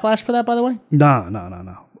there backlash for that? By the way. Nah.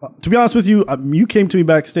 To be honest with you, you came to me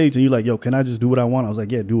backstage and you're like, yo, can I just do what I want? I was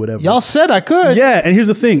like, yeah, do whatever. Y'all said I could. Yeah, and here's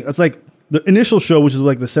the thing. It's like the initial show, which is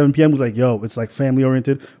like the 7 p.m., was like, yo, it's like family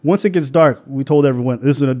oriented. Once it gets dark, we told everyone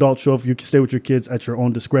this is an adult show. If you can stay with your kids at your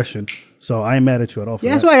own discretion. So I ain't mad at you at all for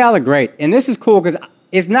Yeah, that's that. why y'all are great. And this is cool because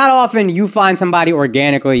it's not often you find somebody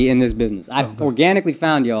organically in this business. I've organically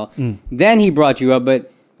found y'all. Then he brought you up, but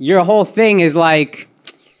your whole thing is like,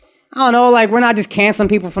 I don't know, like we're not just canceling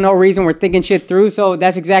people for no reason. We're thinking shit through. So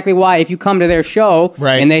that's exactly why if you come to their show,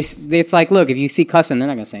 Right. and it's like, look, if you see cussing, they're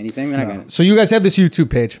not going to say anything. They're not going to. So you guys have this YouTube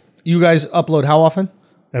page. You guys upload how often?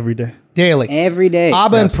 Every day. Daily. Every day.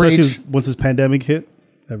 Abba and Especially Preach once this pandemic hit,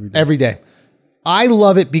 every day. every day. I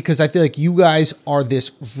love it because I feel like you guys are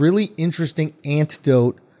this really interesting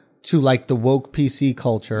antidote to like the woke PC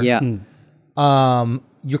culture. Yeah.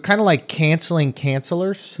 You're kind of like canceling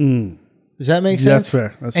cancelers. Does that make sense? That's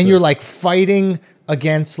fair. That's and fair. you're like fighting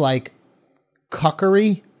against like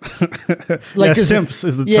cuckery. Yeah, 'cause- simps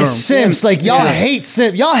is the yeah, term. simps. Like y'all hate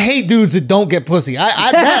simp. Y'all hate dudes that don't get pussy.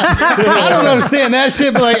 I don't understand that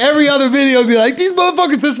shit. But like every other video would be like, these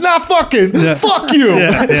motherfuckers that's not fucking. Fuck you.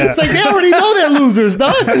 Yeah. It's like they already know they're losers,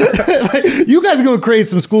 dog. Like, you guys are gonna create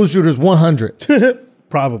some school shooters 100.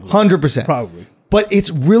 Probably. 100%. Probably. But it's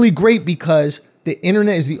really great because the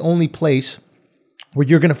internet is the only place where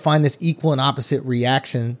you're going to find this equal and opposite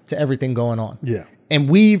reaction to everything going on. Yeah. And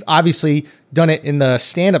we've obviously done it in the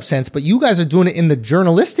stand-up sense, but you guys are doing it in the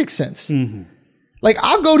journalistic sense. Like,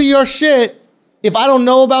 I'll go to your shit if I don't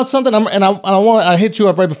know about something, I hit you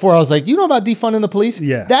up right before. I was like, you know about defunding the police?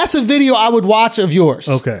 Yeah. That's a video I would watch of yours.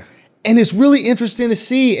 Okay. And it's really interesting to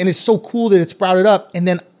see, and it's so cool that it sprouted up. And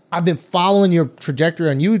then I've been following your trajectory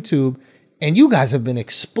on YouTube, and you guys have been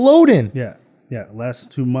exploding. Yeah. Yeah.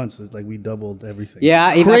 Last 2 months, it's like we doubled everything. Yeah,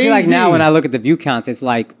 I feel like Crazy. now when I look at the view counts, it's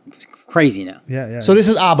like crazy now. Yeah. So this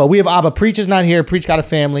is Abba. We have Abba. Preach is not here. Preach got a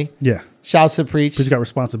family. Yeah. Shouts to Preach. He's got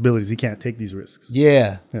responsibilities. He can't take these risks.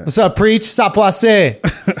 Yeah. What's up, Preach? Ça passe.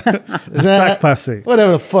 Sac passe.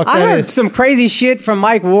 Whatever the fuck I that heard is. some crazy shit from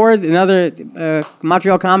Mike Ward, another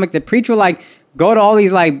Montreal comic, that Preach will like go to all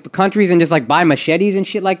these like countries and just like buy machetes and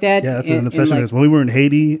shit like that. Yeah, that's And- an obsession. and, Is when we were in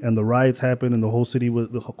Haiti and the riots happened and the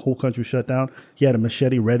whole country shut down, he had a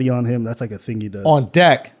machete ready on him. That's like a thing he does. On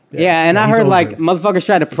deck. Yeah, and I he's heard over like it. motherfuckers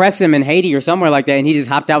tried to press him in Haiti or somewhere like that, and he just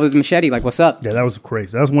hopped out with his machete. Like, what's up? Yeah, that was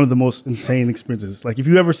crazy. That was one of the most insane experiences. Like if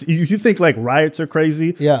you think like riots are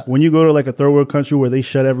crazy, Yeah. When you go to like a third world country where they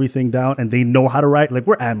shut everything down and they know how to riot, like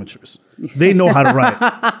we're amateurs. They know how to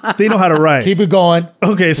riot. They know how to riot. Keep it going.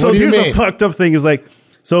 Okay, so What do you here's mean? a fucked up thing is like,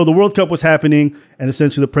 so the World Cup was happening, and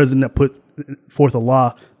essentially the president had put forth a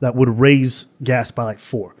law that would raise gas by like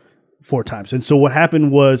four times. And so what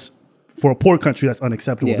happened was, for a poor country, that's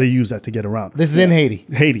unacceptable. Yeah. They use that to get around. This is in Haiti.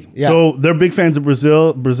 Haiti. Yeah. So they're big fans of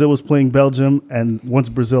Brazil. Brazil was playing Belgium, and once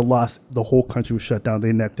Brazil lost, the whole country was shut down. They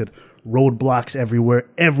enacted roadblocks everywhere.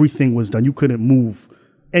 Everything was done. You couldn't move.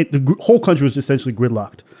 And the whole country was essentially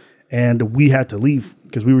gridlocked. And we had to leave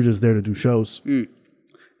because we were just there to do shows.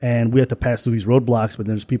 And we had to pass through these roadblocks, but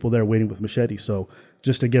there's people there waiting with machetes. So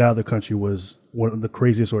just to get out of the country was one of the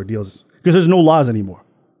craziest ordeals because there's no laws anymore.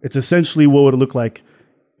 It's essentially what would it look like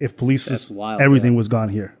if police, That's wild, everything yeah. was gone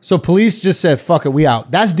here. So police just said, fuck it, we out.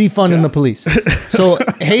 That's defunding the police. So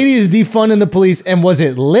Haiti is defunding the police. And was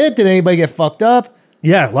it lit? Did anybody get fucked up?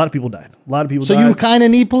 Yeah, a lot of people died. A lot of people So died. you kind of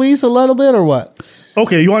need police a little bit or what?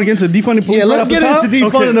 Okay, you want to get into defunding police? Yeah, let's get into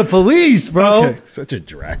defunding the police, bro. Okay. Such a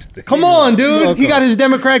drastic. Come on, dude. He got his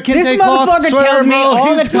Democrat kente This cloth motherfucker sweater, tells me bro.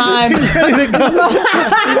 all the He's- time. He's ready to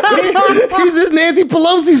go. He's this Nancy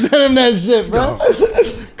Pelosi sent him that shit, bro.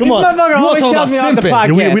 Come on. motherfucker You wanna always talk tells me about on the simping.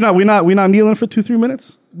 podcast. Yeah, we not kneeling for 2-3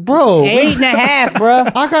 minutes. Bro. 8.5, bro.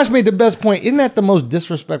 Akash made the best point. Isn't that the most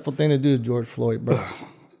disrespectful thing to do to George Floyd, bro?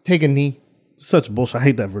 Take a knee. Such bullshit. I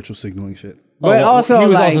hate that virtual signaling shit. But Oh, also, he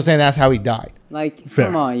was like, also saying that's how he died. like, Fair.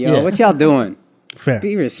 come on, yo, Yeah. what y'all doing? Fair.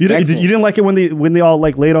 Be You respectful. didn't like it when they all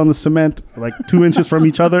like laid on the cement like 2 inches from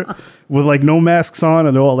each other with like no masks on,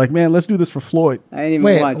 and they're all like, "Man, let's do this for Floyd." I didn't even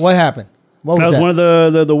Wait, watch. what happened? What That was was that?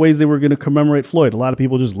 one of the ways they were going to commemorate Floyd. A lot of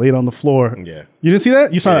people just laid on the floor. Yeah. You didn't see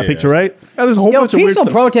that? You saw Yeah, that picture, yeah. right? Yeah, there's a whole Yo, bunch of weird peaceful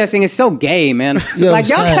stuff. protesting is so gay, man. Yo, like,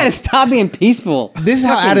 y'all son. gotta stop being peaceful. This is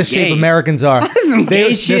how Fucking out of shape gay. Americans are. That's some gay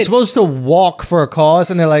They're shit. supposed to walk for a cause,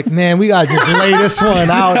 and they're like, "Man, we gotta just lay this one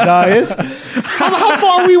out, guys." How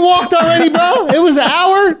far we walked already, bro? It was an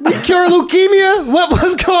hour. We cure leukemia.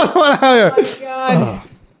 What's going on out here? God.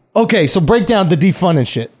 Okay, so break down the defunding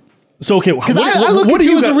shit. So okay, Because I look at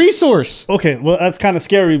you as a resource. Okay, well that's kind of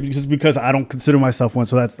scary because I don't consider myself one,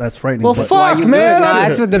 so that's frightening. Well, but- fuck, you man. good? Nah,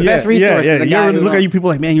 that's what the best resource is. The You guy ever who- look at you people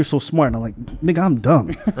like, man, you're so smart, and I'm like, nigga, I'm dumb.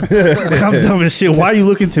 Like, I'm dumb as shit. Why are you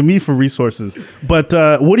looking to me for resources? But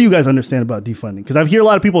what do you guys understand about defunding? Because I've heard a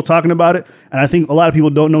lot of people talking about it, and I think a lot of people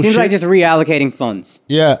don't know. Seems shit. like just reallocating funds.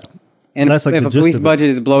 Yeah. And That's like if the a gist police of it. budget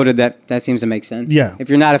is bloated, that seems to make sense. Yeah. If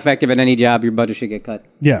you're not effective at any job, your budget should get cut.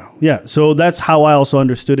 Yeah. So that's how I also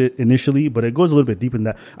understood it initially, but it goes a little bit deeper than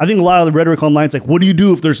that. I think a lot of the rhetoric online is like, what do you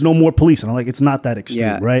do if there's no more police? And I'm like, it's not that extreme,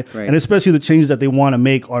 Yeah, right? right. And especially the changes that they want to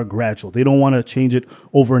make are gradual. They don't want to change it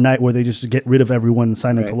overnight where they just get rid of everyone and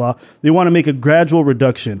sign into Right. law. They want to make a gradual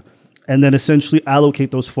reduction and then essentially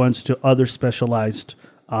allocate those funds to other specialized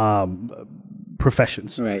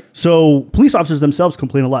professions. Right. So police officers themselves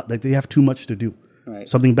complain a lot. Like they have too much to do. Right.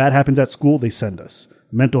 Something bad happens at school, they send us.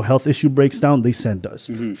 Mental health issue breaks down, they send us.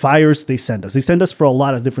 Mm-hmm. Fires, they send us. They send us for a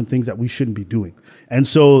lot of different things that we shouldn't be doing. And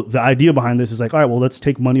so the idea behind this is like, all right, well, let's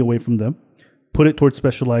take money away from them, put it towards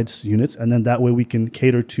specialized units, and then that way we can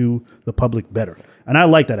cater to the public better. And I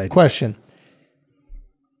like that idea. Question.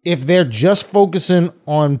 If they're just focusing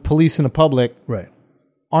on policing the public, Right.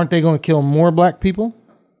 aren't they going to kill more black people?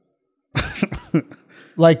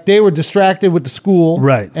 Like they were distracted with the school,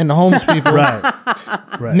 Right. and the homeless people. Right.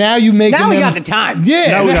 Right. Now you make Now we them, got the time. Yeah,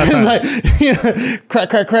 Now we got time. it's like, you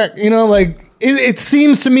know, crack. You know, like it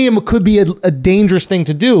seems to me it could be a dangerous thing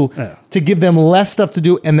to do Yeah. to give them less stuff to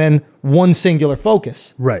do and then one singular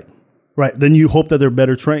focus. Right. Right. Then you hope that they're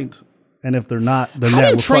better trained. And if they're not, then How yeah, do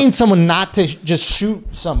you we're train fucked. someone not to just shoot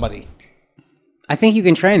somebody? I think you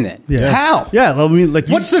can train that. Yeah. How? Yeah. I mean, like,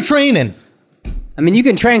 What's the training? I mean, you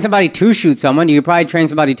can train somebody to shoot someone. You could probably train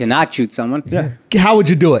somebody to not shoot someone. yeah. How would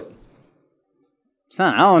you do it?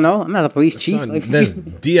 Son, I don't know. I'm not a police chief. Son, Like, there's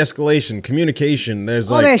de-escalation, communication.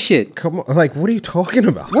 There's all like that shit. Come on, like what are you talking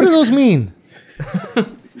about? What do those mean?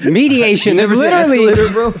 Mediation. There's Never seen literally.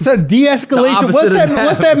 escalator, bro. So de-escalation. The What's opposite that? of that.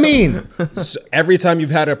 What's that mean? So every time you've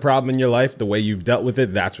had a problem in your life, the way you've dealt with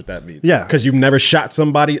it, that's what that means. Yeah. because you've never shot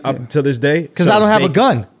somebody up to this day. Because I don't have a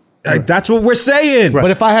gun. That's what we're saying.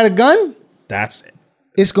 But if I had a gun, That's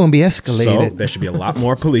it's going to be so. escalated. There should be a lot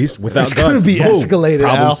more police without It's gonna guns. be Boom. escalated,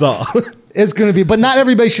 Problem Al. solved. It's going to be, but not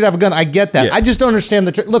everybody should have a gun. I get that. Yeah. I just don't understand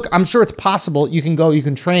the. Look, I'm sure it's possible. You can go, you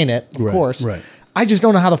can train it, of Right, course. right. I just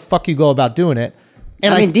don't know how the fuck you go about doing it.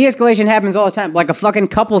 And I mean, de-escalation happens all the time. Like a fucking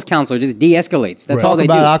couples counselor just de-escalates. That's all talk they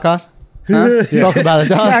do. about it, Akash. Huh? Talk about it,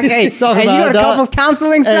 dog. Okay, Talk hey, you about go it, to dog. couples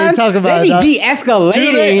counseling, son? Hey, talk about they it, dog. be de-escalating,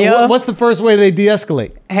 Do they- yo. What's the first way they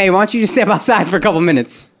de-escalate? Hey, why don't you just step outside for a couple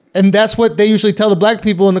minutes? And that's what they usually tell the black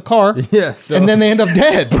people in the car. Yeah, so- and then they end up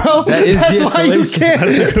dead, bro. That is That's why you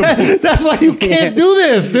de-escalation. can't. That's why you can't do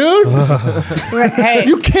this, dude. Hey,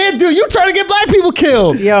 You can't do. You trying to get black people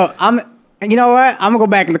killed. yo, you know what? I'm gonna go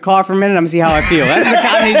back in the car for a minute. I'm gonna see how I feel. That's the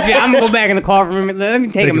kind of these- I'm gonna go back in the car for a minute. Let me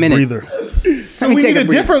take a minute. breather. So we need a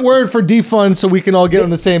different word for defund so we can all get on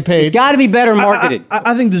the same page. It's got to be better marketed.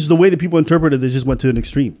 I think this is the way that people interpret it. They just went to an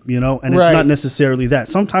extreme, you know, and Right. it's not necessarily that.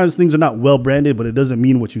 Sometimes things are not well branded, but it doesn't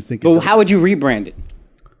mean what you think. But it does. how would you rebrand it?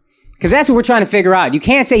 Because that's what we're trying to figure out. You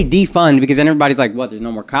can't say defund because then everybody's like, "What? There's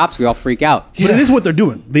no more cops." We all freak out. But it is what they're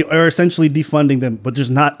doing. They are essentially defunding them, but just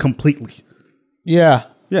not completely. Yeah.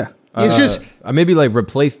 Yeah, It's just Maybe like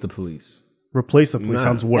replace the police. replace the police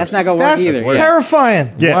sounds worse. That's not gonna work that's either.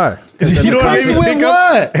 terrifying. Yeah. Why? You know what I Replace mean? with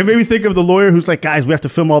what? It made me think of the lawyer who's like, guys, we have to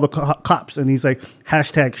film all the cops. And he's like,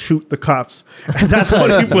 hashtag shoot the cops. And that's what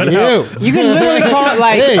he put You. out. You can literally call it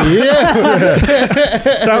like Hey,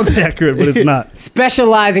 yeah. Sounds accurate, but it's not.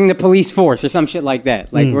 specializing the police force or some shit like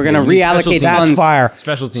that. Like we're gonna Special reallocate teams. That's funds. fire.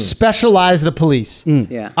 Special teams. Specialize the police.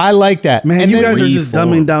 Yeah. I like that. Man, And you then- guys are just Reform.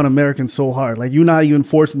 dumbing down Americans so hard. Like, you're not even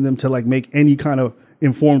forcing them to, like, make any kind of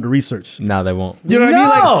informed research. Nah, they won't. You know what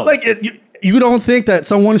I mean? Like you don't think that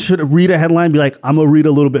someone should read a headline and be like, I'm going to read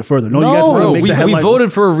a little bit further. No, you guys No. want Bro, to make we the headline.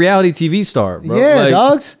 voted for a reality TV star, bro. Yeah, Like,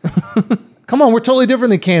 dogs. Come on, we're totally different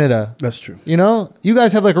than Canada. That's true. You know, you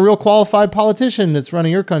guys have like a real qualified politician that's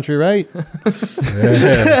running your country, right?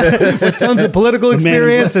 With tons of political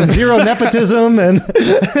experience and zero nepotism. And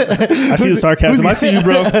I see the sarcasm. I see you,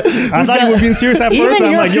 bro. I thought you were being serious at Even first.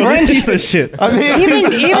 I'm your like, yo, French- this piece of shit. I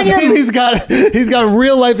mean, he's got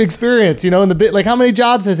real life experience. You know, in the bit, like how many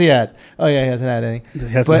jobs has he had? Oh yeah, he hasn't had any. He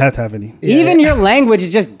hasn't But- had to have any. Even your language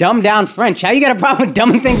is just dumbed down French. How you got a problem with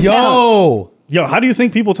dumbing things down? Yo, how do you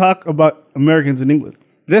think people talk about Americans in England?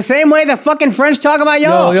 The same way the fucking French talk about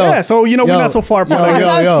y'all. Yo. Yeah, so, you know, we're Yo. not so far apart.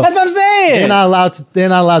 Yo. That's what I'm saying. They're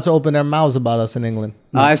not allowed to open their mouths about us in England.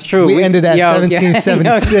 It's true. We ended at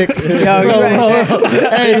 1776. Yo, you're right.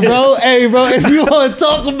 Hey, bro. If you want to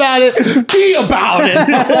talk about it, be about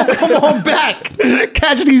it. Come on back.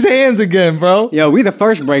 Catch these hands again, bro. Yo, we the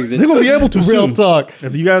first Brexit. They're going to be able to Real soon. talk.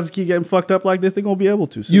 If you guys keep getting fucked up like this, they're going to be able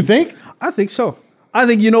to soon. You think? I think so. I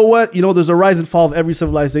think, you know what? You know, there's a rise and fall of every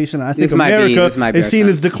civilization. I think This might be America our is seeing time.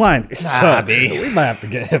 its decline. We might have to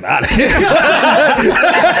get him out of here. That's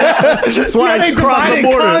why I crossed the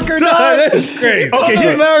border. That's crazy. Okay,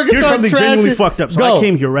 here's something genuinely fucked up. So I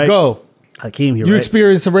came here, right? Go. I came here, You right?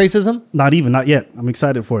 experienced some racism? Not yet. I'm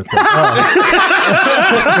excited for it, though. You know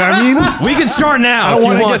what I mean? We can start now. I if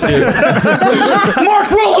don't you want want to to. Mark,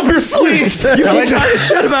 roll up your sleeves. You can talk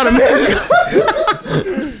shit about America.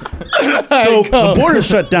 So the border's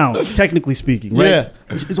shut down, technically speaking, right? Yeah.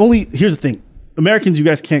 It's only, here's the thing. Americans, you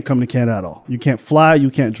guys can't come to Canada at all. You can't fly, you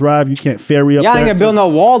can't drive, you can't ferry up Y'all there. ain't gonna build no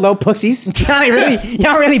wall though, pussies. Y'all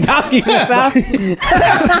really about you, South.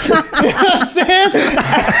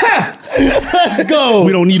 Let's go.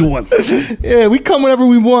 We don't need one. Yeah, we come whenever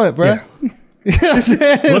we want, bro. Yeah. You know what I'm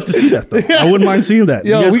saying? Love to see that, though. I wouldn't mind seeing that.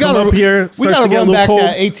 Yo, you guys we come gotta up here, we starts gotta to get a run little back cold.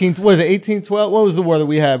 that 1812. What was the war that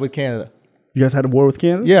we had with Canada? You guys had a war with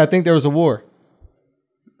Canada? Yeah, I think there was a war.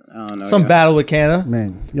 I don't know. Some battle with Canada.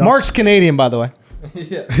 Man. y'all- Mark's Canadian, by the way.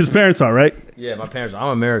 his parents are, right? Yeah, my parents. I'm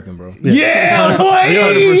American, bro. Yeah, boy.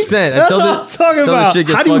 100%. That's what I'm talking about. Shit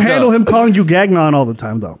gets How do you fucked handle up. him calling you Gagnon all the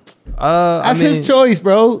time, though? That's his choice,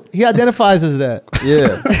 bro. He identifies as that.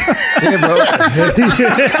 Yeah, yeah, bro.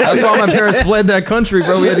 That's why my parents fled that country,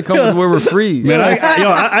 bro. We had to come where we're free. Man,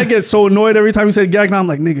 I get so annoyed every time you say Gagnon. I'm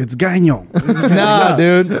like, nigga, it's Gagnon. Nah,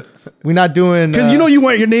 dude. We're not doing... Because you know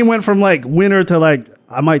your name went from like winner to like,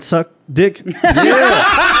 I might suck dick. Like,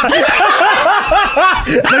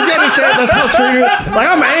 that's how triggered. Like,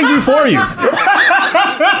 I'm angry for you.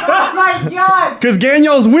 Oh my god! Because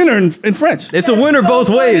Gagnon's winner in French. It's a winner both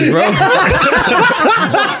ways, bro. You're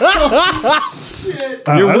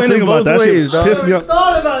I was winning thinking both that ways, shit. dog. Pissed me off.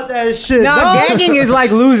 thought about that shit. Nah, gagging is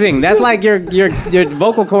like losing. That's like your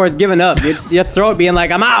vocal cords giving up. Your throat being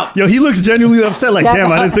like, I'm out. Yo, he looks genuinely upset. Like,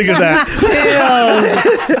 damn, I didn't think of that.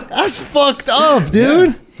 Damn. That's fucked up,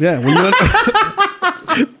 dude. Yeah, when you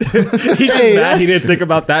He's just Hey, mad that's- he didn't think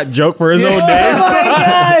about that joke for his own name.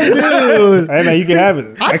 Dude. hey man, you can have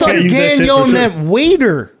it. I thought can't use that shit Gagnon for sure. meant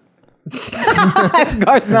waiter. That's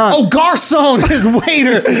Garcon. Oh, Garcon is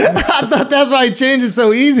waiter. I thought that's why he changed it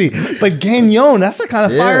so easy. But Gagnon, that's a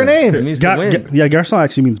kind of fire It name. means to win. Yeah, Garçon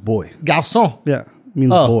actually means boy. Garçon. Yeah,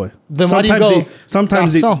 means Oh, boy. then why do you go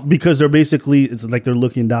sometimes garçon? because they're basically, it's like they're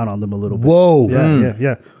looking down on them a little bit. Whoa.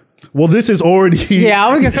 Yeah. Well, this is already. Yeah,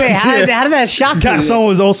 I was gonna say, how did that shock you?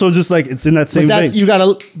 Garçon is also just like, it's in that same That's vein. you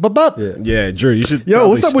gotta bup. Yeah, Drew, you should. Yo,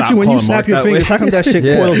 what's up probably with you when stop you calling snap Mark your that fingers? way. How come that shit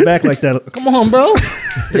Yeah. coils back like that? Come on, bro.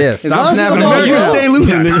 Yeah, stop long as snapping you them. know You Yeah. stay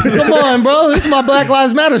losing. nigga. Come on, bro. This is my Black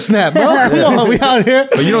Lives Matter snap, bro. Come on, we out here.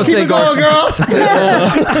 But you don't Keep say it going, Garcon.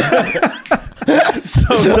 girl.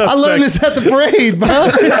 So I learned this at the parade, bro.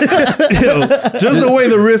 Just the way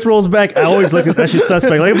the wrist rolls back, I always look at that shit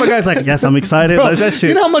suspect. Like if a guy's like, yes, I'm excited. Like that shit.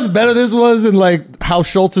 You know how much better this was than like how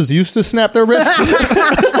Schultz's used to snap their wrists?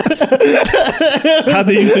 how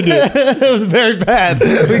they used to do it. It was very bad.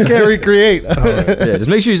 We can't recreate. Yeah, just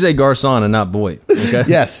make sure you say Garcon and not boy. Okay.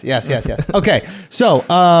 Yes. Okay, so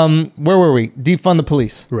where were we? Defund the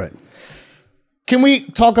police. Right. Can we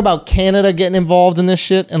talk about Canada getting involved in this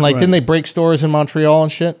shit? And like, Right. didn't they break stores in Montreal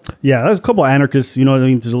and shit? Yeah, there's a couple of anarchists. You know what I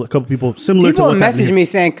mean? There's a couple people similar to People what's message happening. me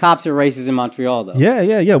saying cops are racist in Montreal, though.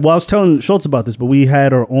 Yeah. Well, I was telling Schultz about this, but we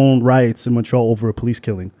had our own riots in Montreal over a police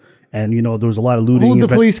killing. And, you know, there was a lot of looting. Who did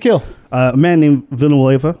the police kill? A man named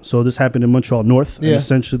Villanueva. So this happened in Montreal North. Yeah. And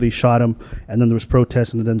essentially they shot him. And then there was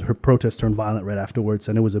protests. And then her protests turned violent right afterwards.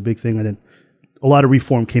 And it was a big thing. And then a lot of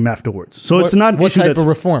reform came afterwards. So it's not an what issue type that's... of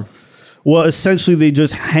reform? Well, essentially, they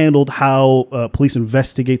just handled how police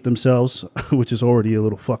investigate themselves, which is already a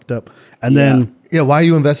little fucked up. And then, Yeah, why are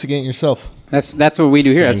you investigating yourself? That's what we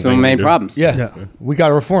do here. That's one of the main problems. Yeah, we got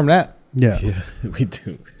to reform that. Yeah. Yeah, we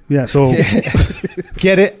do. Yeah. So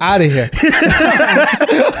Get it out of here.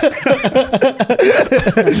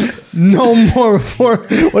 No more for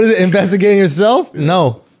what is it? Investigating yourself?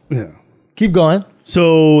 No. yeah. Keep going.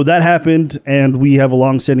 So that happened, and we have a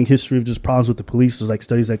long-standing history of just problems with the police. There's like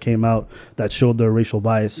studies that came out that showed their racial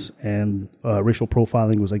bias and racial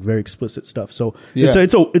profiling was like very explicit stuff. So Yeah.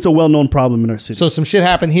 it's a well-known problem in our city. So some shit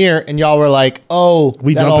happened here, and y'all were like, "Oh,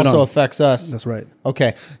 We that jumping also on. affects us." That's right.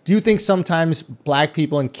 Okay. Do you think sometimes black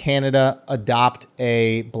people in Canada adopt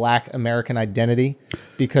a black American identity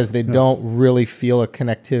because they don't really feel a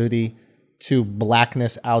connectivity to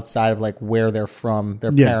blackness outside of like where they're from,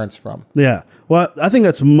 their Yeah. parents from? Yeah. Well, I think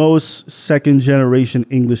that's most second-generation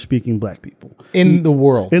English-speaking black people In the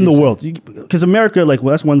world. in the world. Because America, like,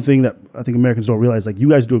 well, that's one thing that I think Americans don't realize. Like, you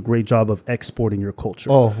guys do a great job of exporting your culture.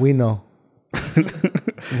 Oh, we know.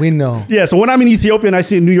 We know. Yeah, so when I'm in Ethiopia and I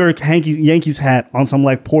see a New York Yankees hat on some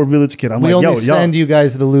like poor village kid, I'm We like, only yo, send you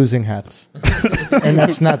guys the losing hats. And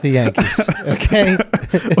that's not the Yankees. Okay?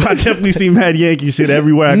 I definitely see mad Yankee shit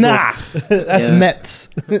everywhere I go. Nah. That's Yeah. Mets.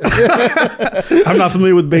 I'm not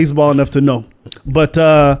familiar with baseball enough to know. But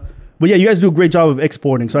yeah, you guys do a great job of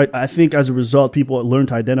exporting. So I think as a result, people learn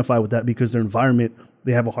to identify with that because their environment,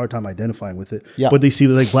 they have a hard time identifying with it. Yeah. But they see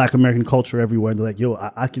the like black American culture everywhere and they're like, yo,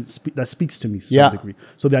 I can speak, that speaks to me to Yeah. some degree.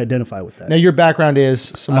 So they identify with that. Now, your background is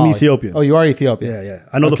Somali. I'm Ethiopian. Oh, you are Ethiopian. Yeah, yeah.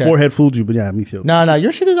 I know Okay. the forehead fooled you, but yeah, I'm Ethiopian. No,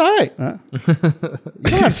 your shit is all right. You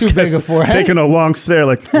don't have too big a forehead. Taking a long stare,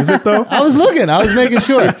 like, is it though? I was looking. I was making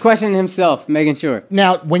sure. He's questioning himself, making sure.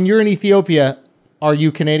 Now, when you're in Ethiopia, are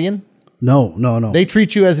you Canadian? No. They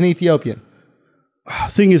treat you as an Ethiopian.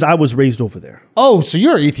 Thing is, I was raised over there. Oh, so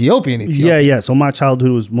you're Ethiopian. Yeah. So my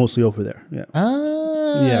childhood was mostly over there. Yeah.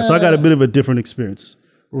 Yeah. So I got a bit of a different experience.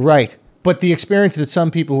 Right. But the experience that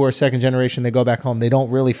some people who are second generation, they go back home, they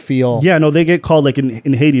don't really feel. Yeah, no, they get called like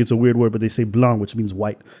in Haiti, it's a weird word, but they say blanc, which means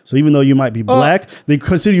white. So even though you might be black, they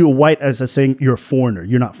consider you a white as a saying you're a foreigner.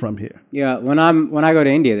 You're not from here. Yeah, when I go to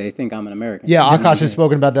India, they think I'm an American. Yeah, Akash has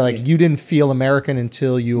spoken about that. Like, you didn't feel American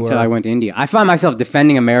until you were. Until I went to India. I find myself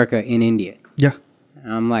defending America in India. Yeah.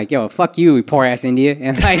 And I'm like, yo, fuck you, you poor ass India.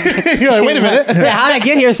 And like, You're like, wait a minute. Yeah, how'd I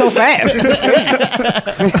get here so fast?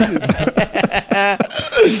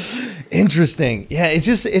 Interesting. Yeah, it's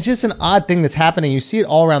just an odd thing that's happening. You see it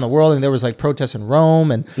all around the world, and there was like protests in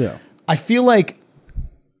Rome, and Yeah. I feel like,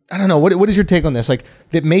 I don't know, what is your take on this? Like,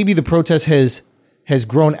 that maybe the protest has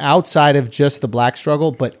grown outside of just the black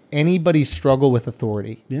struggle, but anybody's struggle with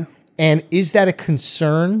authority. Yeah. And is that a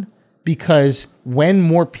concern? Because when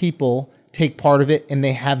more people take part of it and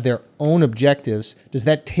they have their own objectives, does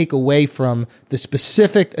that take away from the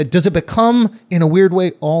specific, does it become, in a weird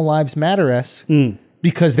way, all lives matter-esque?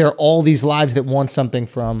 Because there are all these lives that want something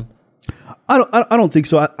from. I don't think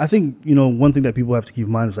so. I think, one thing that people have to keep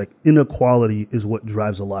in mind is like inequality is what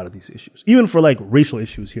drives a lot of these issues, even for like racial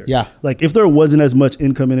issues here. Yeah. Like if there wasn't as much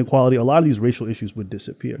income inequality, a lot of these racial issues would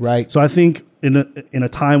disappear. Right. So I think in a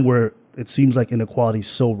time where it seems like inequality is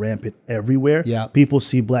so rampant everywhere, Yeah. people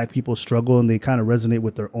see black people struggle and they kind of resonate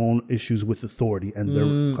with their own issues with authority.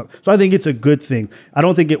 So I think it's a good thing. I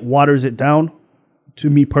don't think it waters it down, to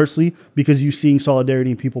me personally, because you seeing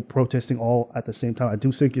solidarity and people protesting all at the same time. I do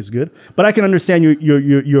think it's good, but I can understand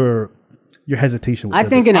your hesitation with I it.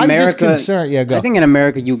 think in I'm just America, concerned- yeah, go. I think in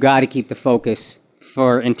America, you got to keep the focus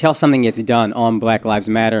until something gets done on Black Lives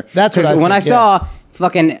Matter. That's what 'Cause I when think, I saw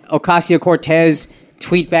fucking Ocasio-Cortez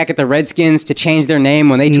tweet back at the Redskins to change their name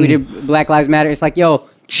when they tweeted Black Lives Matter, it's like, yo,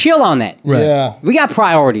 chill on that. Right. Yeah. We got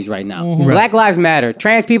priorities right now. Black Lives Matter.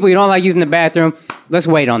 Trans people, you don't like using the bathroom. Let's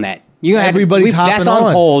wait on that. You gonna Everybody's that's hopping on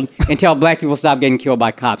on. hold until black people stop getting killed by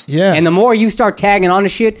cops. Yeah. And the more you start tagging on to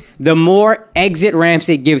shit, the more exit ramps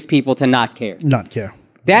it gives people to not care. not care.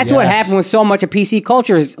 That's what Yes. happened with so much of PC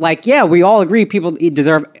culture is like, yeah, we all agree people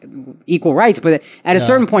deserve equal rights, but at a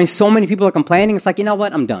certain point, so many people are complaining. It's like, you know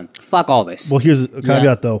what? I'm done. Fuck all this. Well, here's a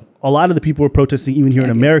caveat though. A lot of the people who are protesting, even here in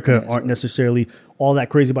Yeah, America, yes, aren't necessarily all that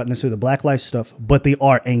crazy about necessarily the Black Lives stuff, but they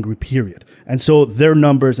are angry, period. And so their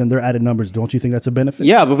numbers and their added numbers, don't you think that's a benefit?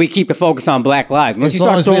 Yeah, but we keep the focus on Black Lives. Once As you long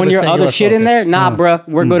start as we have throwing a your singular other shit in there, focus. nah, bruh,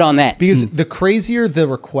 we're good on that. Because the crazier the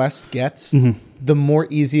request gets, the more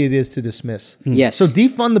easy it is to dismiss. Yes. So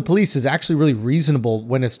defund the police is actually really reasonable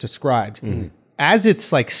when it's described. As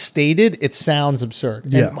it's like stated, it sounds absurd.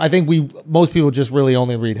 And Yeah. I think most people just really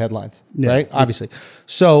only read headlines, right? Obviously.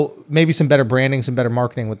 So maybe some better branding, some better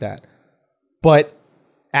marketing with that. But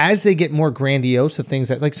as they get more grandiose to things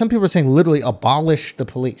that, like, some people are saying literally abolish the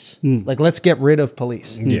police. Like, let's get rid of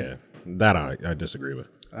police. Yeah, that I disagree with.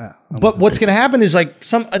 But what's going to happen is like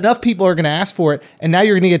enough people are going to ask for it, and now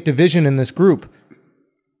you're going to get division in this group.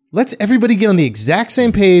 Let's everybody get on the exact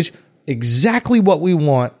same page. exactly what we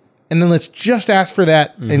want, and then let's just ask for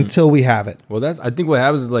that until we have it. Well, I think what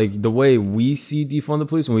happens is like the way we see defund the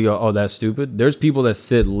police, and we go, "Oh, that's stupid." There's people that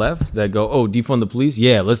sit left that go, "Oh, defund the police,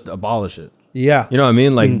 yeah, let's abolish it." Yeah. You know what I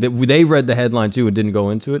mean? Like they read the headline too and didn't go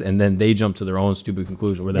into it, and then they jumped to their own stupid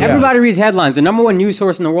conclusion. Where Everybody reads headlines. The number one news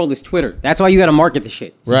source in the world is Twitter. That's why you got to market the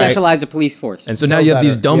shit. Right. Specialize the police force. And so now you have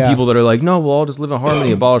these dumb Yeah. people that are like, no, we'll all just live in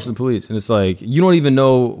harmony, abolish the police. And it's like, you don't even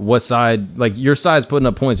know what side, like your side's putting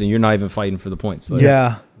up points and you're not even fighting for the points. Like,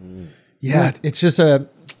 Yeah. Yeah, it's just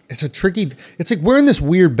it's a tricky, it's like we're in this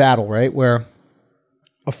weird battle, right? Where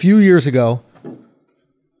a few years ago,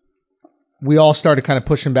 we all started kind of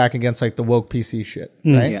pushing back against like the woke PC shit,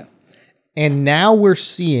 right? Yeah. And now we're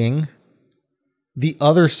seeing the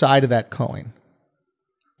other side of that coin,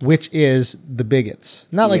 which is the bigots.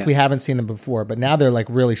 Not like Yeah. we haven't seen them before, but now they're like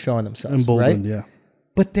really showing themselves, Emboldened, right? yeah.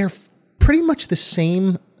 But they're pretty much the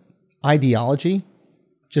same ideology,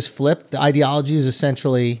 just flipped. The ideology is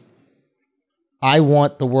essentially, I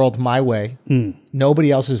want the world my way,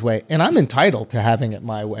 nobody else's way, and I'm entitled to having it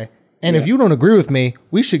my way. And if you don't agree with me,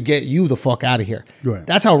 we should get you the fuck out of here. Right.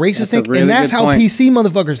 That's how racists That's a think, really and that's good how point. PC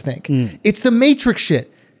motherfuckers think. It's the Matrix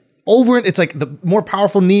shit. It's like the more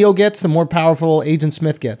powerful Neo gets, the more powerful Agent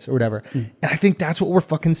Smith gets, or whatever. And I think that's what we're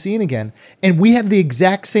fucking seeing again. And we have the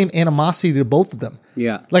exact same animosity to both of them.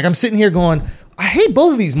 Yeah. Like I'm sitting here going, I hate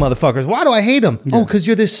both of these motherfuckers. Why do I hate them? Oh, because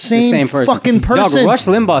you're the same fucking person. Dog, Rush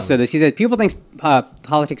Limbaugh said this. He said people think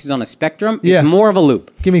politics is on a spectrum. Yeah. It's more of a loop.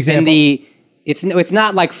 Give me an example. And it's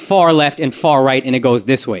not like far left and far right and it goes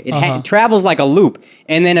this way. It travels like a loop.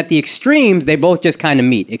 And then at the extremes, they both just kind of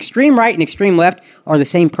meet. Extreme right and extreme left are the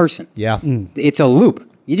same person. Yeah. It's a loop.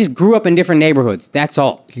 You just grew up in different neighborhoods. That's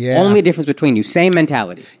all. Yeah. Only difference between you. Same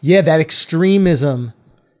mentality. Yeah, that extremism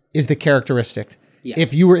is the characteristic. Yeah.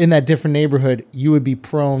 If you were in that different neighborhood, you would be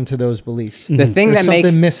prone to those beliefs. The thing There's that makes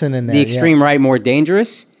something missing in there, the extreme yeah. right more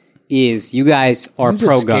dangerous is you guys are I'm just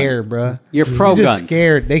pro-gun. scared, bro. You're pro-gun. Just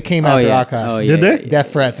scared. They came Oh, after yeah. Akash. Oh, yeah, Did they? yeah,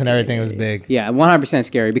 Death threats and everything was big. Yeah, 100%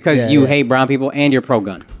 scary because Yeah, you yeah. hate brown people and you're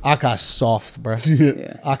pro-gun. Akash soft, bro.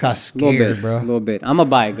 Akash A little scared, bit, bro. a little bit. I'm gonna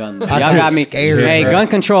buy a gun. Y'all I'm got me. scared, Hey, bro. gun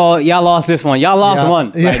control. Y'all lost this one. Y'all lost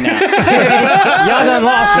one right now. Y'all done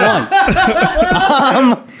lost one.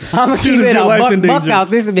 I'm gonna keep as it your a life's in buck danger. out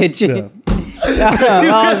this bitch. Yeah. Y'all done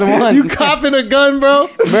lost one. You copping a gun, bro?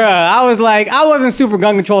 Bruh, I was like, I wasn't super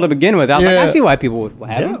gun control to begin with. I was like, Yeah. I see why people would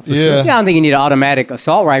have them. for sure. I don't think you need an automatic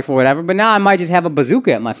assault rifle or whatever, but now I might just have a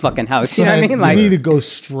bazooka at my fucking house. You know what I mean? Like, you need to go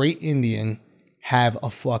straight Indian, have a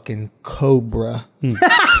fucking cobra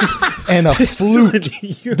and a flute.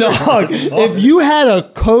 Dog, if you had a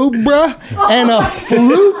cobra and a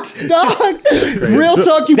flute, dog, real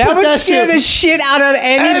talk, you that put would that scare shit. the shit out of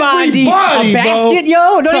anybody. Everybody, A basket, bro.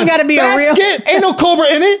 yo? Don't Son, even gotta be a real. basket. Ain't no cobra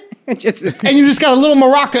in it. Just, And you just got a little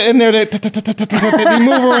maraca in there that they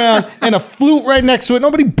move around and a flute right next to it.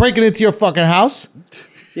 Nobody breaking into your fucking house.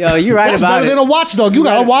 yo, you're right That's about better it. than a watchdog. You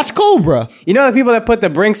got to watch Cobra. You know the people that put the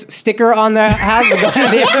Brinks sticker on their house?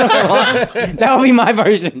 That would be my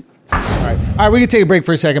version. All right, we can take a break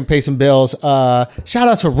for a second, pay some bills. Shout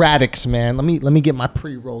out to Radix, man. Let me get my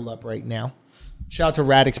pre-roll up right now. Shout out to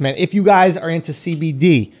Radix, man. If you guys are into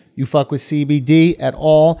CBD, you fuck with CBD at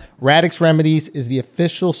all, Radix Remedies is the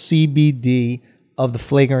official CBD of the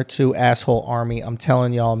Flagrant 2 Asshole Army. I'm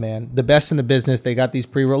telling y'all, man. The best in the business. They got these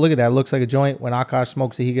pre-roll. Look at that. It looks like a joint. When Akash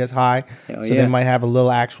smokes it, he gets high. Hell So yeah. they might have a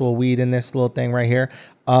little actual weed in this little thing right here.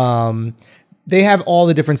 They have all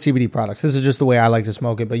the different CBD products. This is just the way I like to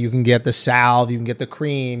smoke it, but you can get the salve, you can get the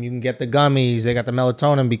cream, you can get the gummies. They got the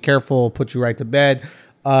melatonin. Be careful, put you right to bed.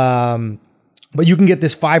 But you can get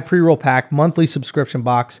this 5 pre-roll pack monthly subscription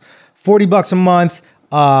box, $40 a month.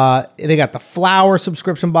 They got the flower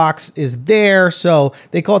subscription box is there. So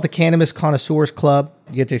they call it the Cannabis Connoisseurs Club.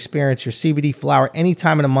 You get to experience your CBD flower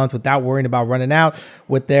anytime in a month without worrying about running out.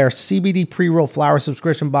 With their CBD pre-roll flower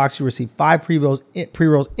subscription box, you receive 5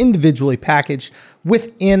 pre-rolls individually packaged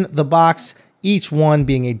within the box, each one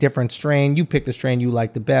being a different strain. You pick the strain you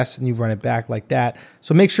like the best and you run it back like that.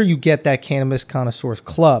 So make sure you get that Cannabis Connoisseurs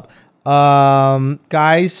Club.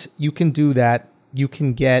 Guys, you can do that. You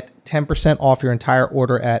can get 10% off your entire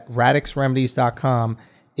order at radixremedies.com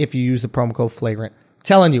if you use the promo code Flagrant.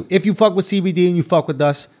 Telling you, if you fuck with CBD and you fuck with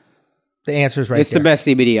us, the answer is right It's there. the best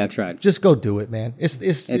CBD I've tried. Just go do it, man.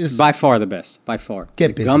 It's By far the best. By far. Get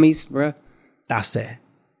the busy. gummies, bruh. That's it.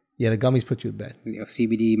 Yeah, the gummies put you to bed. You know,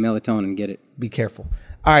 CBD, melatonin, get it. Be careful.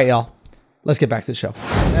 All right, y'all. Let's get back to the show.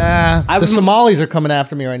 The Somalis are coming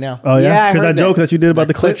after me right now. Oh Yeah, yeah, I because heard that joke that. that you did about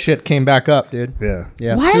the Clit clit. shit came back up, dude. Yeah.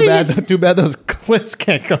 Yeah. Why Too are bad. you- Too bad those clits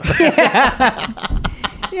can't come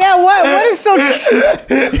back. Yeah, what is so? Look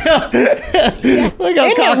how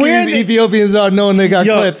Isn't it cocky weird these that- Ethiopians are knowing they got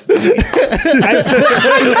Yo. clits.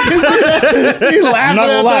 He laughing I'm not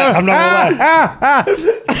gonna lie. at I'm not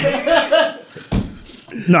gonna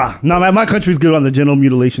lie. Nah, my country's good on the genital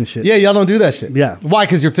mutilation shit. Yeah, y'all don't do that shit. Yeah. Why?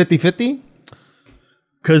 Because you're 50-50?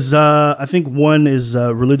 Because I think one is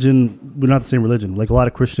religion. We're not the same religion. Like a lot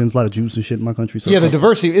of Christians, a lot of Jews and shit in my country. So Yeah, the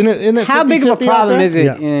diversity. In it How big of a 50-50 out problem there? is it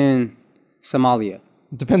Yeah. in Somalia?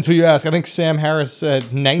 Depends who you ask. I think Sam Harris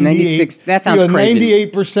said 96. That sounds crazy.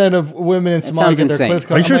 98% of women in Somalia sounds get their insane. clits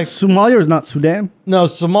cut. Are you I'm sure like, it's Somalia or is not Sudan? no,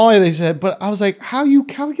 Somalia, they said. But I was like, how you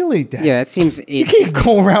calculate that? Yeah, that seems. You can't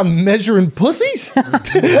go around measuring pussies.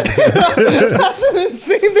 That's an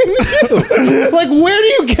insane thing to do. Like, where do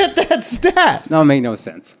you get that stat? No, it make no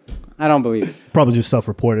sense. I don't believe it. Probably just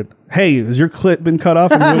self-reported. Hey, has your clit been cut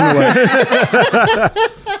off? And women are like-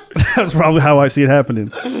 That's probably how I see it happening.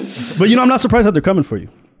 But I'm not surprised that they're coming for you.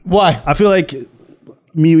 Why? I feel like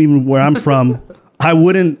me, even where I'm from, I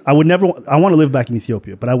want to live back in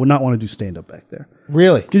Ethiopia, but I would not want to do stand-up back there.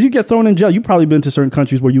 Really? Because you get thrown in jail. You've probably been to certain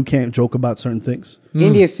countries where you can't joke about certain things.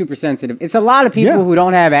 India is super sensitive. It's a lot of people Yeah. who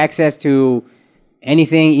don't have access to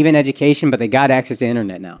anything, even education, but they got access to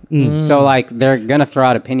internet now. So like they're gonna throw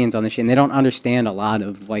out opinions on this shit, and they don't understand a lot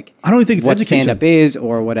of like I don't think it's what education. stand-up is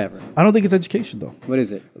or whatever. I don't think it's education, though. What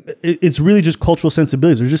is it? It's really just cultural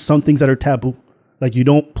sensibilities. There's just some things that are taboo. Like you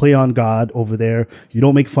don't play on God over there. You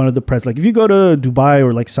don't make fun of the press. Like if you go to Dubai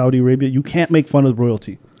or like Saudi Arabia, you can't make fun of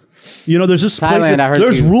royalty. There's just Thailand, places, I heard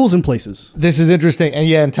there's you- rules in places. This is interesting. And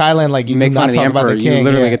yeah, in Thailand, like you You make do fun not of the talk about emperor, the you king.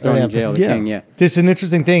 literally yeah, get thrown yeah. in jail. The Yeah. king, yeah. This is an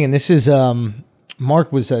interesting thing, and this is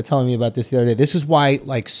Mark was telling me about this the other day. This is why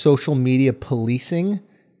like social media policing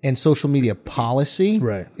and social media policy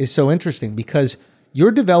Right. is so interesting, because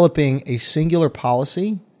you're developing a singular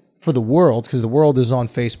policy for the world, because the world is on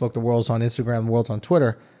Facebook, the world's on Instagram, the world's on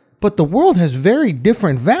Twitter, but the world has very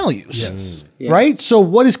different values. Right? So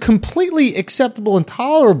what is completely acceptable and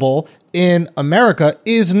tolerable in America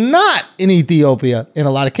is not in Ethiopia in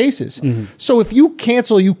a lot of cases. So if you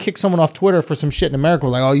kick someone off Twitter for some shit in America,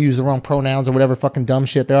 like, oh, you use the wrong pronouns or whatever fucking dumb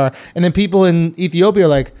shit they are, and then people in Ethiopia are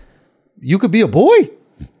like, you could be a boy?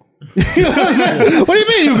 You know what I'm saying? What do you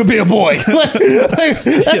mean you could be a boy? Like,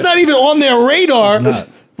 that's not even on their radar.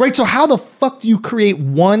 Right? So how the fuck do you create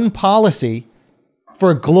one policy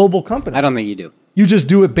for a global company? I don't think you do. You just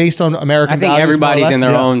do it based on American I think values, everybody's more or in less?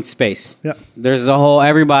 their Yeah. own space. Yeah. There's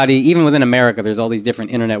everybody, even within America, there's all these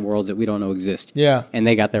different internet worlds that we don't know exist. Yeah. And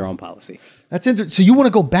they got their own policy. That's interesting. So you want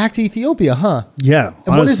to go back to Ethiopia, huh? Yeah.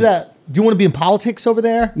 And what is honestly. that? Do you want to be in politics over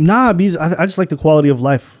there? Nah, I just like the quality of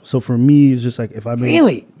life. So for me, it's just like if I made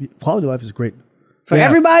Really? quality of life is great. For Yeah.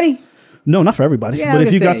 everybody? No, not for everybody. Yeah, I but was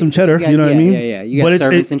if you gonna got say, some cheddar, you got- you know what I yeah, mean. yeah. You got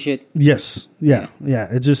servants and shit? Yes, yeah.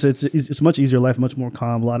 It's much easier life, much more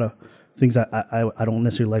calm. A lot of things I don't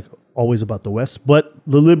necessarily like always about the West, but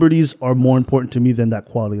the liberties are more important to me than that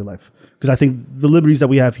quality of life, because I think the liberties that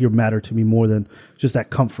we have here matter to me more than just that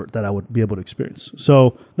comfort that I would be able to experience.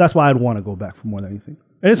 So that's why I'd want to go back for more than anything.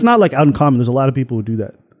 And it's not like uncommon. There's a lot of people who do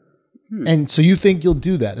that. And so you think you'll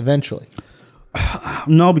do that eventually?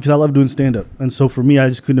 No, because I love doing stand up. And so for me, I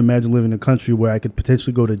just couldn't imagine living in a country where I could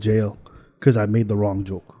potentially go to jail because I made the wrong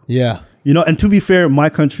joke. Yeah. And to be fair, my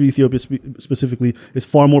country, Ethiopia specifically, is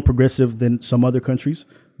far more progressive than some other countries.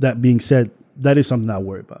 That being said, that is something I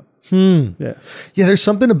worry about. Yeah. Yeah, there's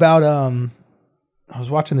something about I was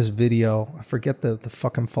watching this video. I forget the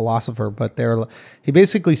fucking philosopher, but he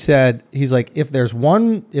basically said, he's like, if there's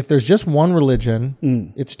just one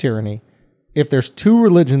religion, it's tyranny. If there's two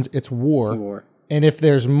religions, it's war. And if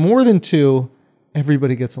there's more than two,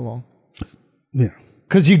 everybody gets along. Yeah.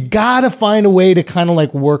 Because you got to find a way to kind of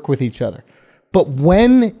like work with each other. But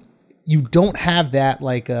when you don't have that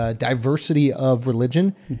like diversity of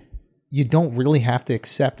religion, you don't really have to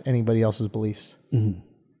accept anybody else's beliefs.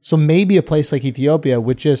 So maybe a place like Ethiopia,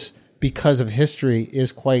 which just because of history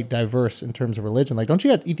is quite diverse in terms of religion. Like, don't you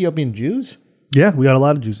have Ethiopian Jews? Yeah, we got a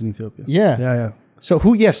lot of Jews in Ethiopia. Yeah. Yeah. So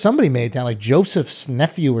somebody made it down, like Joseph's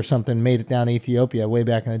nephew or something made it down to Ethiopia way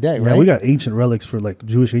back in the day, right? Yeah, we got ancient relics for like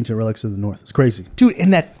Jewish ancient relics in the north. It's crazy. Dude,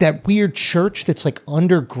 and that weird church that's like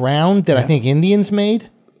underground that I think Indians made.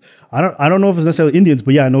 I don't know if it's necessarily Indians,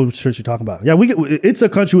 but yeah, I know which church you're talking about. Yeah, it's a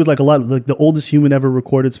country with like a lot of like the oldest human ever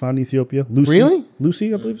recorded is found in Ethiopia. Lucy. Really?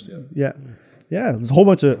 Lucy, I believe. Yeah. Yeah, there's a whole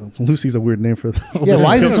bunch of Lucy's a weird name for. Yeah,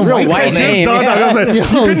 why is it some Real white white guy? name. I was like, you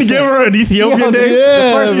couldn't give her an Ethiopian name.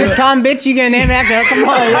 Yeah, First sitcom bitch you gonna name after her. Come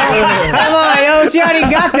on, yo. Come on, yo. She already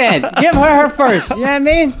got that. Give her first. You know what I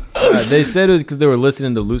mean? They said it was because they were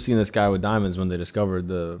listening to Lucy in the Sky with Diamonds when they discovered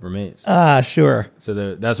the remains. Sure.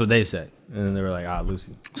 So that's what they say. And then they were like,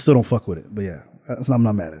 Lucy. Still don't fuck with it, but yeah. I'm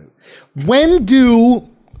not mad at it. When do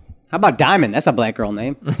How about Diamond? That's a black girl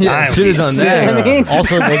name. Yeah, should have done You know that. what I mean?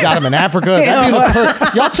 also they got him in Africa? That'd be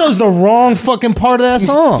the y'all chose the wrong fucking part of that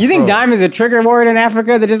song. You think Diamond's a trigger word in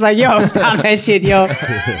Africa? They're just like, yo, stop that shit, yo.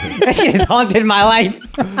 That shit has haunted my life.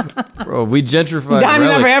 Bro, we gentrified. Diamond's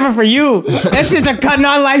not relics. forever for you. That shit's a cutting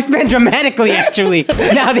our lifespan dramatically, actually,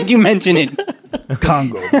 now that you mention it.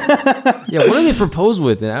 Congo. Yeah, what do they propose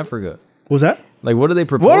with in Africa? What was that? Like, what do they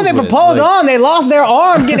propose? What do they with? propose Like, on? They lost their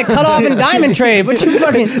arm getting cut off in diamond trade. But you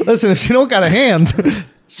fucking... Listen, if she don't got a hand,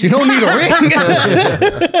 she don't need a ring.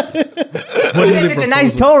 It's a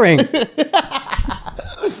nice toe ring.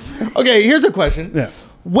 Okay, here's a question. Yeah.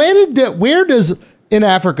 Where does in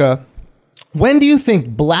Africa, when do you think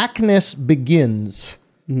blackness begins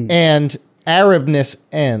and Arabness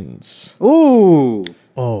ends? Ooh.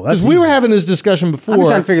 Oh, that's Because we were easy. having this discussion before, I'm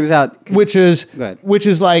trying to figure this out. which is ahead.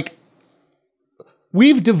 like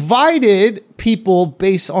we've divided people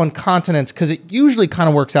based on continents because it usually kind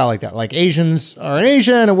of works out like that. Like Asians are in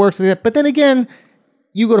Asia and it works like that. But then again,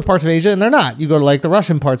 you go to parts of Asia and they're not. You go to like the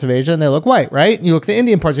Russian parts of Asia and they look white, right? You look at the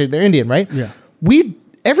Indian parts of Asia, they're Indian, right? Yeah.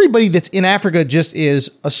 Everybody that's in Africa just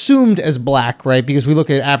is assumed as black, right? Because we look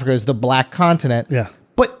at Africa as the black continent. Yeah.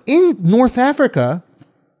 But in North Africa,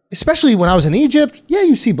 especially when I was in Egypt, yeah,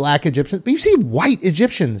 you see black Egyptians, but you see white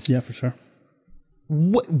Egyptians. Yeah, for sure.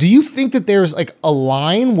 What, do you think that there's like a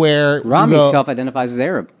line where you Rami go, self-identifies as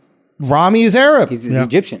Arab. Rami is Arab? He's Yeah.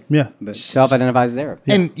 Egyptian. Yeah. But self-identifies as Arab.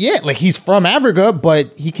 And yeah, like he's from Africa,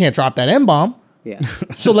 but he can't drop that N-bomb. Yeah.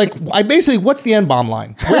 So like, I basically, what's the N-bomb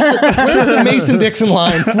line? Where's the Mason-Dixon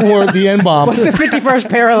line for the N-bomb? What's the 51st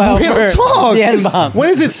parallel Real for talk. the N-bomb? When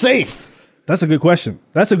is it safe? That's a good question.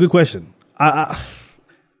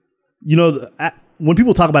 You know, when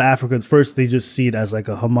people talk about Africa, at first they just see it as like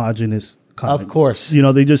a homogenous continent. Of course. You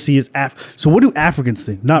know, they just see it as So what do Africans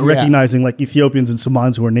think? Not recognizing like Ethiopians and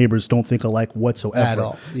Somalians who are neighbors don't think alike whatsoever. At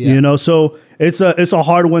all. Yeah. You know, so it's a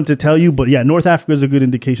hard one to tell you, but yeah, North Africa is a good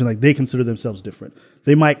indication. Like they consider themselves different.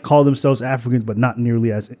 They might call themselves African, but not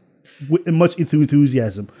nearly as with much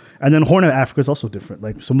enthusiasm. And then Horn of Africa is also different.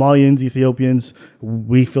 Like Somalians, Ethiopians,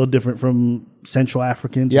 we feel different from Central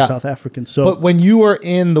Africans Yeah. and South Africans. So But when you are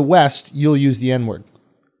in the West, you'll use the N-word.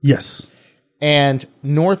 yes. And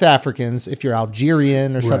North Africans, if you're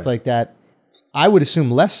Algerian or something Right. like that, I would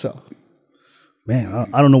assume less so. Man,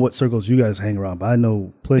 I don't know what circles you guys hang around, but I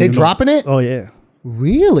know plenty. They of dropping it? Oh yeah.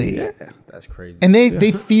 Really? That's crazy. And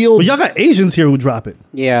they feel. But y'all got Asians here who drop it.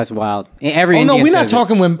 Yeah, it's wild. Every Oh no, Indian we're not says it.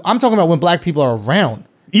 talking when I'm talking about when black people are around.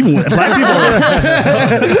 Even when black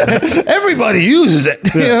people. Everybody uses it,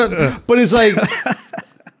 you know? But it's like,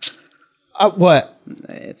 what?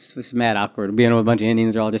 It's mad awkward. Being with a bunch of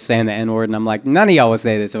Indians, they're all just saying the N-word, and I'm like, none of y'all would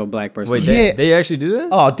say this of a black person. Wait, Yeah. they actually do that?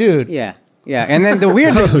 Oh, dude. Yeah. Yeah. And then the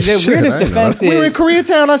weirdest defense We were in is...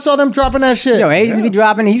 Koreatown. I saw them dropping that shit. Yo, Asians be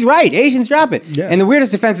dropping. He's right. Asians drop it. Yeah. And the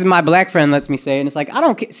weirdest defense is my black friend lets me say it. And it's like, I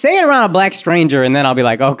don't say it around a black stranger. And then I'll be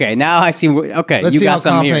like, okay, now I see. Okay, Let's you see how got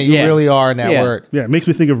something here. confident you Yeah. really are in that Yeah. word. Yeah, it makes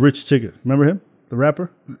me think of Rich Chigga. Remember him? The rapper?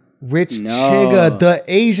 Rich No. Chigga, the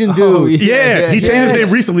Asian dude. Oh, Yeah, he changed his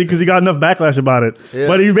name recently because he got enough backlash about it. Yeah.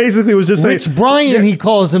 But he basically was just Rich saying, Brian, he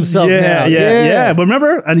calls himself now. yeah. But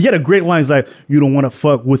remember, and he had a great line. He's like, "You don't want to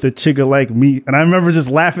fuck with a chigga like me." And I remember just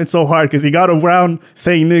laughing so hard because he got around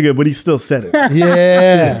saying nigga, but he still said it.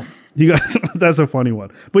 Yeah. He got that's a funny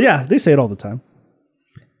one. But yeah, they say it all the time.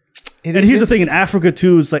 It And is here's the thing: in Africa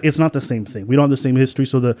too, it's like it's not the same thing. We don't have the same history,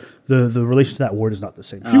 so the relation to that word is not the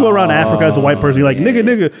same. If you go around Africa as a white person, you're like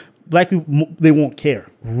nigga, black people they won't care.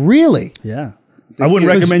 Really? Yeah, I wouldn't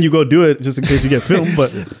recommend you go do it just in case you get filmed,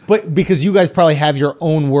 but But because you guys probably have your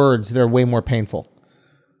own words that are way more painful.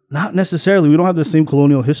 not necessarily. We don't have the same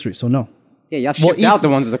colonial history, so no. Yeah, y'all shipped out the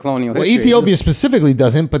ones with the colonial Well, history. Ethiopia specifically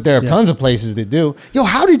doesn't, but there are tons of places that do. Yo,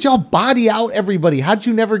 how did y'all body out everybody? How'd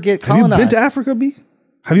you never get Have you colonized? been to Africa, B?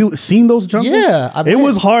 Have you seen those jungles? Yeah, I've it been.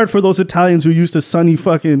 was hard for those Italians who used to sunny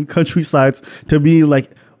fucking countrysides to be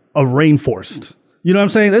like a rainforest. You know what I'm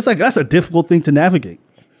saying? It's like that's a difficult thing to navigate.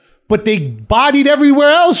 But they bodied everywhere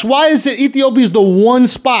else. Why is it Ethiopia's the one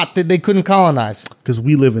spot that they couldn't colonize? Because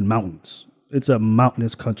we live in mountains. It's a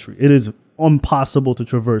mountainous country. It is impossible to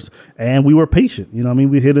traverse. And we were patient. You know what I mean?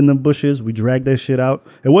 We hid in the bushes. We dragged that shit out.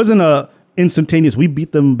 It wasn't a instantaneous. We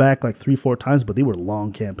beat them back like 3-4 times, but they were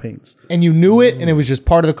long campaigns. And you knew it, and it was just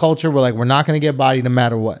part of the culture. We're like, we're not going to get bodied no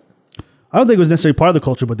matter what. I don't think it was necessarily part of the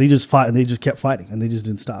culture, but they just fought and they just kept fighting and they just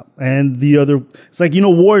didn't stop. And it's like,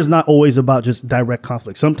 war is not always about just direct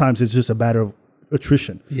conflict. Sometimes it's just a matter of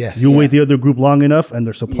attrition. Yes. You wait the other group long enough and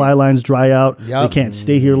their supply lines dry out. Yep. They can't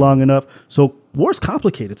stay here long enough. So war's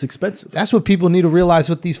complicated. It's expensive. That's what people need to realize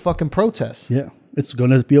with these fucking protests. Yeah. It's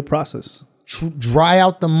going to be a process. dry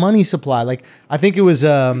out the money supply. Like I think it was,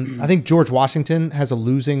 I think George Washington has a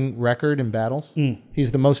losing record in battles.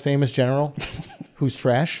 He's the most famous general who's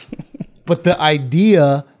trash. But the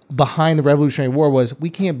idea behind the Revolutionary War was we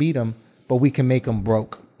can't beat them, but we can make them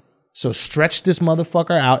broke. So stretch this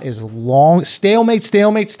motherfucker out as long, stalemate,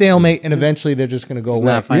 and eventually they're just going to go It's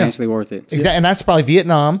away. not financially worth it. Exactly, and that's probably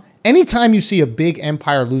Vietnam. Anytime you see a big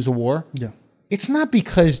empire lose a war, it's not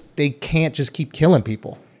because they can't just keep killing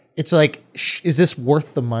people. It's like, is this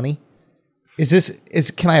worth the money?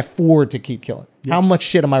 Can I afford to keep killing? How much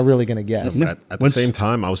shit am I really going to get? At the same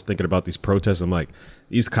time, I was thinking about these protests. I'm like,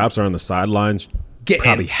 these cops are on the sidelines, Getting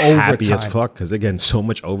probably happy as overtime. fuck because they're getting so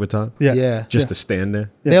much overtime. Yeah. Just to stand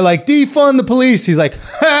there. They're like, defund the police. He's like,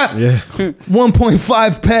 ha, Yeah.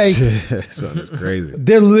 1.5 pay. Son, it's crazy.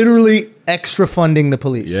 They're literally extra funding the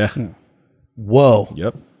police. Yeah. Whoa.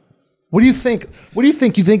 Yep. What do you think? You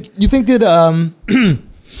think that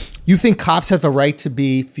you think cops have the right to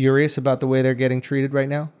be furious about the way they're getting treated right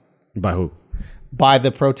now? By who? By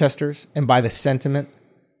the protesters and by the sentiment?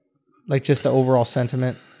 Like just the overall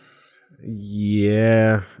sentiment?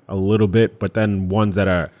 Yeah, a little bit. But then ones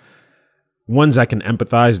that can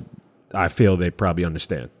empathize, I feel they probably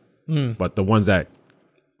understand. But the ones that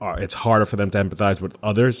it's harder for them to empathize with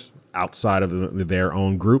others outside of their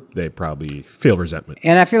own group, they probably feel resentment.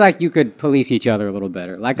 And I feel like you could police each other a little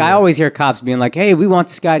better. Like I always hear cops being like, "Hey, we want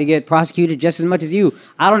this guy to get prosecuted just as much as you."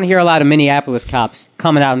 I don't hear a lot of Minneapolis cops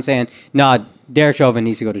coming out and saying, "No, Derek Chauvin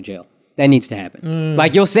needs to go to jail." That needs to happen.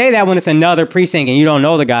 Like you'll say that when it's another precinct and you don't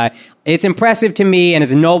know the guy. It's impressive to me and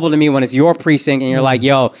it's noble to me when it's your precinct and you're like,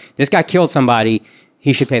 "Yo, this guy killed somebody.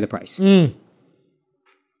 He should pay the price."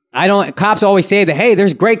 Cops always say that, hey,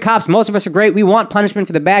 there's great cops. Most of us are great. We want punishment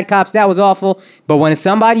for the bad cops. That was awful. But when it's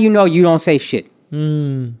somebody you know, you don't say shit.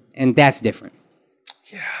 And that's different.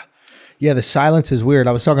 Yeah, the silence is weird.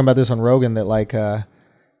 I was talking about this on Rogan that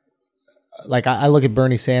I look at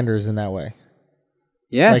Bernie Sanders in that way.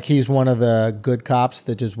 Yeah. Like he's one of the good cops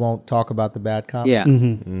that just won't talk about the bad cops. Yeah.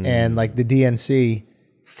 And like the DNC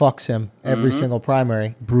fucks him every single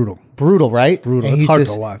primary. Brutal. Brutal, right? Brutal. And It's he's hard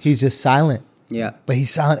just, to watch. He's just silent. Yeah. But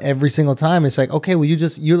he's silent every single time. It's like, okay, well, you're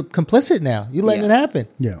complicit now. You're letting it happen.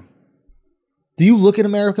 Yeah. Do you look at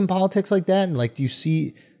American politics like that? And like, do you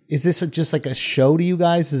see, is this just like a show to you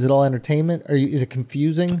guys? Is it all entertainment? Is it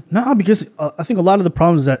confusing? No, because I think a lot of the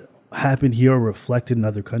problems that happen here are reflected in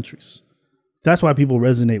other countries. That's why people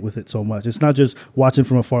resonate with it so much. It's not just watching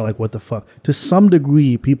from afar, like, what the fuck? To some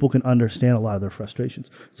degree, people can understand a lot of their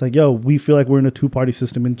frustrations. It's like, yo, we feel like we're in a two-party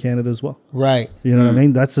system in Canada as well. Right. You know what I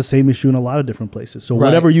mean? That's the same issue in a lot of different places. So Right.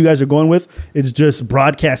 whatever you guys are going with, it's just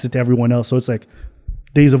broadcasted to everyone else. So it's like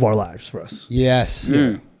days of our lives for us. Yes.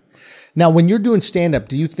 Now, when you're doing stand-up,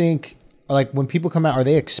 do you think, like, when people come out, are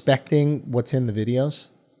they expecting what's in the videos?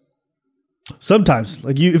 Sometimes,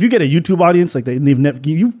 like if you get a YouTube audience, like they've never,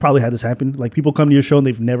 you probably had this happen. Like people come to your show and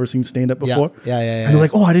they've never seen stand up Yeah. before. Yeah. And they're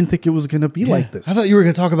like, "Oh, I didn't think it was gonna be like this." I thought you were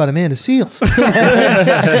going to talk about Amanda Seals.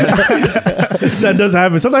 That does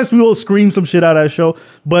happen. Sometimes people will scream some shit out at a show,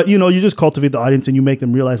 but you just cultivate the audience and you make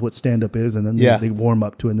them realize what stand up is, and then Yeah. they warm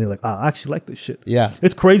up to it and they're like, "Ah, I actually like this shit." Yeah.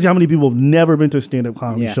 It's crazy how many people have never been to a stand up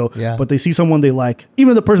comedy Yeah. show, Yeah. but they see someone they like,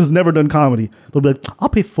 even if the person's never done comedy, they'll be like, "I'll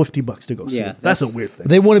pay $50 to go see Yeah, it." That's a that's- weird thing.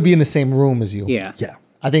 They want to be in the same room as you. Yeah. Yeah.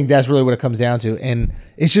 I think that's really what it comes down to. And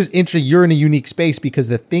it's just interesting. You're in a unique space because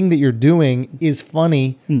the thing that you're doing is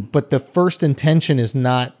funny, but the first intention is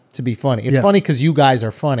not to be funny. It's Yeah. funny because you guys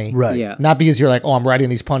are funny. Right. Yeah. Not because you're like, oh, I'm writing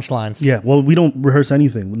these punchlines. Yeah, well, we don't rehearse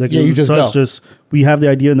anything. Like, Yeah, you just it's go. just we have the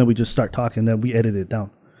idea and then we just start talking, then we edit it down.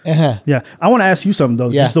 Uh-huh. Yeah, I want to ask you something though.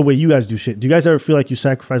 Yeah. Just the way you guys do shit. Do you guys ever feel like you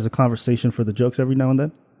sacrifice the conversation for the jokes every now and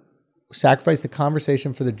then? Sacrifice the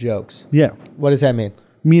conversation for the jokes. Yeah, What does that mean?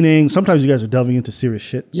 meaning sometimes you guys are delving into serious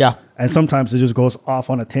shit. Yeah. and sometimes it just goes off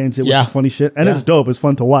on a tangent Yeah. with some funny shit, and Yeah. it's dope. It's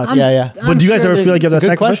fun to watch. Yeah. But do you guys ever feel like you have that It's a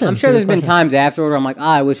good sacrifice? question. I'm sure there's been times afterward where I'm like,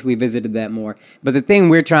 I wish we visited that more. But the thing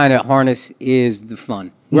we're trying to harness is the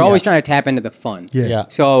fun. We're always trying to tap into the fun. Yeah. Yeah.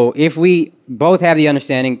 So if we both have the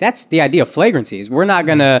understanding, that's the idea of flagrancy is we're not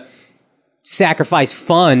going to sacrifice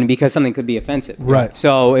fun because something could be offensive. Right.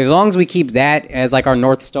 So as long as we keep that as like our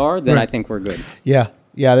North Star, then Right. I think we're good. Yeah.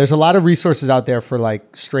 Yeah. There's a lot of resources out there for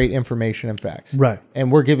like straight information and facts. Right.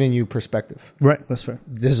 And we're giving you perspective. Right, that's fair.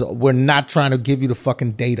 We're not trying to give you the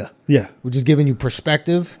fucking data. Yeah. We're just giving you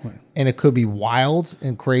perspective, and it could be wild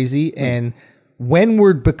and crazy. And when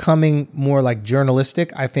we're becoming more like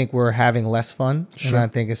journalistic, I think we're having less fun, and I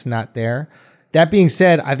think it's not there. That being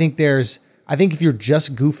said, I think if you're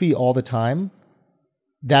just goofy all the time,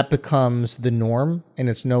 that becomes the norm, and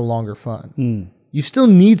it's no longer fun. you still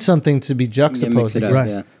need something to be juxtaposed it up,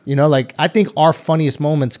 against. yeah. You know, like I think our funniest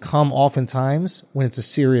moments come oftentimes when it's a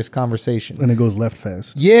serious conversation. And it goes left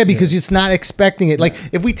fast. Yeah, because it's not expecting it. Like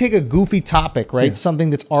if we take a goofy topic, right, something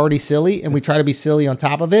that's already silly, and we try to be silly on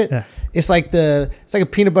top of it, it's like a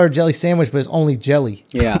peanut butter jelly sandwich, but it's only jelly.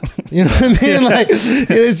 Yeah. You know what I mean? Like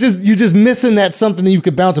it's just you're just missing that something that you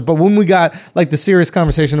could bounce it. But when we got like the serious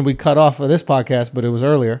conversation that we cut off of this podcast, but it was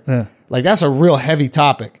earlier, like that's a real heavy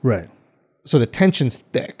topic. Right. So the tension's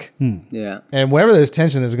thick. Yeah. And wherever there's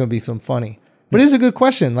tension, there's going to be some funny. But it's a good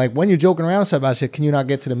question. Like when you're joking around about shit, can you not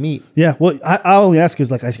get to the meat? Yeah, well, I only ask because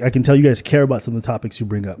like I can tell you guys care about some of the topics you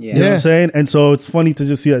bring up. Yeah. You know what Yeah. I'm saying? And so it's funny to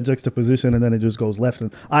just see that juxtaposition and then it just goes left.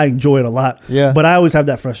 And I enjoy it a lot. Yeah. But I always have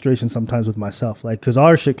that frustration sometimes with myself, like because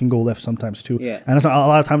our shit can go left sometimes too. Yeah. And it's, a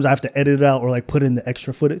lot of times I have to edit it out or like put in the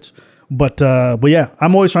extra footage. But yeah,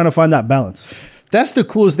 I'm always trying to find that balance. That's the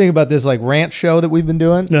coolest thing about this like rant show that we've been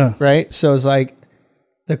doing. Yeah. Right? So it's like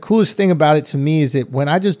the coolest thing about it to me is that when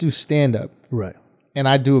I just do stand up Right. and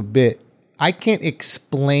I do a bit, I can't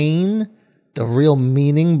explain the real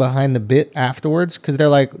meaning behind the bit afterwards because they're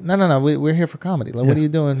like, no, we're here for comedy. Like, what are you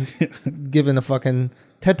doing giving a fucking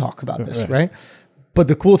TED Talk about this, right? But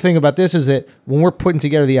the cool thing about this is that when we're putting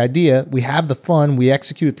together the idea, we have the fun, we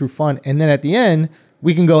execute it through fun, and then at the end,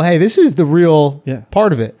 we can go, hey, this is the real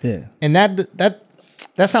part of it. Yeah. And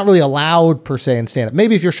that's not really allowed per se in stand-up.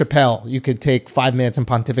 Maybe if you're Chappelle, you could take 5 minutes and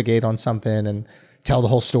pontificate on something and tell the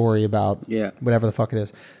whole story about whatever the fuck it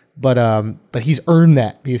is. But he's earned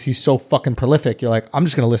that because he's so fucking prolific. You're like, I'm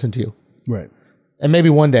just going to listen to you. Right. And maybe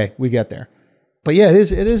one day we get there. But yeah, it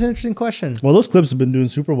is an interesting question. Well, those clips have been doing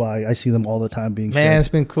super well. I see them all the time being Man, shared. it's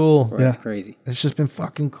been cool. Bro, it's crazy. It's just been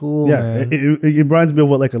fucking cool, Yeah, man. it reminds me of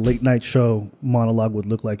what like a late night show monologue would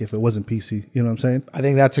look like if it wasn't PC. You know what I'm saying? I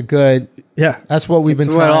think that's a good... Yeah. That's what we've been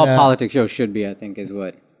It's what trying all to... politics shows should be, I think, is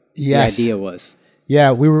what Yes. the idea was.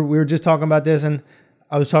 Yeah, we were just talking about this, and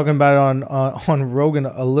I was talking about it on Rogan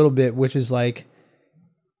a little bit, which is like,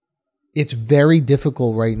 it's very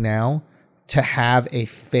difficult right now to have a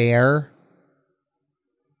fair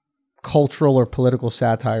cultural or political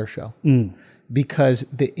satire show because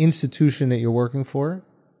the institution that you're working for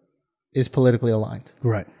is politically aligned,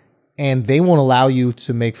 Right. and they won't allow you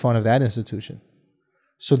to make fun of that institution.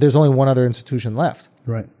 So there's only one other institution left.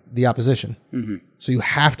 Right. The opposition. So you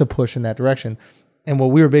have to push in that direction. And what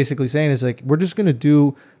we were basically saying is like, we're just going to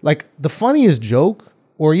do like the funniest joke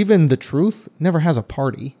or even the truth never has a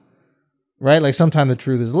party, right? Like sometimes the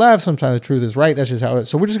truth is left, sometimes the truth is right. That's just how it is.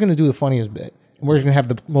 So we're just going to do the funniest bit. And we're going to have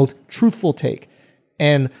the most truthful take.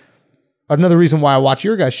 And another reason why I watch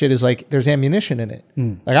your guys' shit is like there's ammunition in it.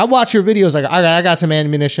 Like I watch your videos, like I got some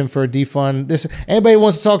ammunition for defund. This anybody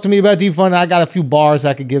wants to talk to me about defund, I got a few bars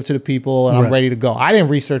I could give to the people, and I'm ready to go. I didn't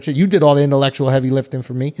research it. You did all the intellectual heavy lifting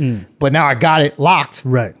for me, but now I got it locked.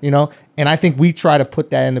 Right. You know, and I think we try to put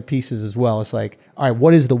that into pieces as well. It's like, all right,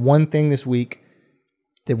 what is the one thing this week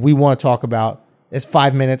that we want to talk about? It's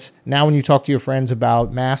 5 minutes. Now, when you talk to your friends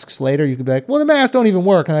about masks later, you could be like, well, the masks don't even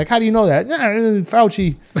work. And like, how do you know that? Nah,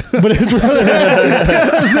 Fauci. But it's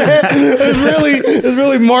really, it's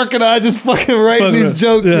really Mark and I just fucking writing these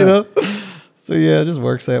jokes, you know? So yeah, it just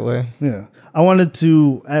works that way. Yeah. I wanted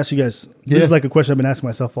to ask you guys, this is like a question I've been asking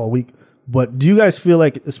myself all week, but do you guys feel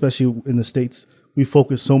like, especially in the States, we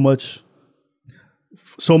focus so much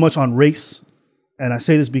on race? And I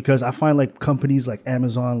say this because I find like companies like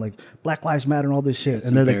Amazon, like Black Lives Matter and all this shit,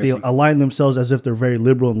 and they're like, they align themselves as if they're very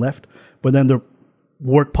liberal and left, but then their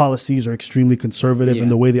work policies are extremely conservative in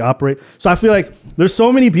the way they operate. So I feel like there's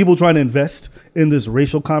so many people trying to invest in this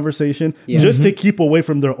racial conversation just to keep away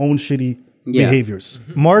from their own shitty behaviors.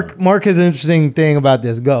 Mark has an interesting thing about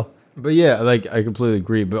this. Go. But yeah, like I completely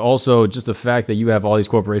agree. But also just the fact that you have all these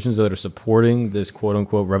corporations that are supporting this quote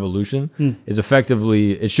unquote revolution is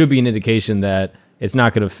effectively, it should be an indication that it's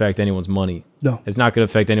not going to affect anyone's money. No. It's not going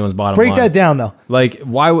to affect anyone's bottom Break line. that down though. Like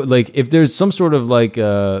why would, like if there's some sort of like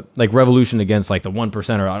revolution against like the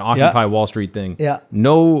 1% or an Occupy Wall Street thing,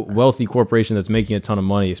 no wealthy corporation that's making a ton of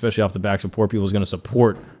money, especially off the backs of poor people, is going to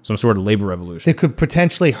support some sort of labor revolution. It could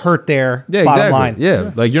potentially hurt their Yeah, bottom exactly. line.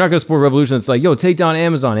 Yeah. Like you're not going to support a revolution that's like, yo, take down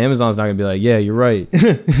Amazon. Amazon's not going to be like, yeah, you're right.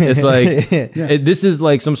 It's like, this is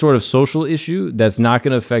like some sort of social issue that's not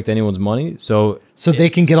going to affect anyone's money. So they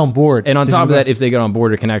can get on board. And on top of that, if they get on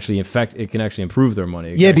board, it can actually improve their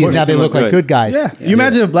money. Yeah, because now they look like good guys. Yeah. You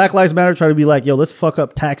imagine if Black Lives Matter tried to be like, yo, let's fuck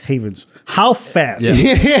up tax havens. How fast?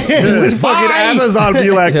 Would fucking Amazon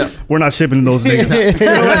be like, we're not shipping those niggas.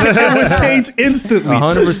 It would change instantly.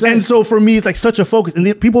 100%. And so for me, it's like such a focus.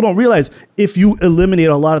 And people don't realize if you eliminate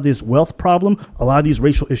a lot of this wealth problem, a lot of these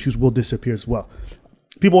racial issues will disappear as well.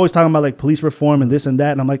 people always talking about like police reform and this and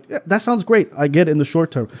that, and I'm like, yeah, that sounds great. I get it in the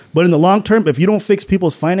short term, but in the long term, if you don't fix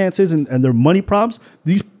people's finances and their money problems,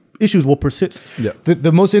 these issues will persist. Yeah.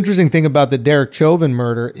 The most interesting thing about the Derek Chauvin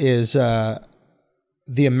murder is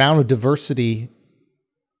the amount of diversity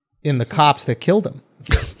in the cops that killed him.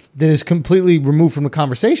 That is completely removed from the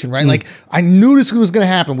conversation, right? Like, I knew this was going to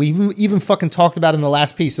happen. We even fucking talked about it in the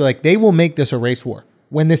last piece. We're like, they will make this a race war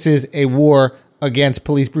when this is a war against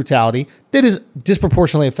police brutality that is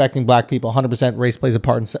disproportionately affecting black people. 100% race plays a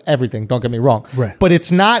part in everything. Don't get me wrong. Right. But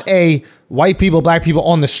it's not a white people, black people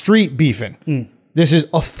on the street beefing. This is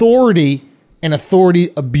authority and authority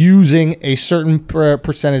abusing a certain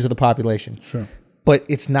percentage of the population. Sure. But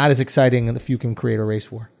it's not as exciting if you can create a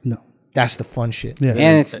race war. No. That's the fun shit. Yeah.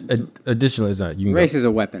 And it's Additionally, it's not. You can race go. is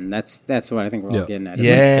a weapon. That's what I think we're all getting at.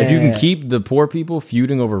 If you can keep the poor people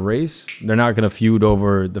feuding over race, they're not going to feud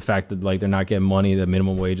over the fact that like they're not getting money, the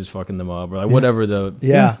minimum wage is fucking them up, or like whatever the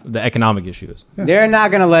economic issue is. They're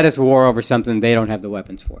not gonna let us war over something they don't have the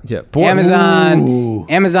weapons for. Yeah,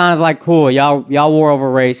 Amazon is like, cool, y'all war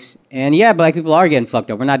over race, and yeah, black people are getting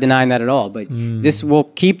fucked up. We're not denying that at all. But this will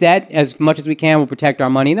keep that as much as we can. We'll protect our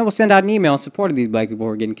money, and then we'll send out an email in support of these black people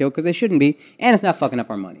who are getting killed because they shouldn't be, and it's not fucking up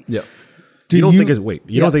our money. Yeah. You don't think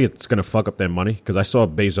it's going to fuck up their money? Because I saw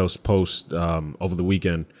Bezos post over the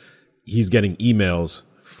weekend. He's getting emails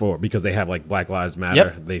because they have like Black Lives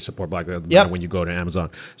Matter. Yep. They support Black Lives Matter when you go to Amazon.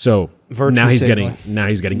 So Virtue now he's signaling.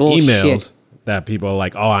 getting Bullshit. emails that people are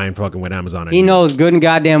like, oh, I ain't fucking with Amazon anymore. He knows good and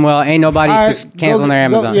goddamn well ain't nobody All right, canceling their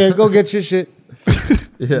Amazon. Go get your shit.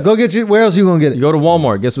 Go get your. Where else you gonna get it? You go to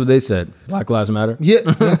Walmart. Guess what they said? Black Lives Matter. Yeah.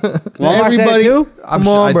 Walmart said it too? I'm Come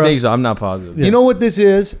sure, on, I bro. think so. I'm not positive. You know what this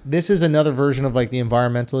is? This is another version of like the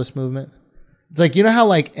environmentalist movement. It's like, you know how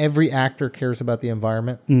like every actor cares about the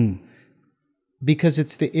environment? Because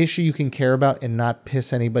it's the issue you can care about and not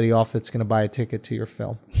piss anybody off that's going to buy a ticket to your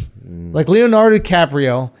film. Like Leonardo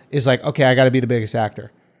DiCaprio is like, okay, I got to be the biggest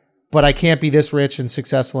actor, but I can't be this rich and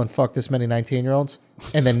successful and fuck this many 19-year-olds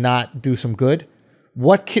and then not do some good.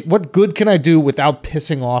 What good can I do without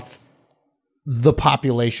pissing off the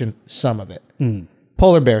population, some of it?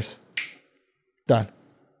 Polar bears. Done.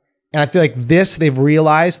 And I feel like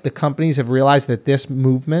the companies have realized that this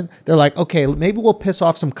movement, they're like, okay, maybe we'll piss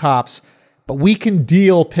off some cops, but we can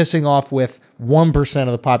deal pissing off with 1%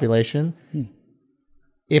 of the population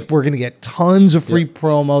if we're going to get tons of free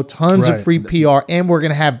promo, tons of free PR, and we're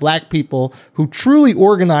going to have black people who truly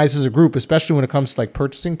organize as a group, especially when it comes to like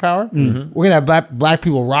purchasing power. We're going to have black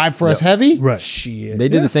people ride for us heavy. Right. Shit. They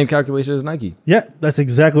did the same calculation as Nike. Yeah, that's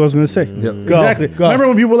exactly what I was going to say. Exactly. Go. Remember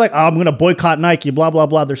when people were like, oh, I'm going to boycott Nike, blah, blah,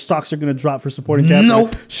 blah. Their stocks are going to drop for supporting capital.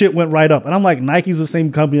 Nope. Shit went right up. And I'm like, Nike's the same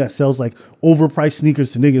company that sells like overpriced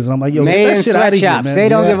sneakers to niggas. And I'm like, yo, Made get that in shit out of here, sweatshops. man. They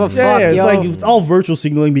don't give a fuck, it's yo. like it's all virtual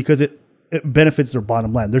signaling because it benefits their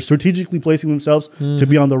bottom line. They're strategically placing themselves to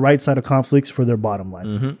be on the right side of conflicts for their bottom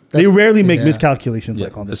line. They rarely make miscalculations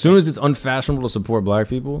like on this. As soon as it's unfashionable to support black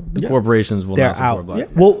people, the corporations will They're not support out. black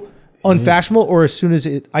people. Well, unfashionable, or as soon as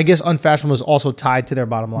I guess unfashionable is also tied to their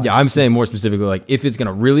bottom line. Yeah, I'm saying more specifically, like if it's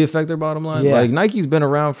gonna really affect their bottom line, Yeah. like Nike's been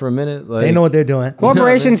around for a minute. Like, They know what they're doing.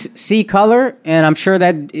 Corporations see color, and I'm sure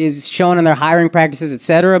that is shown in their hiring practices,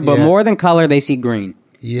 etc. But Yeah. more than color, they see green.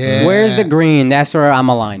 Yeah. Where's the green? That's where I'm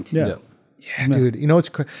aligned. Yeah. Yeah, dude. You know what's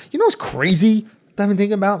crazy that I've been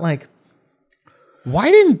thinking about? Like, why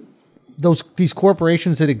didn't these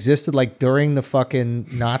corporations that existed like during the fucking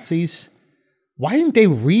Nazis, why didn't they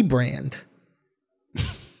rebrand?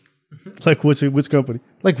 Like which company?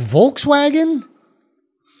 Like Volkswagen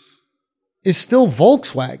is still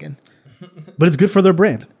Volkswagen. But it's good for their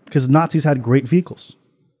brand because Nazis had great vehicles.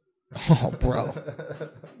 Oh, bro.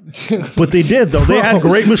 But they did, though. They had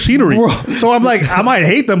great machinery. So I'm like, I might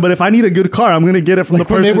hate them, but if I need a good car, I'm going to get it from the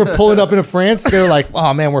When person. they were pulling up into France, they were like,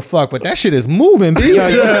 oh man, we're fucked. But that shit is moving, dude.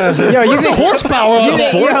 Yo, you think Horsepower on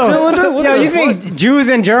a four-cylinder? Yo, you think Jews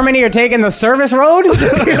in Germany are taking the service road? Get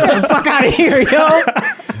the fuck out of here, yo.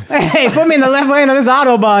 Hey, put me in the left lane of this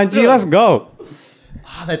Autobahn, G. Let's go.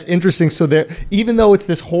 That's interesting. So there, even though it's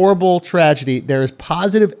this horrible tragedy, there is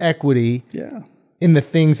positive equity in the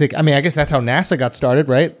things that, I mean, I guess that's how NASA got started,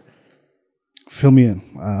 right? Fill me in.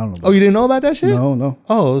 I don't know. Oh, you didn't know about that shit? No.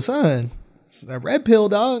 Oh, son. It's that red pill,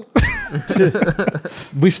 dog.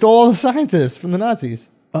 We stole all the scientists from the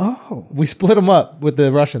Nazis. Oh. We split them up with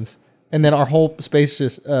the Russians. And then our whole space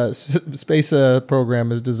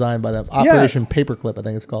program is designed by them. Operation Paperclip, I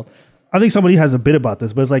think it's called. I think somebody has a bit about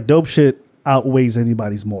this, but it's like dope shit outweighs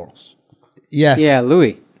anybody's morals. Yes. Yeah,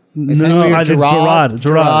 Louis. No, it's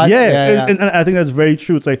Gerard. Yeah. And I think that's very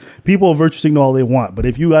true. It's like people virtue signal all they want, but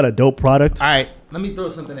if you got a dope product, All right. Let me throw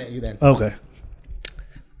something at you then. okay.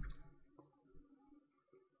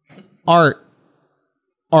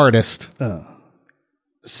 artist,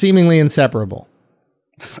 seemingly inseparable.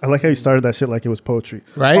 I like how you started that shit like it was poetry.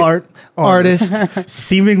 Right? Artist.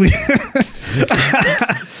 Seemingly.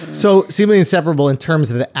 So seemingly inseparable in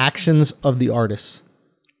terms of the actions of the artists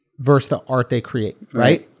versus the art they create,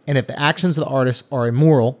 right? And if the actions of the artists are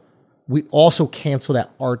immoral, we also cancel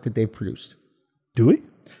that art that they've produced. Do we?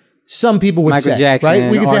 Some people would Michael say, Jackson,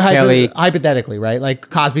 right? We could say R. Kelly. hypothetically, right? Like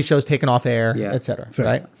Cosby Show's taken off air, Yeah. et cetera, Fair.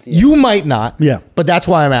 right? You might not, Yeah. but that's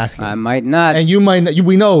why I'm asking. I might not. And you might not,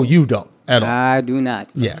 we know you don't at all. I do not.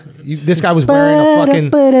 Yeah. This guy was wearing a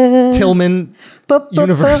fucking Tillman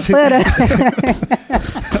University.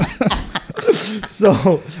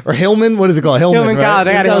 So, or Hillman, what is it called? Hillman right? College.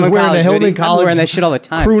 I got This a guy was Hillman wearing a College Hillman hoodie. I'm College wearing that shit all the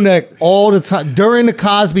time. crew neck all the time during the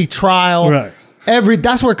Cosby trial. Right.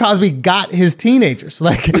 That's where Cosby got his teenagers.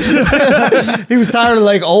 Like he was tired of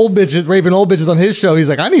like old bitches raping old bitches on his show. He's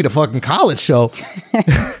like, I need a fucking college show.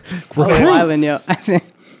 Recruit. Island, yo. I said,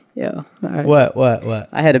 yo. All right. What?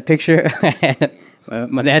 I had a picture. I had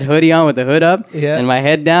my dad hoodie on with the hood up and my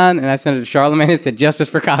head down, and I sent it to Charlamagne. It said "Justice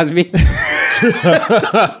for Cosby."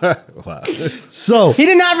 So He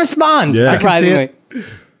did not respond. Yeah. I can Surprisingly,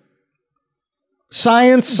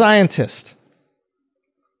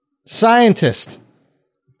 Scientist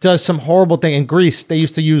does some horrible thing. In Greece, they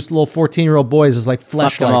used to use little 14-year-old boys as like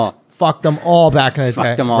fleshlights. Fucked them all back in the day.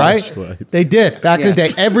 Fucked them all. Right? They did back in the Yeah.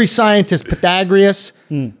 day. Every scientist, Pythagoras,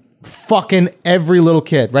 fucking every little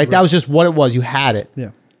kid, right? That was just what it was. You had it.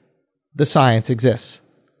 Yeah. The science exists.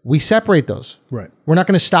 We separate those. Right. We're not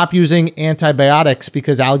going to stop using antibiotics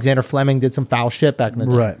because Alexander Fleming did some foul shit back in the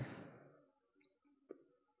day. Right.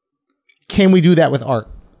 Can we do that with art?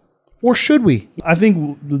 Or should we? I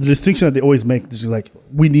think the distinction that they always make is like,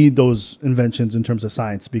 we need those inventions in terms of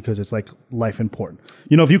science because it's like life important.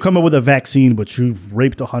 You know, if you come up with a vaccine, but you've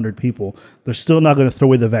raped 100 people, they're still not going to throw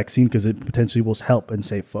away the vaccine because it potentially will help and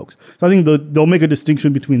save folks. So I think they'll make a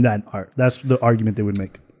distinction between that and art. That's the argument they would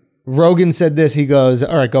make. Rogan said this. He goes,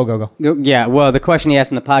 all right, go. yeah. Well, the question he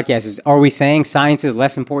asked in the podcast is: are we saying science is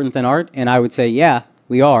less important than art? And I would say, yeah,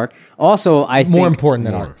 we are. Also, I think More important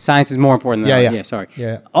than art. Science is more important than art. Yeah. Sorry.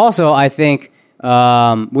 Yeah. Also, I think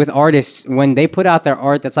with artists, when they put out their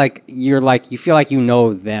art, that's like you feel like you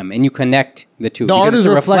know them and you connect the two. The because art it's is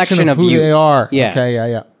a reflection of who you. they are. Yeah. Okay,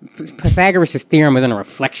 yeah. Pythagoras' theorem isn't a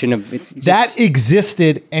reflection of it's just, That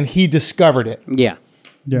existed and he discovered it. yeah,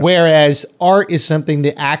 Yeah. Whereas art is something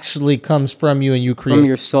that actually comes from you and you create. from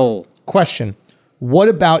your soul. Question. What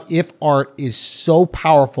about if art is so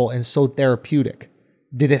powerful and so therapeutic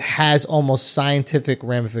that it has almost scientific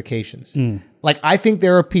ramifications? Like, I think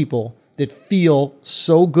there are people that feel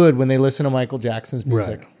so good when they listen to Michael Jackson's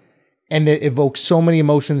music. Right. And it evokes so many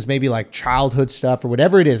emotions, maybe like childhood stuff or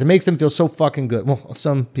whatever it is. It makes them feel so fucking good. Well,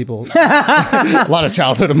 some people, a lot of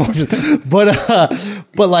childhood emotions. But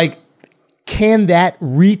like, can that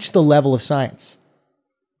reach the level of science?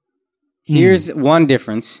 Here's one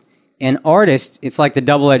difference. An artist, it's like the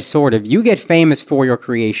double-edged sword. If you get famous for your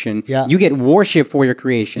creation, Yeah. you get worship for your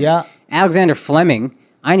creation. Yeah. Alexander Fleming,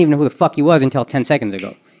 I didn't even know who the fuck he was until 10 seconds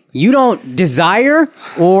ago. You don't desire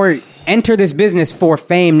or enter this business for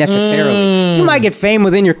fame necessarily. You might get fame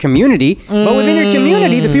within your community, but within your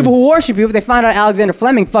community, the people who worship you, if they find out Alexander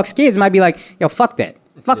Fleming fucks kids, might be like, yo, fuck that.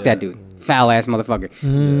 Fuck that dude. Foul-ass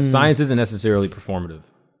motherfucker. Science isn't necessarily performative,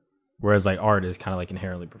 whereas like art is kind of like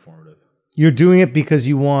inherently performative. You're doing it because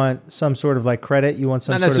you want some sort of like credit. You want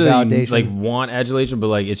some Not sort of necessarily validation. like want adulation, but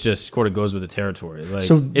like it's just sort of goes with the territory. Like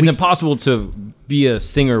So it's impossible to be a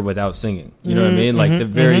singer without singing. You know what I mean? Like the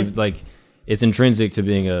very like it's intrinsic to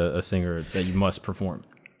being a singer that you must perform.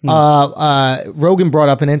 Rogan brought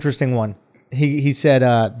up an interesting one. He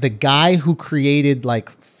said the guy who created like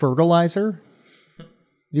fertilizer.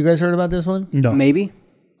 You guys heard about this one? No. Maybe.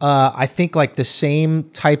 I think like the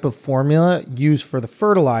same type of formula used for the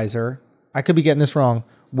fertilizer, I could be getting this wrong,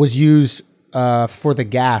 was used for the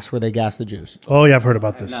gas where they gas the juice. Oh, yeah, I've heard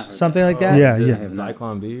about this. Something like that? Yeah, Is it yeah.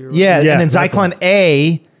 Zyklon B or Yeah, Yeah, and then that's Zyklon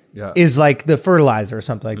A Yeah. is like the fertilizer or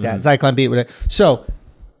something like that. Zyklon B, whatever. So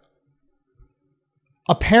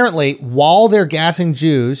apparently, while they're gassing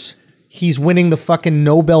Jews, he's winning the fucking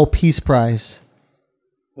Nobel Peace Prize.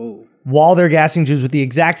 While they're gassing Jews with the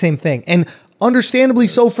exact same thing. And understandably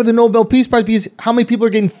so for the Nobel Peace Prize, because how many people are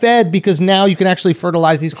getting fed because now you can actually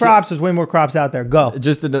fertilize these crops. There's way more crops out there. Go.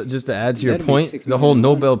 Just to add to your That'd be point, $6 the whole million.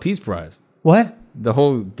 Nobel Peace Prize. What? The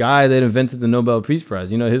whole guy that invented the Nobel Peace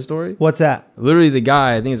Prize. You know his story? What's that? Literally, the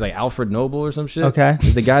guy, I think it's like Alfred Nobel or some shit. Okay.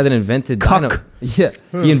 Is the guy that invented dynamite. Yeah,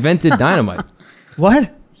 he invented dynamite.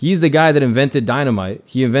 What? He's the guy that invented dynamite.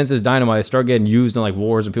 He invents his dynamite, start getting used in like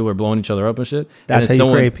wars and people are blowing each other up and shit. That's and how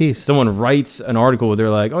you create peace. Someone writes an article where they're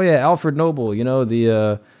like, "Oh yeah, Alfred Nobel, you know,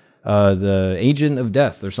 the agent of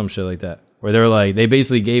death or some shit like that." Where they're like, they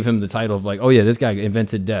basically gave him the title of like, "Oh yeah, this guy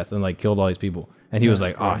invented death and like killed all these people." And he was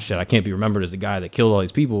like, "Oh shit, I can't be remembered as the guy that killed all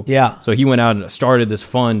these people." Yeah. So he went out and started this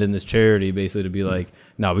fund and this charity basically to be like,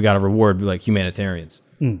 "No, we got to reward like humanitarians."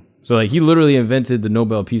 So like he literally invented the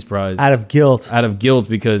Nobel Peace Prize Out of guilt.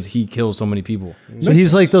 because he kills so many people. So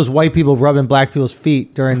he's like those white people rubbing black people's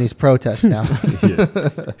feet during these protests now.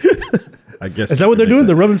 I guess. Is that what they're doing?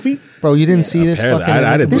 They're rubbing feet? Bro, you didn't see this apparently. fucking...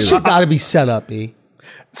 I didn't this see shit got to be set up, B.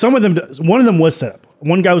 Some of them, one of them was set up.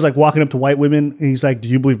 One guy was like walking up to white women and he's like, "Do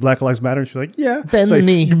you believe Black Lives Matter?" And she's like, "Yeah." Bend It's the like,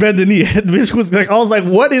 knee. You bend the knee. And the bitch was like, I was like,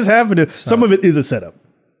 what is happening? Some of it is a setup.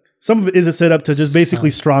 Some of it is a setup to just basically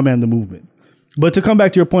strawman the movement. But to come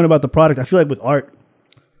back to your point about the product, I feel like with art,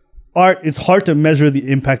 it's hard to measure the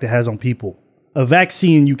impact it has on people. A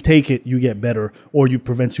vaccine, you take it, you get better, or you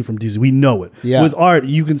prevents you from disease. We know it. Yeah. With art,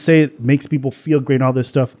 you can say it makes people feel great and all this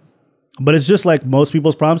stuff. But it's just like most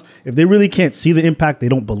people's problems. If they really can't see the impact, they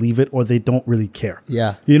don't believe it or they don't really care.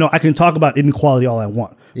 Yeah. You know, I can talk about inequality all I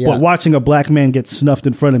want. Yeah. But watching a black man get snuffed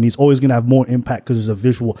in front of me is always going to have more impact because it's a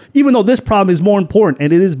visual. Even though this problem is more important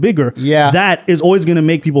and it is bigger, Yeah. that is always going to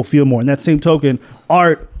make people feel more. And that same token,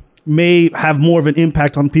 art may have more of an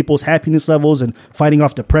impact on people's happiness levels and fighting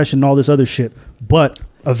off depression and all this other shit. But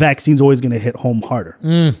a vaccine's always going to hit home harder.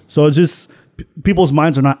 So it's just... people's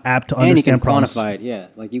minds are not apt to And you can understand problems. quantify it, yeah.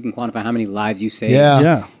 Like you can quantify how many lives you save Yeah.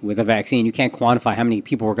 Yeah. with a vaccine. You can't quantify how many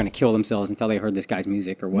people were going to kill themselves until they heard this guy's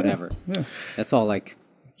music or whatever. That's all like...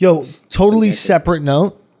 Yo, totally subjective. separate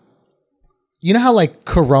note. You know how like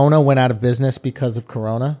Corona went out of business because of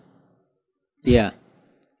Corona? Yeah.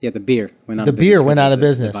 Yeah, the beer went out The of business. beer went 'cause out of the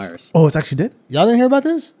business. virus. Oh, it's actually dead? Y'all didn't hear about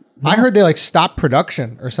this? I heard they like stopped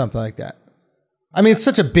production or something like that. I mean, it's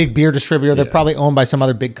such a big beer distributor. They're probably owned by some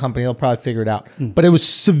other big company. They'll probably figure it out. But it was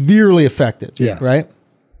severely affected. Yeah. Right?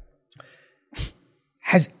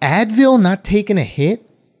 Has Advil not taken a hit?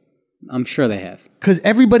 I'm sure they have. Because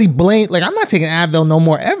everybody blamed, like, I'm not taking Advil no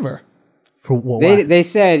more ever. For what? They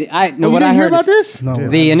said... You what didn't I hear heard about is this? No.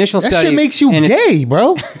 The initial That study... shit makes you gay,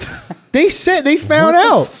 bro. They said, they found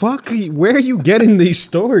out. Fuck, where are you getting these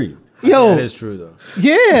stories? Yo, That is true though.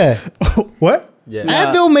 yeah. What? Yeah.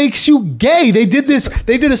 Advil makes you gay. They did a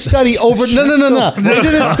study over no. They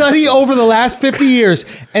did a study over the last 50 years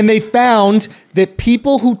and they found that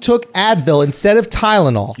people who took Advil instead of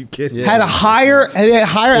Tylenol had a higher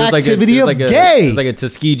activity of gay. It was like a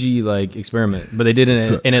Tuskegee like experiment, but they did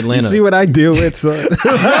it in Atlanta. You see what I deal with, son?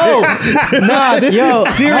 Nah, this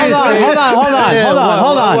is serious. Hold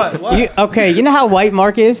on. Okay, you know how White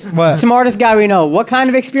Mark is? What? Smartest guy we know. What kind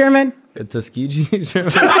of experiment? A Tuskegee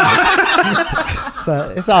experiment.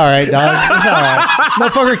 It's all right, dog. It's all right.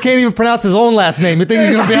 Motherfucker can't even pronounce his own last name. You think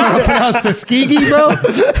he's gonna be able to pronounce Tuskegee, bro?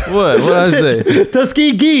 What did I say?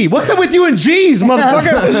 Tuskegee. What's up with you and G's,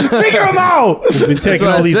 motherfucker? Figure them out. We've been taking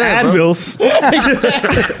what all I these said, bro. Advils.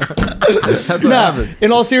 That's what Nah, happened.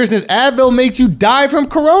 in all seriousness, Advil makes you die from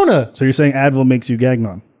corona. So you're saying Advil makes you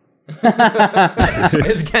gagnon?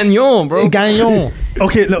 It's Gagnon, bro. Gagnon.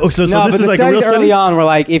 Okay, no, so No, this but is the like a real studies early study? on were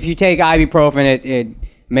like, if you take ibuprofen, it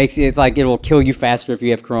makes it's like it will kill you faster if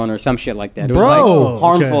you have corona or some shit like that. It was Bro. like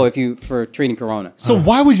harmful Okay. for treating corona. So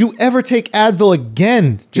why would you ever take Advil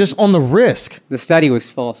again just on the risk? The study was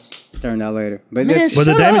false. Turned out later, but Man, this, But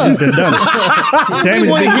the Shut damage up. has been done. You Damage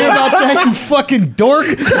want to been hear done. about that, you fucking dork?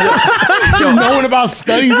 You knowing about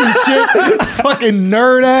studies and shit? Fucking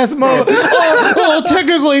nerd ass mode.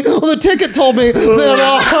 Technically, the ticket told me that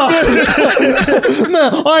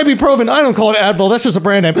man, ibuprofen. I don't call it Advil. That's just a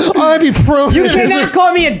brand name. Ibuprofen. you cannot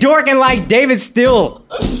call me a dork and like David Still.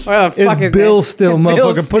 What the fuck It's is Bill that? Still,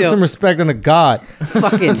 Bill motherfucker. Put Still. some respect on the God.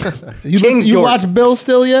 Fucking You, King you dork. watch Bill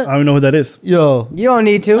Still yet? I don't know who that is. Yo, You don't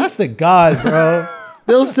need to. that's the God, bro.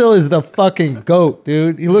 Bill Still is the fucking GOAT,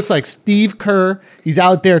 dude. He looks like Steve Kerr. He's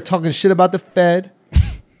out there talking shit about the Fed.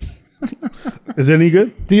 Is it any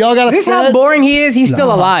good? Do y'all got a This is how Fed? boring he is. He's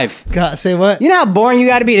still alive. God, say what? You know how boring you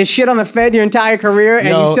got to be to shit on the Fed your entire career and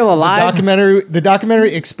Yo, you're still alive? The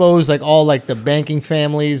documentary exposed like all like the banking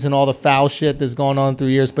families and all the foul shit that's gone on through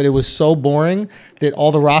years, but it was so boring that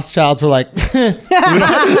all the Rothschilds were like,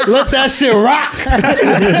 let that shit rock.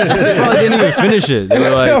 They probably didn't even finish it. They were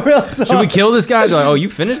like, "Should we kill this guy?" They're like, "Oh, you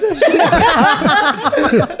finished this shit?"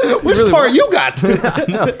 Which part you got?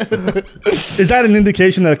 Is that an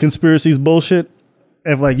indication that a conspiracy is bullshit?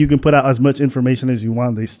 If like you can put out as much information as you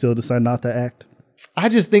want, they still decide not to act. I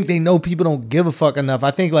just think they know people don't give a fuck enough.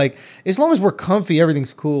 I think like as long as we're comfy,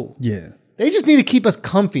 everything's cool. Yeah. They just need to keep us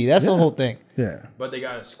comfy. That's the whole thing. Yeah. But they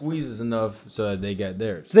gotta squeeze us enough so that they get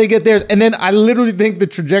theirs. They get theirs. And then I literally think the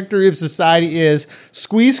trajectory of society is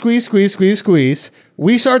squeeze, squeeze, squeeze, squeeze, squeeze.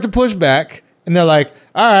 We start to push back, and they're like,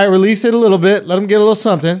 all right, release it a little bit. Let them get a little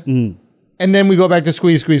something. And then we go back to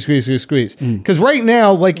squeeze, squeeze, squeeze, squeeze, squeeze. Because right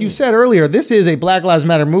now, like you said earlier, this is a Black Lives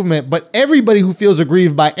Matter movement, but everybody who feels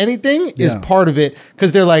aggrieved by anything is part of it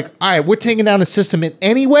because they're like, all right, we're taking down the system in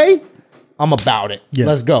any way. I'm about it. Yeah.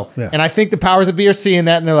 Let's go. Yeah. And I think the powers that be are seeing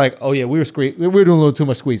that, and they're like, oh, yeah, we were doing a little too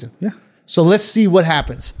much squeezing. Yeah. So let's see what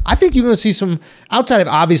happens. I think you're going to see some, outside of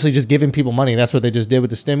obviously just giving people money. That's what they just did with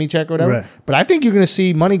the STEMI check or whatever. Right. But I think you're going to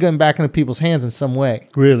see money going back into people's hands in some way.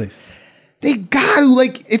 Really? They got to,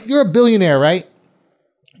 like, if you're a billionaire, right?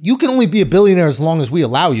 You can only be a billionaire as long as we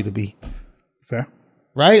allow you to be, Fair.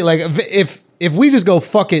 right? Like if we just go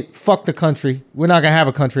fuck it, fuck the country, we're not gonna have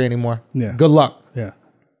a country anymore. Yeah. Good luck. Yeah.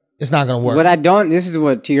 It's not gonna work. What I don't, this is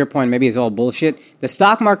what, to your point, maybe it's all bullshit. The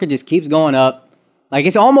stock market just keeps going up. Like,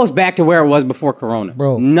 it's almost back to where it was before Corona.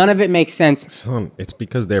 Bro. None of it makes sense. Son, it's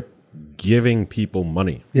because they're giving people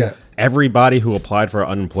money. Yeah. Everybody who applied for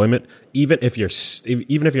unemployment, even if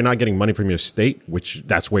you're not getting money from your state, which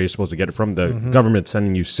that's where you're supposed to get it from, the government's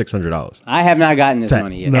sending you $600 I have not gotten this to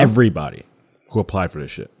money yet. everybody who applied for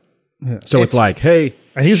this shit. So it's like, hey,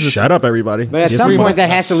 shut up, everybody. But at Give some me point, money. that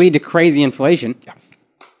has to lead to crazy inflation.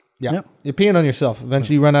 yeah. Yep. You're peeing on yourself.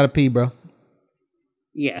 Eventually you run out of pee, bro.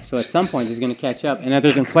 Yeah, so at some point, it's going to catch up. And if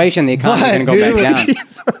there's inflation, the economy's going to go back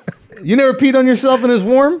down. You never peed on yourself and it's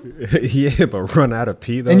warm? Yeah, but run out of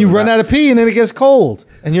pee though. And you run out of pee and then it gets cold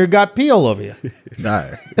and you got pee all over you. Nah.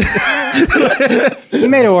 You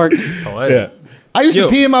made it work. Oh, Yeah. I used Yo. to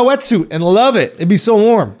pee in my wetsuit and love it. It'd be so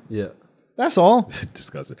warm. Yeah. That's all.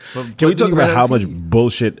 Disgusting. But Can we talk you about ran how out of much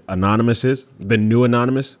bullshit Anonymous is? The new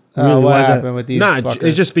Anonymous? Really? What Why is that? happened with these Nah, fuckers?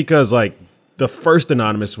 it's just because like the first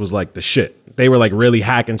Anonymous was like the shit. They were like really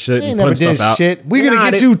hacking shit They and never putting did stuff out. shit. We're going Nah,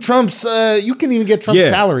 to get they- you Trump's, you can even get Trump's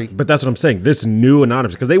salary. But that's what I'm saying. This new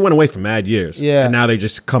Anonymous, because they went away for mad years. Yeah. And now they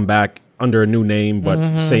just come back under a new name,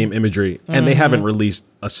 but same imagery. And they haven't released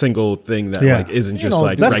a single thing that Yeah. like isn't You just know,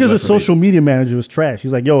 like That's because regular the social media manager was trash.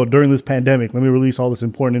 He's like, yo, during this pandemic, let me release all this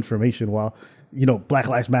important information while, Black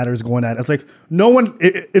Lives Matter is going at it. It's like, no one,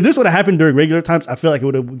 if this would have happened during regular times, I feel like it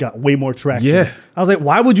would have got way more traction. Yeah. I was like,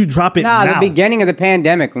 why would you drop it Nah, now? the beginning of the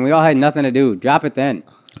pandemic when we all had nothing to do. Drop it then.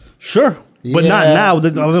 Sure. But not Yeah. now. I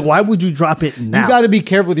was like, why would you drop it now? You got to be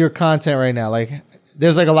careful with your content right now. Like,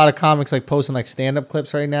 there's like a lot of comics like posting like stand-up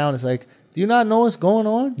clips right now, and it's like, do you not know what's going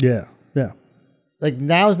on? Yeah. Yeah. Like,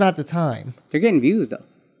 now's not the time. They're getting views, though.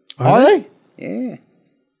 Are they? Yeah.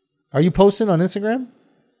 Are you posting on Instagram?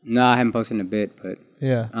 No, I haven't posted in a bit, but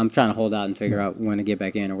Yeah. I'm trying to hold out and figure out when to get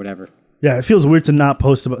back in or whatever. Yeah, it feels weird to not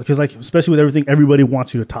post about because, like, especially with everything, everybody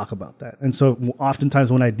wants you to talk about that, and so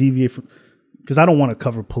oftentimes when I deviate from, because I don't want to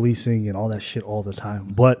cover policing and all that shit all the time,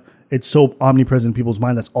 but it's so omnipresent in people's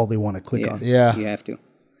mind that's all they want to click Yeah. on. Yeah. You have to.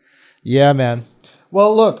 Yeah, man.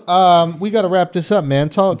 Well, look, we got to wrap this up, man.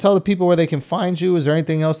 Tell the people where they can find you. Is there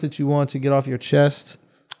anything else that you want to get off your chest?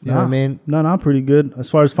 You know what I mean? No, I'm pretty good as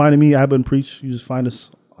far as finding me. I've been Preach. You just find us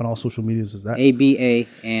on all social medias. Is that? ABA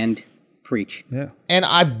and Preach. Yeah. And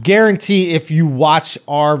I guarantee if you watch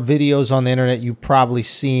our videos on the internet, you've probably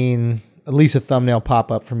seen at least a thumbnail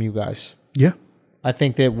pop up from you guys. Yeah. I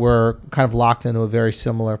think that we're kind of locked into a very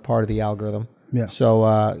similar part of the algorithm. Yeah.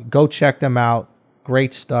 So go check them out.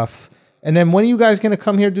 Great stuff. And then when are you guys going to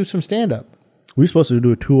come here do some stand-up? We were supposed to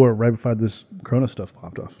do a tour right before this Corona stuff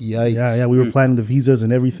popped off. Yikes. Yeah. We were planning the visas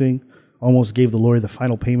and everything. Almost gave the lawyer the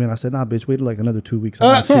final payment. I said, nah, bitch, wait like another 2 weeks. I'm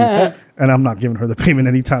not seeing, and I'm not giving her the payment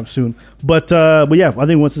anytime soon. But yeah, I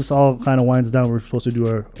think once this all kind of winds down, we're supposed to do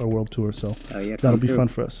our world tour. So yeah, that'll come be through. fun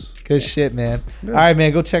for us. Good shit, man. All right,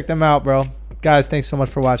 man. Go check them out, bro. Guys, thanks so much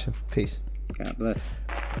for watching. Peace. God bless.